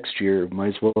next year.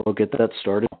 Might as well get that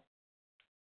started.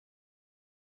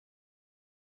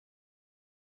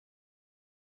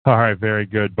 All right, very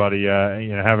good, buddy.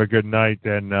 Have a good night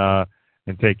and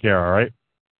take care. All right.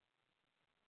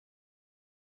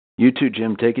 You too,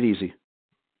 Jim. Take it easy.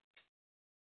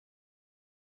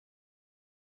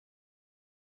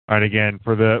 All right, again,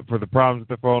 for the problems with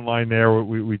the phone line there,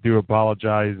 we do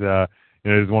apologize. It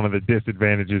is one of the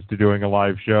disadvantages to doing a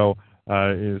live show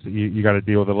is you got to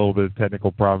deal with a little bit of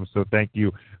technical problems. So thank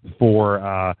you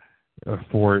for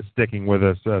sticking with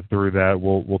us through that.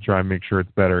 We'll try and make sure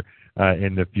it's better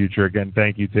in the future. Again,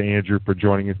 thank you to Andrew for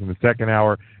joining us in the second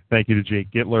hour. Thank you to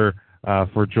Jake Gittler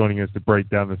for joining us to break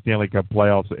down the Stanley Cup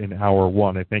playoffs in hour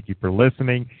one. I thank you for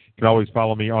listening. You can always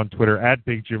follow me on Twitter at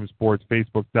Big Jim Sports,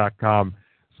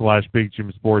 Facebook.com/Big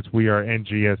Jim Sports. We are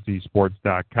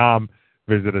NGSCSports.com.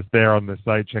 Visit us there on the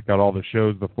site. Check out all the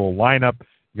shows, the full lineup.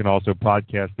 You can also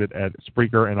podcast it at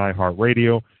Spreaker and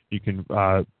iHeartRadio. You can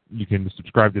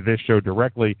subscribe to this show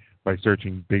directly by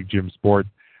searching Big Jim Sports.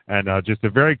 And just a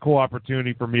very cool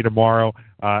opportunity for me tomorrow,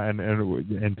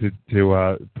 and to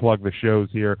plug the shows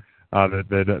here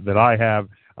that I have.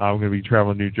 I'm going to be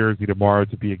traveling to New Jersey tomorrow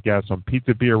to be a guest on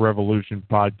Pizza Beer Revolution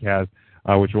podcast,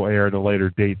 which will air at a later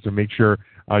date. So make sure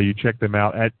you check them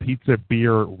out at Pizza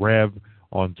Beer Rev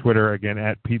on Twitter. Again,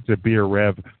 at Pizza Beer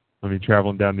Rev. I'll be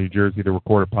traveling down to New Jersey to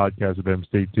record a podcast with them.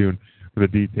 Stay tuned for the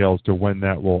details to when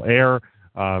that will air.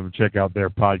 Check out their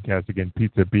podcast again,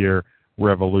 Pizza Beer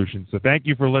Revolution. So thank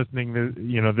you for listening.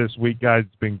 This week, guys,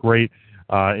 it's been great.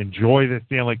 Enjoy the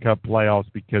Stanley Cup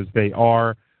playoffs because they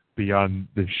are, beyond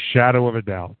the shadow of a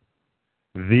doubt,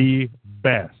 the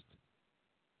best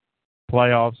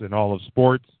playoffs in all of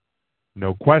sports.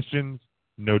 No questions,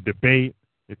 no debate.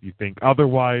 If you think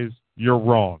otherwise, you're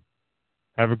wrong.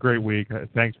 Have a great week.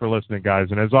 Thanks for listening,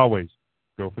 guys. And as always,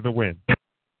 go for the win.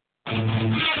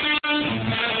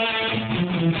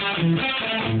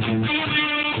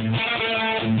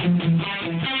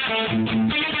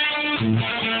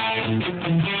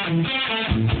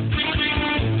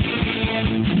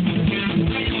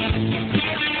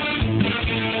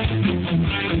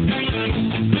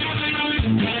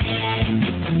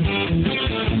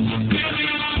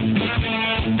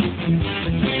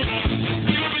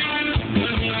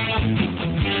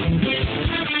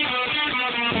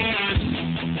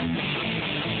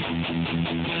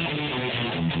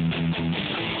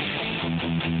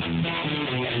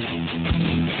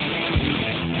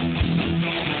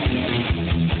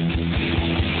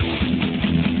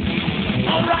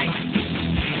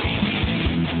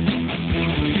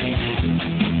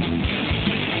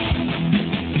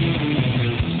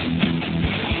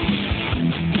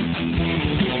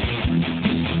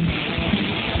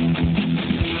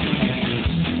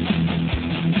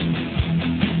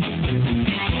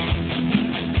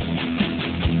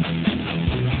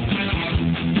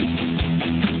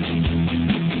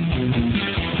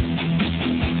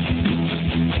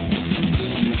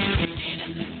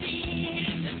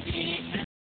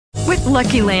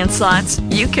 Lucky Land Slots,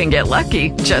 you can get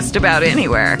lucky just about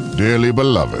anywhere. Dearly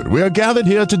beloved, we are gathered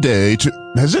here today to...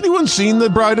 Has anyone seen the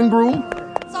bride and groom?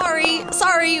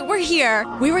 Sorry, we're here.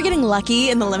 We were getting lucky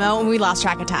in the limo and we lost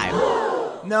track of time.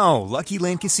 No, Lucky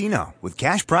Land Casino, with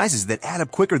cash prizes that add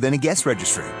up quicker than a guest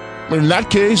registry. In that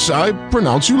case, I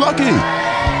pronounce you lucky.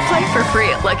 Play for free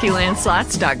at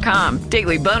LuckyLandSlots.com.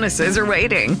 Daily bonuses are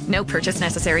waiting. No purchase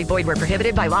necessary. Void where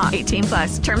prohibited by law.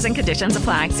 18+. Terms and conditions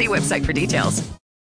apply. See website for details.